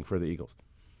better thing for the Eagles.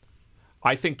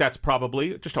 I think that's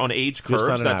probably, just on age curves,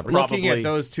 on that's average. probably... Looking at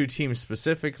those two teams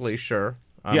specifically, sure.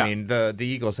 I mean, the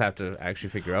Eagles have to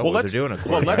actually figure out what they're doing.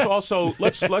 Well,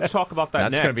 let's talk about that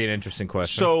That's next. going to be an interesting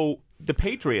question. So the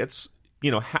Patriots,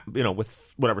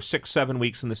 with whatever 6-7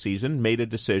 weeks in the season, made a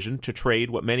decision to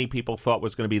trade what many people thought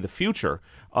was going to be the future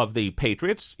of the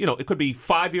Patriots. It could be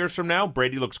 5 years from now.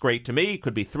 Brady looks great to me. It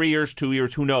could be 3 years, 2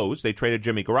 years. Who knows? They traded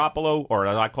Jimmy Garoppolo, or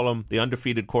as I call him, the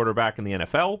undefeated quarterback in the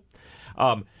NFL.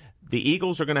 The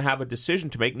Eagles are going to have a decision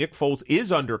to make. Nick Foles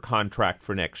is under contract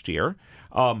for next year.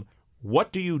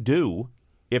 What do you do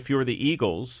if you're the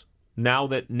Eagles now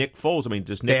that Nick Foles? I mean,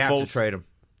 does Nick Foles? They have to trade him.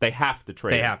 They have to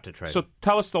trade. They have to trade. So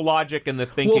tell us the logic and the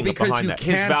thinking behind that.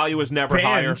 His value is never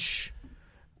higher.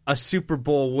 A Super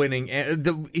Bowl winning,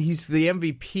 he's the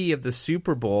MVP of the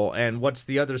Super Bowl, and what's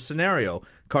the other scenario?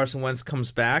 Carson Wentz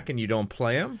comes back and you don't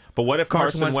play him. But what if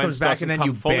Carson Wentz comes back and then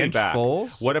you bench back?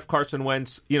 Foles? What if Carson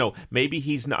Wentz, maybe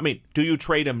he's not? I mean, do you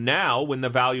trade him now when the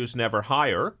value is never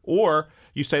higher, or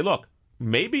you say, look,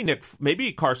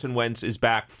 maybe Carson Wentz is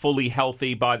back fully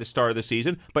healthy by the start of the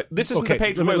season, but this isn't the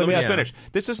Patriots. Let me just finish.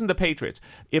 This isn't the Patriots.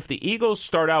 If the Eagles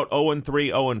start out 0-3,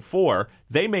 0-4,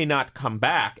 they may not come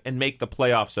back and make the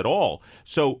playoffs at all.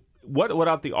 So what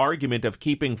about the argument of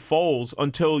keeping Foles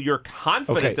until you're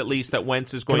confident at least that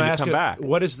Wentz is going to come back?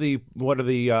 What are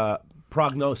the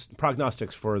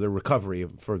prognostics for the recovery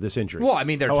for this injury? Well, I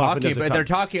mean, they're talking.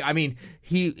 I mean,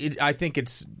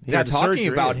 they're talking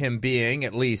about him being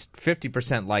at least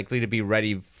 50% likely to be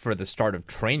ready for the start of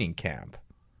training camp,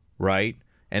 right?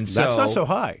 And so that's not so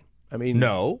high. I mean,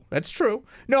 no, that's true.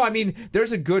 No, I mean,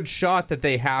 there's a good shot that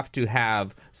they have to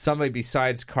have somebody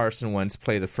besides Carson Wentz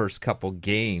play the first couple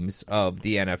games of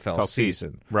the NFL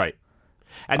season. Right.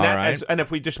 And and if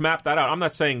we just map that out, I'm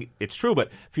not saying it's true,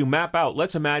 but if you map out,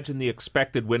 let's imagine the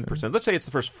expected win percent. Let's say it's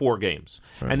the first 4 games,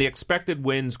 and the expected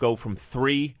wins go from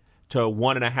 3 to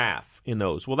 1.5 in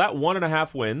those. Well, that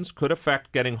 1.5 wins could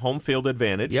affect getting home field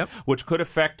advantage, which could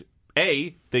affect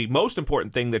the most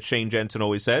important thing that Shane Jensen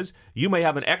always says, you may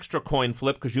have an extra coin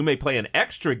flip because you may play an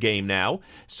extra game now.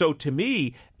 So to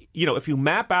me, if you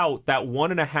map out that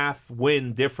 1.5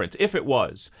 win difference, if it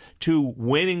was, to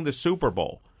winning the Super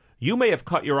Bowl, you may have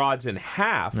cut your odds in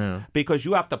half because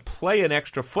you have to play an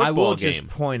extra football game. I will just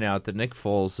point out that Nick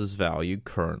Foles' value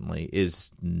currently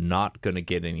is not going to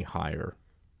get any higher.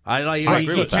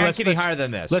 He can't get any higher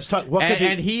than this. Let's talk.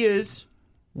 And he is,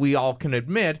 we all can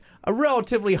admit, a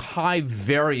relatively high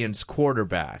variance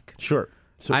quarterback. Sure.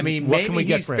 So I mean, what can we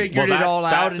maybe he's figured it all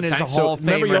out and is a Hall of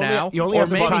Famer now, or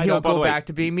maybe he'll go back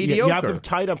to being mediocre. You have them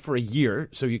tied up for a year,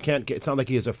 so you can't get. It's not like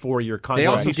he has a 4-year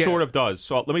contract. He sort of does.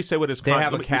 So let me say what his they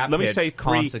have a cap let me say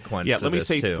consequence. Let me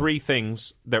say 3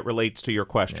 things that relates to your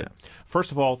question. Yeah.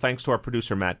 First of all, thanks to our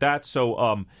producer Matt Datz.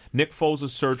 So Nick Foles'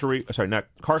 surgery,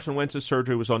 Carson Wentz's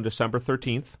surgery was on December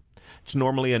 13th. It's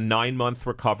normally a 9-month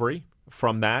recovery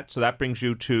from that, so that brings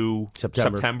you to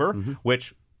September,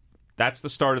 which that's the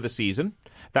start of the season.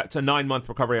 That's a 9-month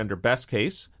recovery under best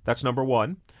case. That's number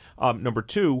one. Number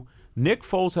two, Nick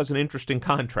Foles has an interesting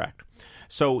contract.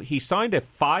 So he signed a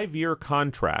 5-year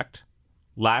contract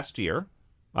last year.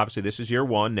 Obviously, this is year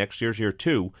 1. Next year's year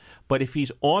 2. But if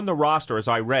he's on the roster, as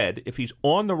I read, if he's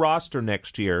on the roster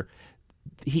next year,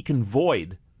 he can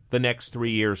void the next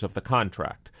 3 years of the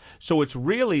contract. So it's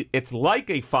like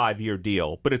a 5-year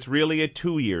deal, but it's really a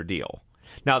 2-year deal.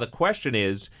 Now, the question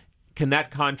is, can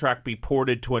that contract be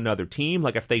ported to another team?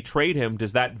 Like if they trade him,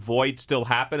 does that void still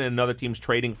happen and another team's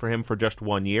trading for him for just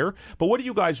 1 year? But what do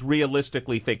you guys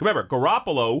realistically think? Remember,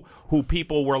 Garoppolo, who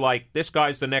people were like, this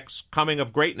guy's the next coming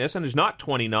of greatness, and is not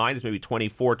 29, is maybe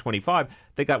 24, 25.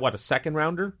 They got, what, a second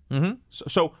rounder? Mm-hmm.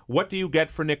 So what do you get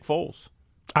for Nick Foles?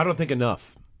 I don't think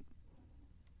enough.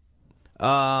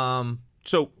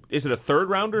 So is it a third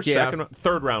rounder?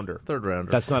 Third rounder. Third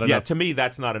rounder. That's not enough. Yeah, to me,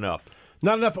 that's not enough.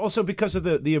 Not enough. Also, because of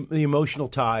the emotional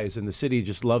ties, and the city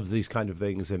just loves these kind of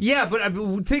things. And yeah, but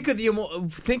think of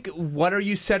think. What are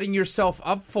you setting yourself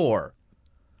up for?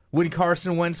 When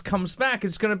Carson Wentz comes back,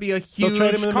 it's going to be a huge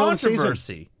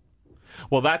controversy.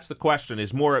 Well, that's the question.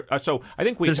 Is more. So I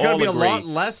think there's going to be a lot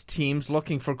less teams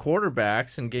looking for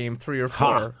quarterbacks in Game 3 or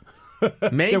 4.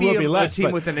 Maybe there will be less,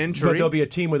 team with an injury. But there'll be a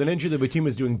team with an injury. There'll be a team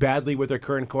who's doing badly with their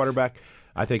current quarterback.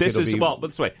 I think this is well.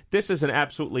 This way, this is an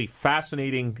absolutely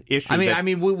fascinating issue.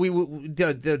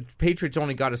 The Patriots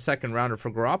only got a second rounder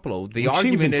for Garoppolo. The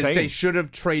argument is they should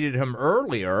have traded him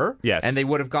earlier, yes, and they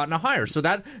would have gotten a higher. So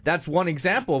that's one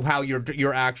example of how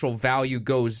your actual value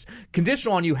goes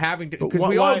conditional on you having to. Because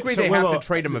we all agree they have to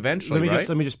trade him eventually.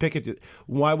 Let me just pick it.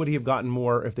 Why would he have gotten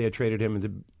more if they had traded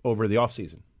him over the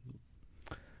offseason?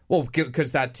 Well,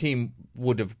 because that team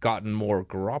would have gotten more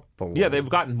Garoppolo. Yeah, they've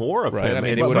gotten more of him. I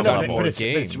mean, they would have gotten more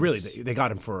games. It's really they got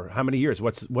him for how many years?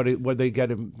 What they get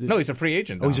him? No, he's a free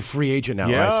agent now. Oh, he's a free agent now.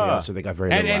 Yeah. I see. Oh, so they got very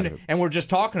little out of him. And we're just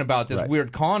talking about this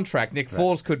weird contract. Nick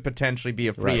Foles could potentially be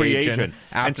a free agent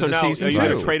after the season. And so now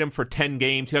you trade him for 10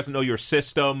 games. He doesn't know your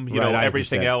system. You know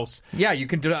everything else. Yeah, you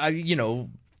can do.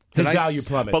 His value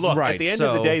plummets. But look, at the end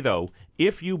of the day, though,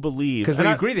 if you believe, because we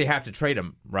agree they have to trade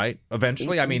him, right?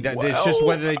 Eventually, I mean, it's just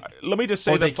whether they. Let me just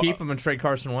say, they keep him and trade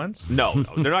Carson Wentz. No,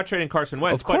 they're not trading Carson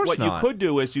Wentz. Of course but what not. you could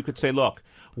do is you could say, look,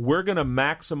 we're going to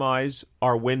maximize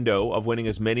our window of winning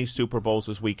as many Super Bowls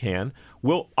as we can.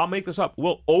 I'll make this up.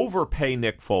 We'll overpay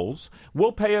Nick Foles.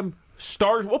 We'll pay him.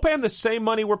 We'll pay him the same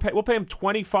money. We'll pay him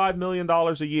 $25 million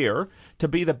a year to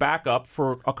be the backup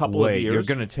for a couple of years. You're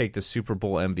going to take the Super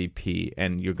Bowl MVP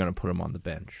and you're going to put him on the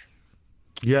bench.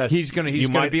 Yes, he's going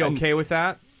to be okay with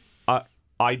that.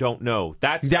 I don't know.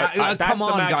 That's come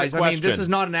on, guys. Question. I mean, this is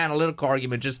not an analytical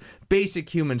argument. Just basic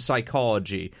human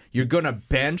psychology. You're going to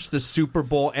bench the Super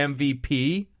Bowl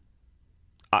MVP.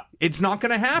 It's not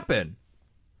going to happen.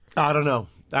 I don't know.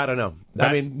 I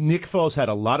mean, Nick Foles had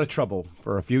a lot of trouble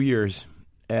for a few years,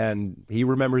 and he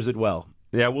remembers it well.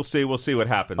 Yeah, we'll see. We'll see what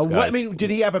happens, guys. Did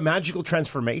he have a magical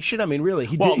transformation? I mean, really?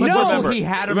 He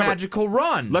had a magical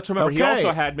run. Let's remember, he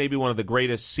also had maybe one of the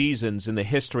greatest seasons in the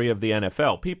history of the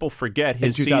NFL. People forget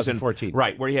his in 2014. Season,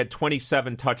 right, where he had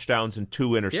 27 touchdowns and 2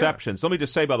 interceptions. Let me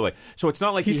just say, by the way, so it's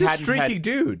not like he's he a hadn't streaky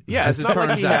dude. Yeah, as it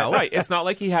turns out. Right, it's not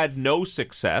like he had no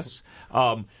success.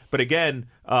 But again,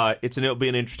 it'll be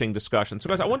an interesting discussion. So,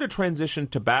 guys, I wanted to transition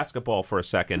to basketball for a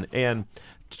second, and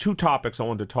 2 topics I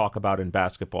wanted to talk about in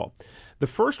basketball. The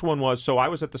first one was, so I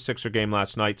was at the Sixer game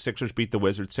last night. Sixers beat the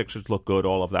Wizards. Sixers look good,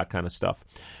 all of that kind of stuff.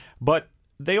 But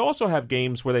they also have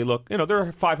games where they look, they're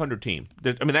a 500 team.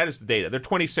 That is the data. They're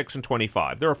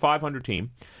 26-25. They're a 500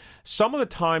 team. Some of the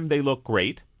time they look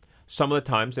great. Some of the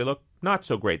times they look not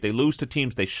so great. They lose to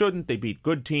teams they shouldn't. They beat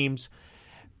good teams.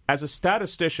 As a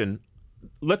statistician,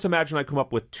 let's imagine I come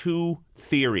up with 2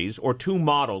 theories or 2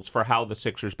 models for how the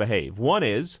Sixers behave. One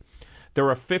is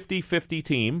they're a 50-50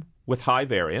 team with high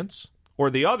variance, or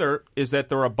the other is that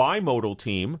they're a bimodal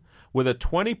team with a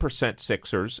 20%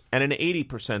 Sixers and an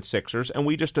 80% Sixers, and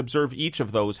we just observe each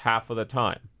of those half of the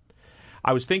time.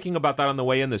 I was thinking about that on the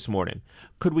way in this morning.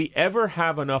 Could we ever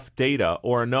have enough data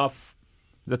or enough,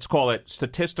 let's call it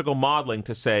statistical modeling,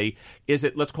 to say, is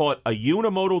it, let's call it a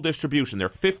unimodal distribution? They're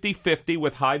 50-50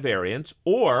 with high variance,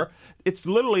 or it's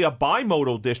literally a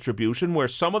bimodal distribution where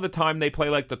some of the time they play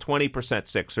like the 20%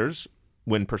 Sixers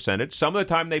win percentage. Some of the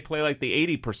time they play like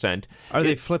the 80%. Are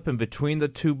they flipping between the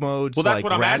 2 modes? Well, that's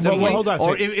what I'm asking. Well, hold on.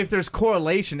 Or if there's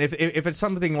correlation, if it's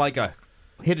something like a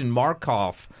hidden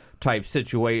Markov type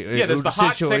situation. Yeah, there's the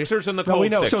hot Sixers and the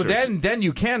cold Sixers. So then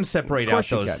you can separate out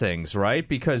those things, right?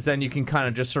 Because then you can kind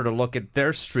of just sort of look at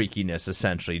their streakiness,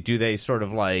 essentially. Do they sort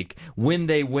of like, when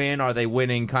they win, are they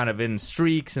winning kind of in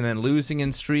streaks and then losing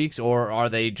in streaks? Or are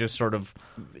they just sort of,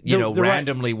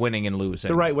 randomly winning and losing?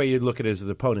 The right way you look at it is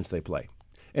the opponents they play.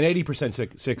 An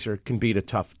 80% Sixer can beat a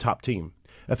tough top team.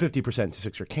 A 50%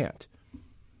 Sixer can't.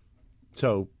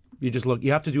 So you just look.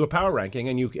 You have to do a power ranking,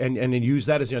 and then use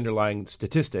that as the underlying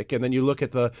statistic, and then you look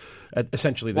at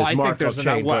essentially this Markov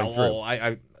chain going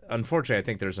through. Unfortunately, I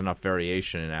think there's enough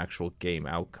variation in actual game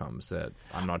outcomes that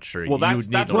I'm not sure. Well, that's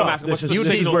what I'm asking. What's the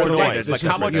signal to noise? Like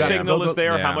how much signal is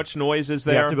there? How much noise is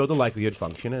there? You have to build a likelihood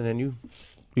function, and then you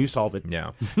You solve it.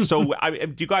 Yeah. So,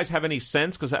 do you guys have any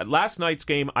sense? Because at last night's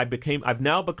game, I've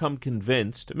now become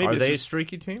convinced. Maybe Are they a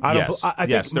streaky team? Yes,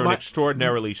 yes, they're an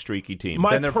extraordinarily streaky team.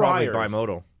 Then they're probably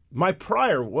bimodal. My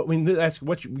prior, what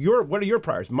are your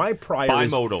priors? My prior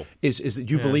bimodal is that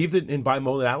you believe in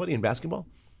bimodality in basketball?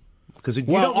 Because you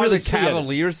well, don't are really the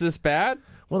Cavaliers this bad?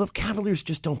 Well, the Cavaliers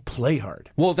just don't play hard.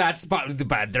 Well, that's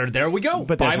bad. There we go.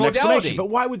 But there's an explanation. But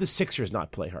why would the Sixers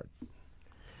not play hard?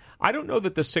 I don't know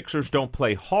that the Sixers don't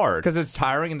play hard. Because it's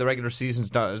tiring and the regular season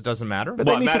doesn't matter. But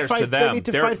well, it matters to them. They need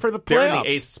to fight for the playoffs. They're in the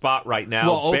 8th spot right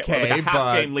now. Well, okay, like a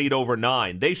half-game lead over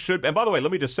 9. They should. And by the way,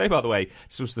 let me just say,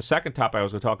 this was the second topic I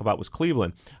was going to talk about was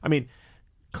Cleveland. I mean,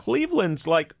 Cleveland's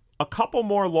like a couple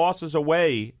more losses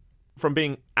away from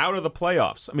being out of the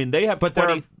playoffs. I mean, they have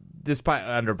 20...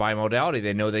 under bimodality,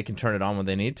 they know they can turn it on when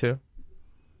they need to.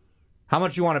 How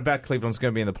much you want to bet Cleveland's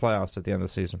going to be in the playoffs at the end of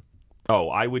the season? Oh,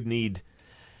 I would need...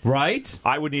 Right?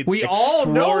 I would need we all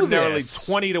know this.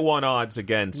 20 to 1 odds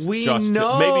against. We just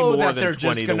know maybe more that than they're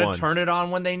 20 just going to turn it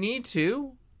on when they need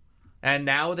to, and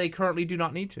now they currently do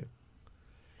not need to.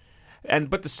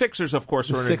 But the Sixers, of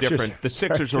course, are in a different. The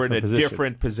Sixers are in a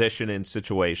different position and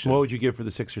situation. What would you give for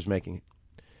the Sixers making it?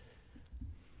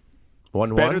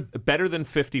 1-1? Better than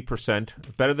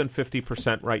 50%. Better than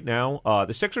 50% right now.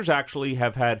 The Sixers actually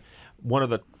have had one of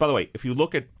the. By the way, if you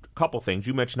look at a couple things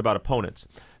you mentioned about opponents,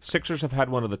 Sixers have had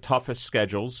one of the toughest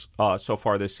schedules so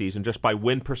far this season, just by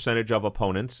win percentage of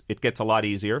opponents. It gets a lot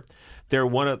easier. They're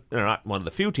not one of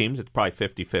the few teams. It's probably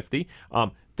 50-50.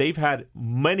 They've had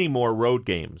many more road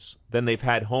games than they've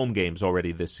had home games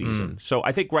already this season. So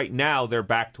I think right now they're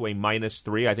back to a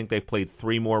 -3. I think they've played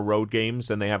 3 more road games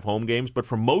than they have home games. But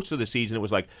for most of the season, it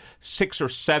was like 6 or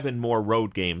 7 more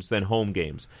road games than home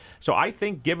games. So I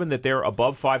think given that they're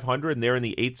above 500 and they're in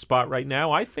the 8th spot right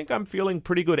now, I think I'm feeling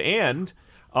pretty good. And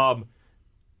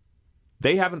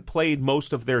they haven't played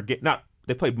most of their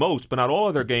they played most, but not all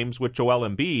of their games with Joel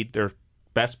Embiid, their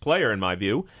best player in my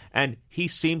view, and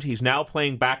he's now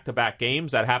playing back-to-back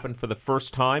games. That happened for the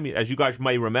first time. As you guys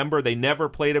may remember, they never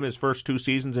played him his first 2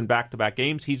 seasons in back-to-back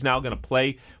games. He's now going to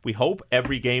play, we hope,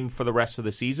 every game for the rest of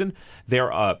the season. They're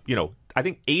I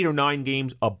think 8 or 9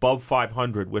 games above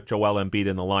 500 with Joel Embiid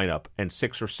in the lineup, and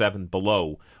 6 or 7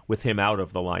 below with him out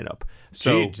of the lineup.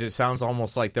 So it sounds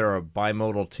almost like they're a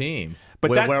bimodal team,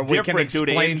 but that's where different we can explain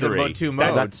due to injury. The 2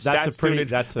 modes. That's a pretty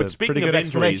good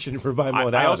explanation for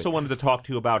bimodality. I also wanted to talk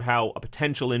to you about how a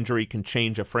potential injury can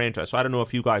change a franchise. So I don't know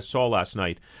if you guys saw last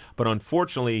night, but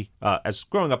unfortunately, as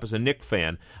growing up as a Knicks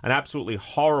fan, an absolutely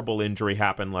horrible injury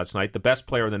happened last night. The best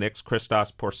player in the Knicks,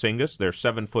 Kristaps Porzingis, their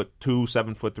 7'2",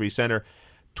 7'3" center,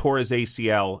 tore his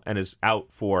ACL and is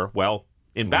out for,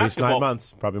 in basketball, at least 9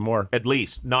 months, probably more. At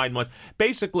least 9 months.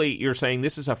 Basically, you're saying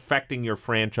this is affecting your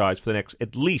franchise for the next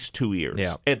at least 2 years.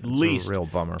 Yeah, at least a real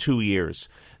bummer. 2 years.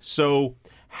 So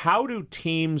how do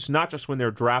teams, not just when they're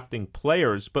drafting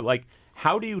players, but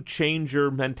how do you change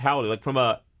your mentality? From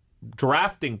a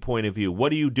drafting point of view, what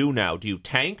do you do now? Do you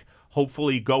tank?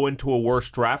 Hopefully go into a worse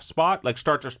draft spot?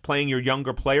 Start just playing your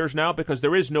younger players now? Because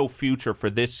there is no future for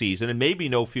this season and maybe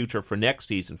no future for next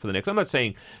season for the Knicks. I'm not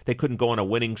saying they couldn't go on a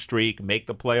winning streak, make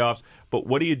the playoffs, but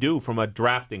what do you do from a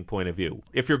drafting point of view?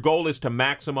 If your goal is to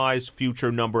maximize future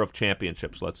number of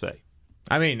championships, let's say.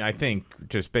 I mean, I think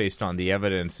just based on the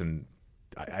evidence, and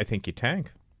I think you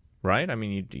tank, right? I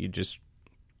mean, you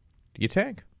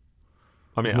tank.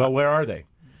 I mean, where are they?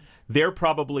 They're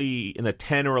probably in the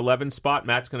 10 or 11 spot.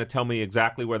 Matt's going to tell me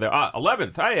exactly where they're.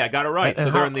 11th. Hey, I got it right. So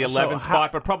they're in the 11th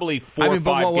spot, but probably 4 or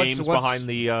 5 games behind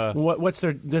the. What's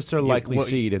their likely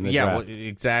seed in the draft? Yeah,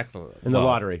 exactly. In the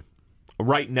lottery.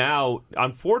 Right now,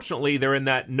 unfortunately, they're in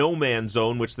that no man's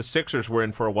zone, which the Sixers were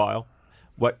in for a while.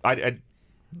 I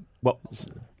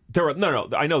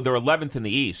know they're 11th in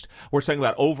the East. We're saying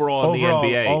that overall in the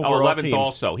NBA. 11th teams.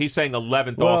 Also. He's saying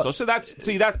 11th also. So I hate to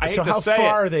say it. So how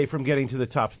far are they from getting to the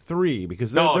top 3?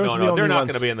 Because no, they're not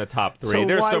going to be in the top 3. So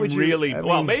There's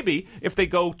some maybe if they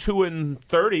go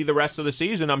 2-30 the rest of the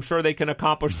season, I'm sure they can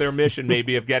accomplish their mission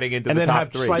maybe of getting into the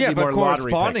top 3. Yeah, but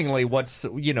correspondingly, what's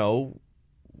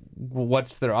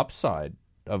their upside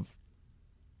of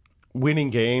winning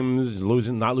games,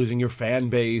 not losing your fan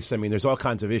base? I mean, there's all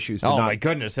kinds of issues. My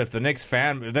goodness! If the Knicks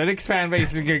fan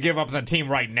base is going to give up the team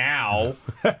right now,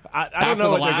 I don't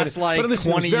know the last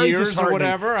 20 years or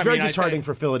whatever. It's very disheartening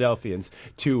for Philadelphians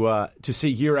to see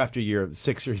year after year the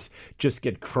Sixers just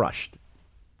get crushed.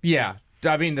 Yeah,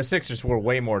 I mean the Sixers were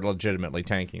way more legitimately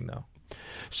tanking though.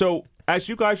 So as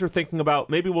you guys are thinking about,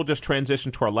 maybe we'll just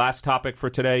transition to our last topic for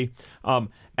today.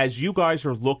 As you guys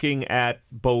are looking at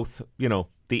both,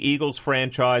 the Eagles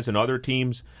franchise and other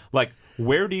teams, like,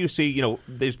 where do you see,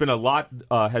 there's been a lot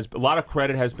of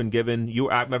credit has been given.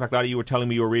 Matter of fact, Adi, you were telling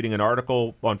me you were reading an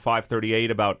article on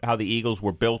 538 about how the Eagles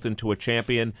were built into a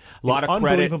champion. A lot of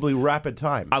unbelievably rapid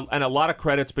time. And a lot of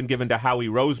credit's been given to Howie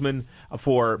Roseman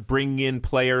for bringing in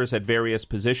players at various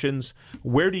positions.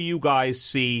 Where do you guys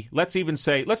see, let's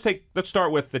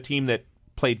start with the team that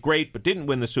played great but didn't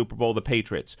win the Super Bowl, the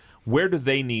Patriots. Where do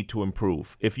they need to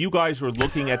improve? If you guys were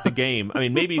looking at the game, I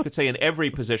mean, maybe you could say in every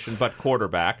position but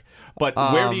quarterback, but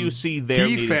where do you see their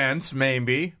defense?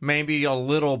 Maybe a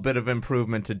little bit of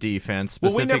improvement to defense.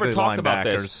 Well, we never talked about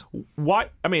this.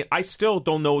 Why? I mean, I still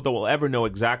don't know that we'll ever know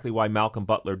exactly why Malcolm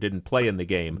Butler didn't play in the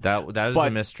game. That is a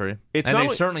mystery. And they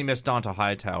certainly missed Donta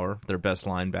Hightower, their best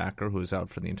linebacker, who was out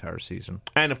for the entire season.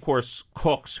 And of course,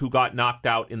 Cooks, who got knocked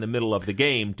out in the middle of the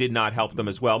game, did not help them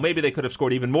as well. Maybe they could have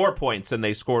scored even more points than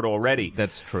they scored already.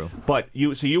 That's true. But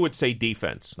you would say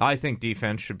defense. I think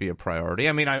defense should be a priority.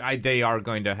 I mean, they are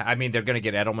going to. I mean, they're going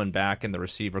to get Edelman back in the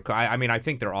receiver. I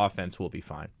think their offense will be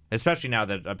fine, especially now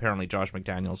that apparently Josh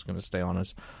McDaniels is going to stay on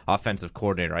as offensive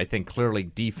coordinator. I think clearly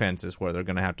defense is where they're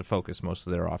going to have to focus most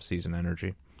of their offseason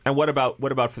energy. And what about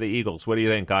for the Eagles? What do you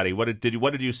think, Adi? What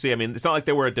did you see? I mean, it's not like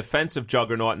they were a defensive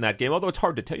juggernaut in that game, although it's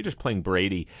hard to tell. You're just playing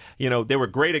Brady. They were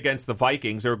great against the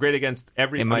Vikings. They were great against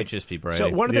everybody. It might just be Brady. So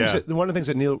one of the things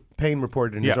that Neil Payne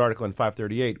reported in his article in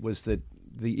 538 was that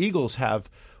the Eagles have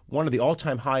one of the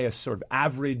all-time highest sort of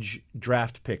average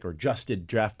draft pick or adjusted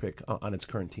draft pick on its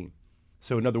current team.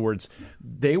 So in other words,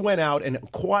 they went out and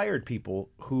acquired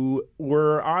people who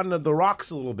were on the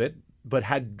rocks a little bit, but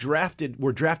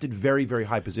were drafted very, very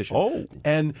high position. Oh.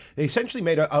 And they essentially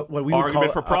made what we would call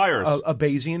for priors. A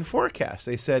Bayesian forecast.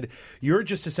 They said, you're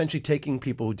just essentially taking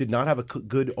people who did not have a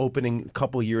good opening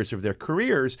couple years of their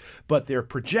careers, but their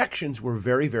projections were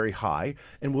very, very high,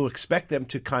 and we'll expect them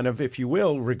to kind of, if you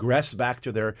will, regress back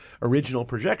to their original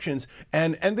projections.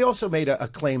 And they also made a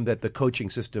claim that the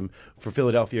coaching system for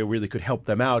Philadelphia really could help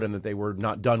them out and that they were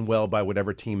not done well by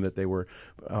whatever team that they were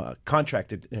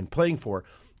contracted and playing for.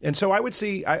 And so I would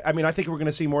see. I think we're going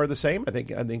to see more of the same. I think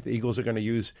the Eagles are going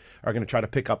to try to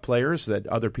pick up players that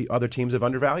other teams have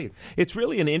undervalued. It's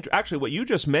really actually what you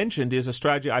just mentioned is a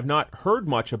strategy I've not heard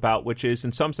much about, which is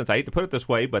in some sense, I hate to put it this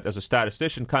way, but as a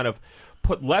statistician, kind of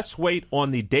put less weight on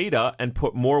the data and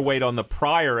put more weight on the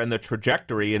prior and the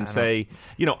trajectory, and say,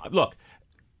 look.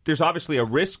 There's obviously a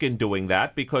risk in doing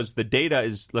that because the data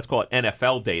is, let's call it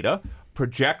NFL data.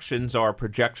 Projections are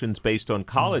projections based on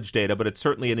college data, but it's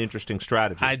certainly an interesting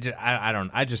strategy. I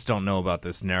just don't know about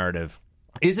this narrative.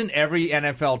 Isn't every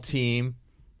NFL team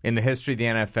in the history of the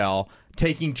NFL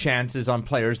taking chances on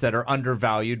players that are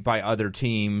undervalued by other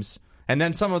teams, and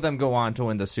then some of them go on to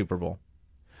win the Super Bowl?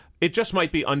 It just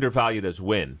might be undervalued as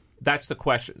win. That's the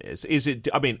question. Is it?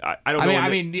 I mean, I don't know. I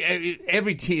mean,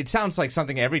 every team. It sounds like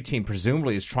something every team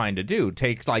presumably is trying to do.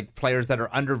 Take like players that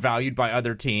are undervalued by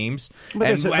other teams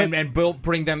and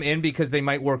bring them in because they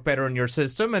might work better in your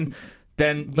system, and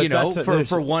then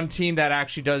for one team that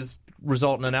actually does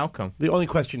result in an outcome. The only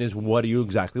question is, what are you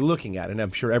exactly looking at? And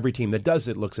I'm sure every team that does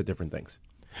it looks at different things.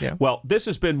 Yeah. Well, this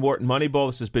has been Wharton Moneyball.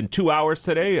 This has been 2 hours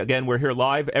today. Again, we're here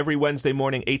live every Wednesday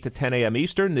morning, 8 to 10 a.m.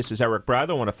 Eastern. This is Eric Bradlow.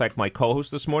 I want to thank my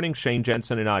co-hosts this morning, Shane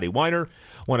Jensen and Adi Weiner.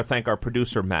 I want to thank our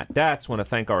producer, Matt Datz. I want to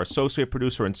thank our associate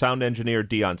producer and sound engineer,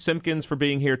 Dion Simpkins, for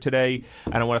being here today.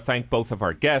 And I want to thank both of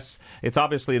our guests. It's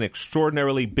obviously an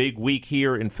extraordinarily big week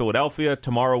here in Philadelphia.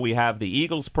 Tomorrow we have the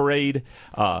Eagles Parade.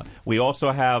 We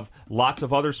also have lots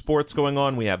of other sports going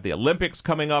on. We have the Olympics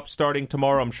coming up starting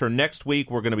tomorrow. I'm sure next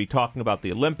week we're going to be talking about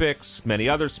the Olympics, many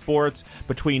other sports.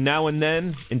 Between now and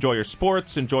then, enjoy your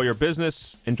sports, enjoy your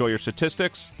business, enjoy your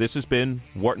statistics. This has been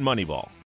Wharton Moneyball.